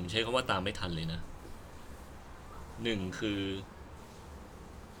ผมใช้คำว่าตามไม่ทันเลยนะหนึ่งคือ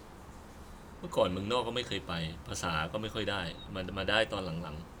เมื่อก่อนเมืองนอกก็ไม่เคยไปภาษาก็ไม่ค่อยได้มาได้ตอนห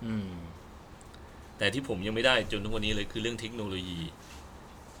ลังๆแต่ที่ผมยังไม่ได้จนทุกวันนี้เลยคือเรื่องเทคโนโลยี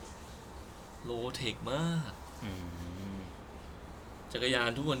โลเทคมากจักรยาน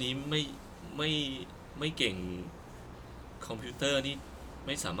ทุกวันนี้ไม่เก่งคอมพิวเตอร์นี่ไ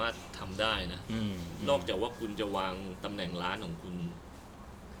ม่สามารถทำได้นะนอกจากว่าคุณจะวางตำแหน่งร้านของคุณ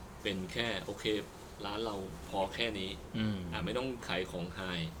เป็นแค่โอเคร้านเราพอแค่นี้ไม่ต้องขายของไฮ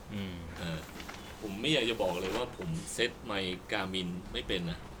ผมไม่อยากจะบอกเลยว่าผมเซ็ตไมค์การ์มินไม่เป็น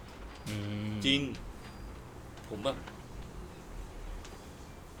นะจริงผมแบบ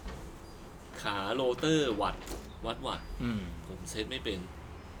ขาโรเตอร์วัดผมเซ็ตไม่เป็น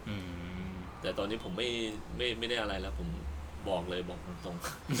แต่ตอนนี้ผมไม่ได้อะไรแล้วผมบอกตรง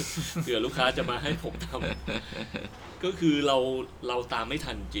ๆเผื่อลูกค้าจะมาให้ผมทำก็คือเราตามไม่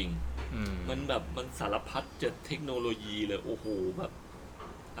ทันจริงมันแบบมันสารพัดจะเทคโนโลยีเลยโอ้โหแบบ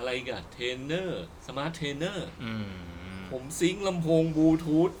อะไรกันเทรนเนอร์สมาร์ทเทรนเนอร์ผมซิงค์ลำโพงบลู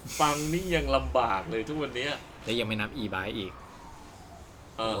ทูธฟังนี่ยังลำบากเลยทุกวันนี้แล้วยังไม่นับ e-bike อีก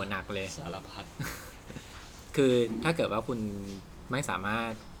โหหนักเลยสารพัดคือถ้าเกิดว่าคุณไม่สามาร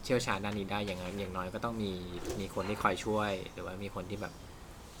ถเชี่ยวชาญด้านนี้ได้อย่างน้อยก็ต้องมีคนที่คอยช่วยหรือว่ามีคนที่แบบ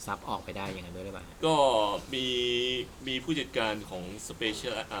ซับออกไปได้อย่างนั้นด้วยหรือเปล่าก็มีผู้จัดการของสเปเชี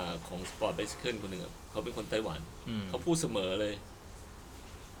ยลของสปอร์ตไบซิเคิลคนหนึ่งเขาเป็นคนไต้หวันเขาพูดเสมอเลย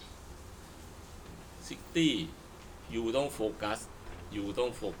ซิตี้ยูต้องโฟกัส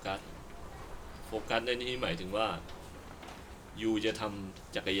ในที่หมายถึงว่ายูจะท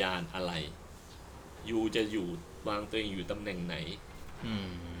ำจักรยานอะไรยูจะอยู่วางตัวเองอยู่ตำแหน่งไหน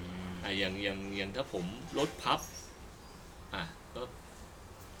อย่างถ้าผมรถพับก็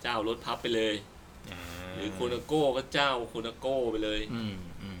เจ้ารถพับไปเลยหรือโคนาโก้ก็เจ้าโคนาโก้ไปเลย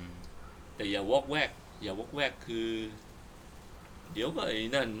แต่อย่าวอกแวกคือเดี๋ยวก็ไอ้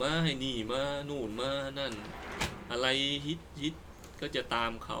นั่นมาให้นี่มานู่นมานั่น อะไรฮิตก็จะตา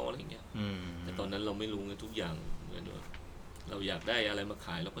มเขาอะไรเงี้ย อืม แต่ตอนนั้นเราไม่รู้ไงทุกอย่างเหมือนว่าเราอยากได้อะไรมาข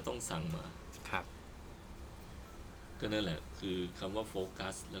ายเราก็ต้องสั่งมา ครับ ก็นั่นแหละคือคำว่าโฟกั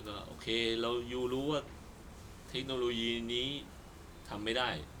สแล้วก็โอเคเราอยู่รู้ว่าเทคโนโลยีนี้ทำไม่ได้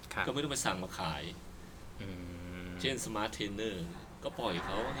ครับ ก็ไม่ต้องไปสั่งมาขาย อืม เช่นสมาร์ทเทรนเนอร์ก็ปล่อยเข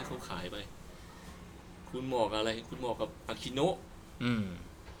าให้เขาขายไป คุณเหมาะกับอะไร คุณเหมาะกับอากิโนะ อืม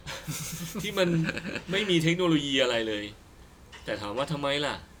ที่มันไม่มีเทคโนโลยีอะไรเลย แต่ถามว่าทำไม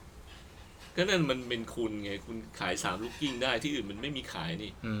ล่ะ ก็นั่นมันเป็นคุณไง คุณขาย3 ลูกกิ้งได้ที่อื่นมันไม่มีขาย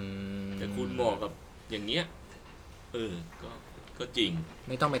นี่ อืม แต่คุณเหมาะกับอย่างเงี้ยก็จริง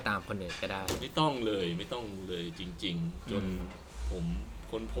ไม่ต้องไปตามคนอื่นก็ได้ ไม่ต้องเลยจริงๆ จนผม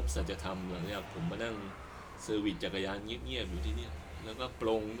ค้นพบสัจธรรมหลังจากผมมานั่งเซอร์วิสจักรยานเงียบๆอยู่ที่เนี่ยแล้วก็ปล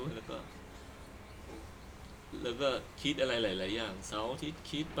งด้วยแล้วก็คิดอะไรหลายๆอย่างเสาร์อาทิตย์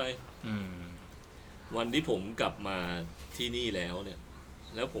คิดไป อืม วันที่ผมกลับมาที่นี่แล้วเนี่ย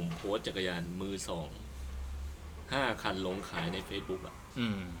แล้วผมโพสต์จักรยานมือ2 5 คันลงขายใน Facebook อ่ะ อื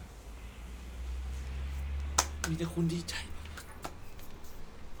ม มีแต่คนดีใจ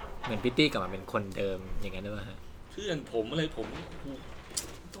เหมือนพิตตี้กลับมาเป็นคนเดิมอย่างนั้นด้วยป่ะฮะ เพื่อนผมอะไรผมเนี่ยโอ้โห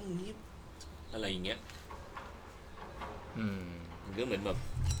ต้องนี้อะไรอย่างเงี้ย อืม มันก็เหมือนแบบ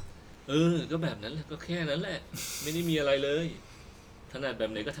ก็แบบนั้นแหละก็แค่นั้นแหละ ไม่ได้มีอะไรเลยถนัดแบบ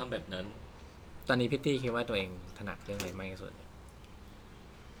ไหนก็ทำแบบนั้น ตอนนี้พิตตี้คิดว่าตัวเองถนัดเรื่องอะไรมากที่สุด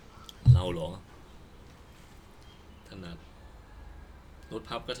เราเหรอถนัดรถ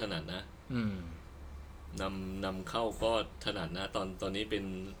พับก็ถนัดนะ อืม นำเข้าก็ถนัดนะตอนนี้เ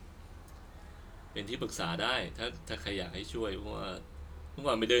ป็นที่ปรึกษาได้ ถ้าใครอยากให้ช่วยเพราะว่าเมื่อ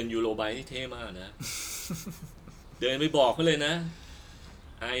ก่อนไปเดินยูโรไบค์นี่เท่มากนะ เดินไปบอกเขาเลยนะ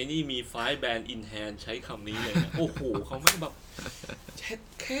ไอ้นี่มีไฟล์แบรนด์อินแฮนใช้คำนี้เลยนะ โอ้โหเขาไม่แบบเช็ด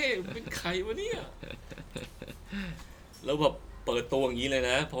แค่เป็นใครวะเนี่ย แล้วแบบเปิดตัวอย่างนี้เลย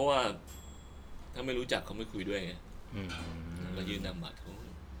นะ เพราะว่าถ้าไม่รู้จักเขาไม่คุยด้วยไง อืม แล้วยืนนำบัตรเขา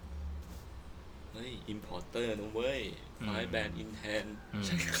เฮ้ยอิมพอร์เตอร์นะเว้ยไฟล์แบรนด์อินแฮนใ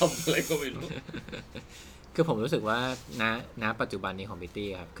ช้คำอะไรก็ไม่รู้ คือผมรู้สึกว่าณปัจจุบันนี้ของพิตตี้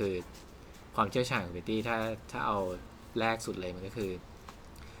ครับ คือความเชี่ยวชาญของพิตตี้ถ้าเอาแรกสุดเลยมันก็คือ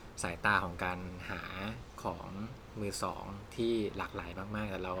สายตาของการหาของมือสองที่หลากหลายมาก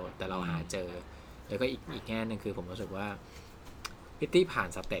ๆแต่เราหาเจอ แล้วก็อีกแง่หนึ่งคือผมรู้สึกว่าพิตตี้ผ่าน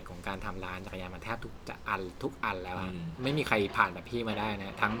สเต็ปของการทำร้านจักรยานมาแทบทุกอันแล้วอะไม่มีใครผ่านแบบพี่มาได้น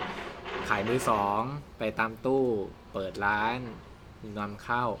ะทั้งขายมือสองไปตามตู้เปิดร้านนำเ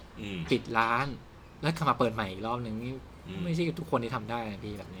ข้าปิดร้านแล้วกลับมาเปิดใหม่อีกรอบนึงนี่ไม่ใช่ทุกคนที่ทำได้นะ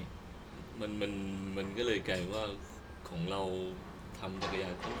พี่แบบนี้มันก็เลยกลายว่าของเราทำจักรยา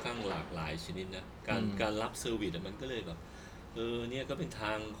นค่อนข้างหลากหลายชนิดนะการรับเซอร์วิสมันก็เลยแบบเนี่ยก็เป็นท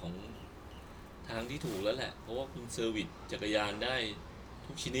างที่ถูกแล้วแหละเพราะว่าคุณเซอร์วิสจักรยานได้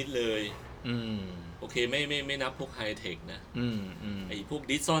ทุกชนิดเลยโอเคไม่นับพวกไฮเทคนะไอพวก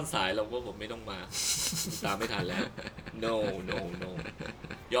ดิสซ่อนสายเราก็ผมไม่ต้องมา ตามไม่ทันแล้ว no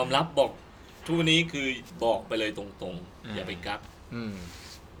ยอมรับบอกทุกวันนี้คือบอกไปเลยตรงๆอย่าไปกัก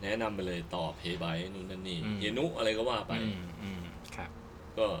แนะนำไปเลยต่อเพย์ไบนู่นนั่นนี่เฮนุอะไรก็ว่าไปครับ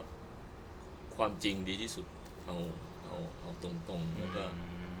ก็ความจริงดีที่สุดเอาตรงๆแล้วก็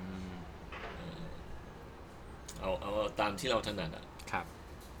เอาตามที่เราถนัดอ่ะครับ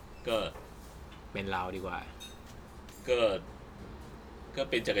ก็เป็นเราดีกว่าก็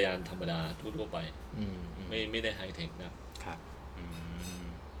เป็นจักรยานธรรมดาทั่วไปไม่ได้ไฮเทคนะครับ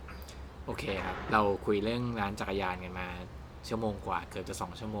โอเคครับเราคุยเรื่องร้านจักรยานกันมาชั่วโมงกว่าเกือบจะ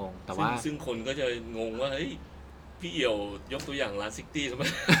2 ชั่วโมงแต่ว่าซึ่งคนก็จะงงว่าเฮ้ยพี่เอี่ยวยกตัวอย่างร้านซิกตี้ทำไม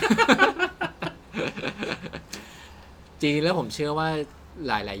จริงแล้วผมเชื่อว่า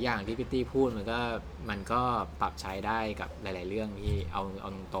หลายๆอย่างที่พิตตี้พูดมันก็ปรับใช้ได้กับหลายๆเรื่องที่เอา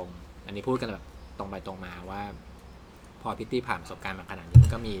ตรงๆอันนี้พูดกันแบบตรงไปตรงมาว่าพอพิตตี้ผ่านประสบการณ์มาขนาดนี้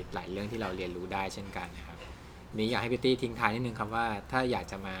ก็มีหลายเรื่องที่เราเรียนรู้ได้เช่นกันนะครับนี้อยากให้พิตตี้ทิ้งท้ายนิดนึงครับว่าถ้าอยาก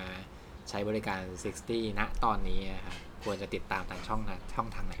จะมาใช้บริการ60ณตอนนี้ครับควรจะติดตามทางช่อง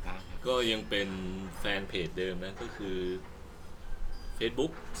ทางไหนบ้างครับก็ยังเป็นแฟนเพจเดิมนะก็คือ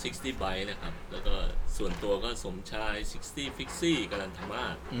Facebook 60 Byte นะครับแล้วก็ส่วนตัวก็สมชาย60 Fixie กรันธมา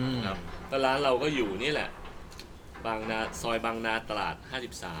ศครับก็ร้านเราก็อยู่นี่แหละซอยบางนาตลาด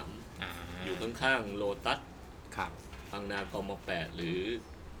53อยู่ข้างๆโลตัสบางนากม8หรือ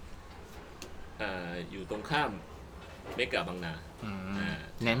อยู่ตรงข้ามเมกะบางนา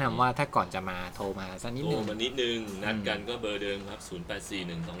แนะนำว่าถ้าก่อนจะมาโทรมาสักนิดนึงนัดกันก็เบอร์เดิมครับ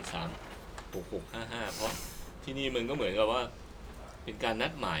0841236655เพราะที่นี่มันก็เหมือนกับว่าเป็นการนั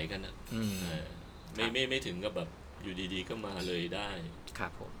ดหมายกันนะไม่ถึงกับแบบอยู่ดีๆก็มาเลยได้ครั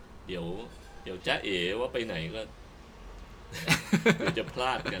บผมเดี๋ยวจ้าเอ๋ว่าไปไหนก็ เดี๋ยวจะพล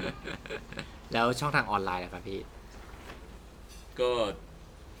าดกัน แล้วช่องทางออนไลน์ล่ะครับพี่ ก็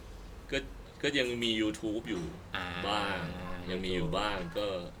ก็ก็ยังมี YouTube อยู่ อ่า บ้างยังมีอยู่ YouTube บ้างก็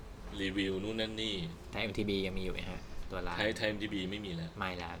รีวิวนู่นนั่นนี่ ไทย MTB ยังมีอยู่ไหมฮะตัวร้าน ไทม์ทีบีไม่มีแล้ว ไม่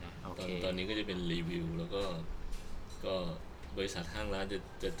แล้วนะโอ ต เค ตอนนี้ก็จะเป็นรีวิว แล้วก็บริษัทห้างร้าน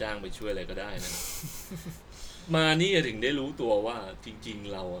จะจ้างไปช่วยอะไรก็ได้นะ มานี่ถึงได้รู้ตัวว่าจริง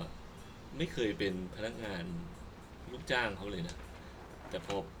ๆเราอะไม่เคยเป็นพนักงานลูกจ้างเขาเลยนะ แต่พ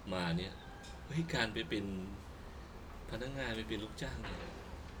อมาเนี่ยเฮ้ยการไปเป็นพนักงานไปเป็นลูกจ้างเนี่ย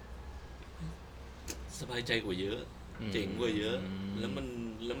สบายใจกว่าเยอะ อืม เจ๋งกว่าเยอะ อืม แล้ว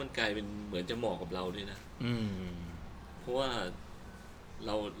มันกลายเป็นเหมือนจะเหมาะกับเราด้วยนะ อืม เพราะว่าเ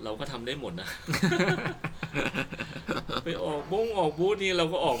ราก็ทำได้หมดนะ ไปออกบูธนี่เรา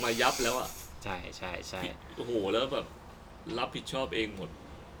ก็ออกมายับแล้วอ่ะ ใช่ใช่ใช่ โอ้โหแล้วแบบรับผิดชอบเองหมด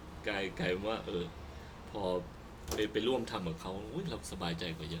กลายเป็นว่า พอไปร่วมทำกับเขาอุ๊ยเราสบายใจ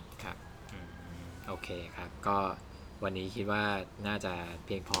กว่าเยอะ ครับอืมโอเคครับ ก็วันนี้คิดว่าน่าจะเ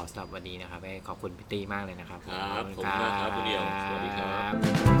พียงพอสำหรับวันนี้นะครับขอบคุณพี่ตี้มากเลยนะครับ ครับ ขอณ ขอบคุณมากครับคุณเดี่ยวสวัสดีครับ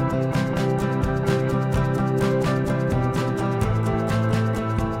บ